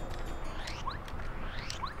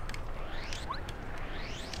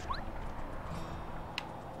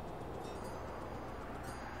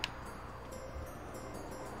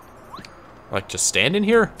 Like, just stand in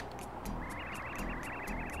here?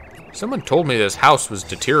 Someone told me this house was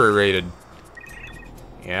deteriorated.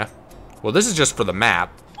 Yeah. Well, this is just for the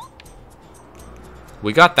map.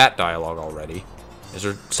 We got that dialogue already. Is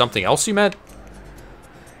there something else you meant?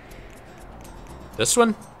 This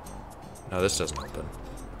one? No, this doesn't open.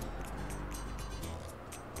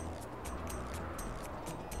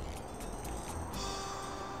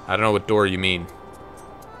 I don't know what door you mean.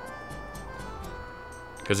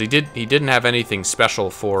 Because he didn't have anything special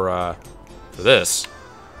for this.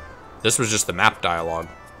 This was just the map dialogue.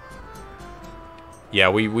 Yeah,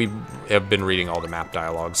 we have been reading all the map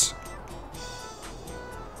dialogues.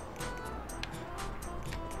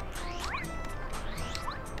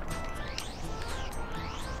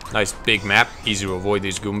 Nice big map, easy to avoid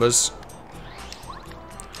these Goombas.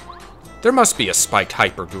 There must be a spiked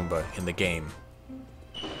Hyper Goomba in the game.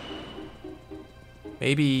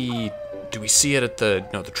 Maybe... Do we see it at the...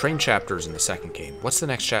 No, the train chapter is in the second game. What's the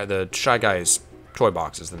next chapter? The Shy Guy's toy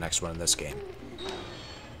box is the next one in this game.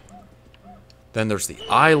 Then there's the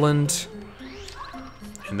island.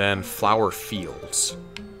 And then Flower Fields.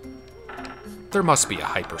 There must be a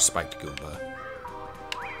hyper spiked Goomba.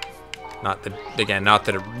 Not that, again, not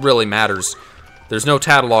that it really matters. There's no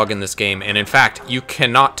Tattlelog in this game, and in fact, you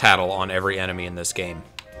cannot tattle on every enemy in this game.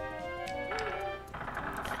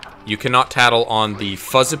 You cannot tattle on the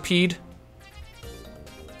Fuzzipede,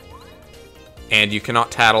 and you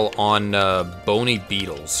cannot tattle on Bony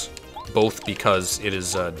Beetles, both because it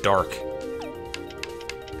is dark.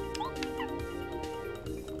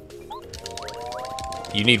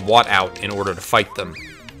 You need Watt out in order to fight them,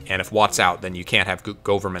 and if Watt's out, then you can't have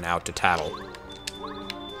Goverman out to tattle.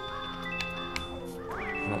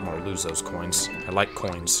 I don't want to lose those coins. I like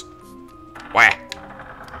coins. Wah!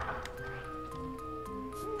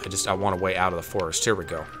 I want a way out of the forest. Here we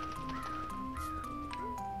go.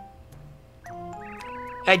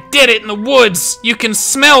 I did it in the woods! You can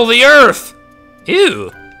smell the earth!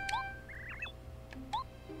 Ew!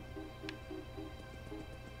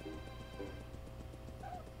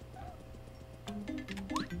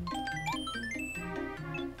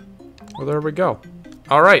 Well, there we go.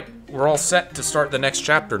 Alright, we're all set to start the next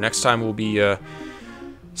chapter. Next time we'll be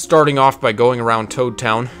starting off by going around Toad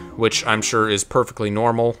Town, which I'm sure is perfectly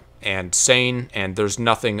normal and sane, and there's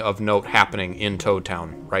nothing of note happening in Toad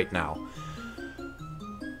Town right now.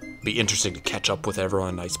 Be interesting to catch up with everyone,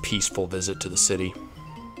 a nice peaceful visit to the city.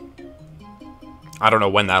 I don't know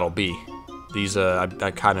when that'll be. These, I've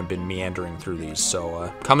kind of been meandering through these,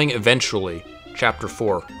 so, coming eventually, Chapter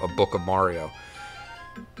 4 of Book of Mario.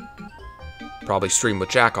 Probably stream with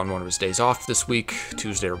Jack on one of his days off this week,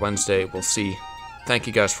 Tuesday or Wednesday, we'll see. Thank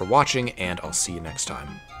you guys for watching, and I'll see you next time.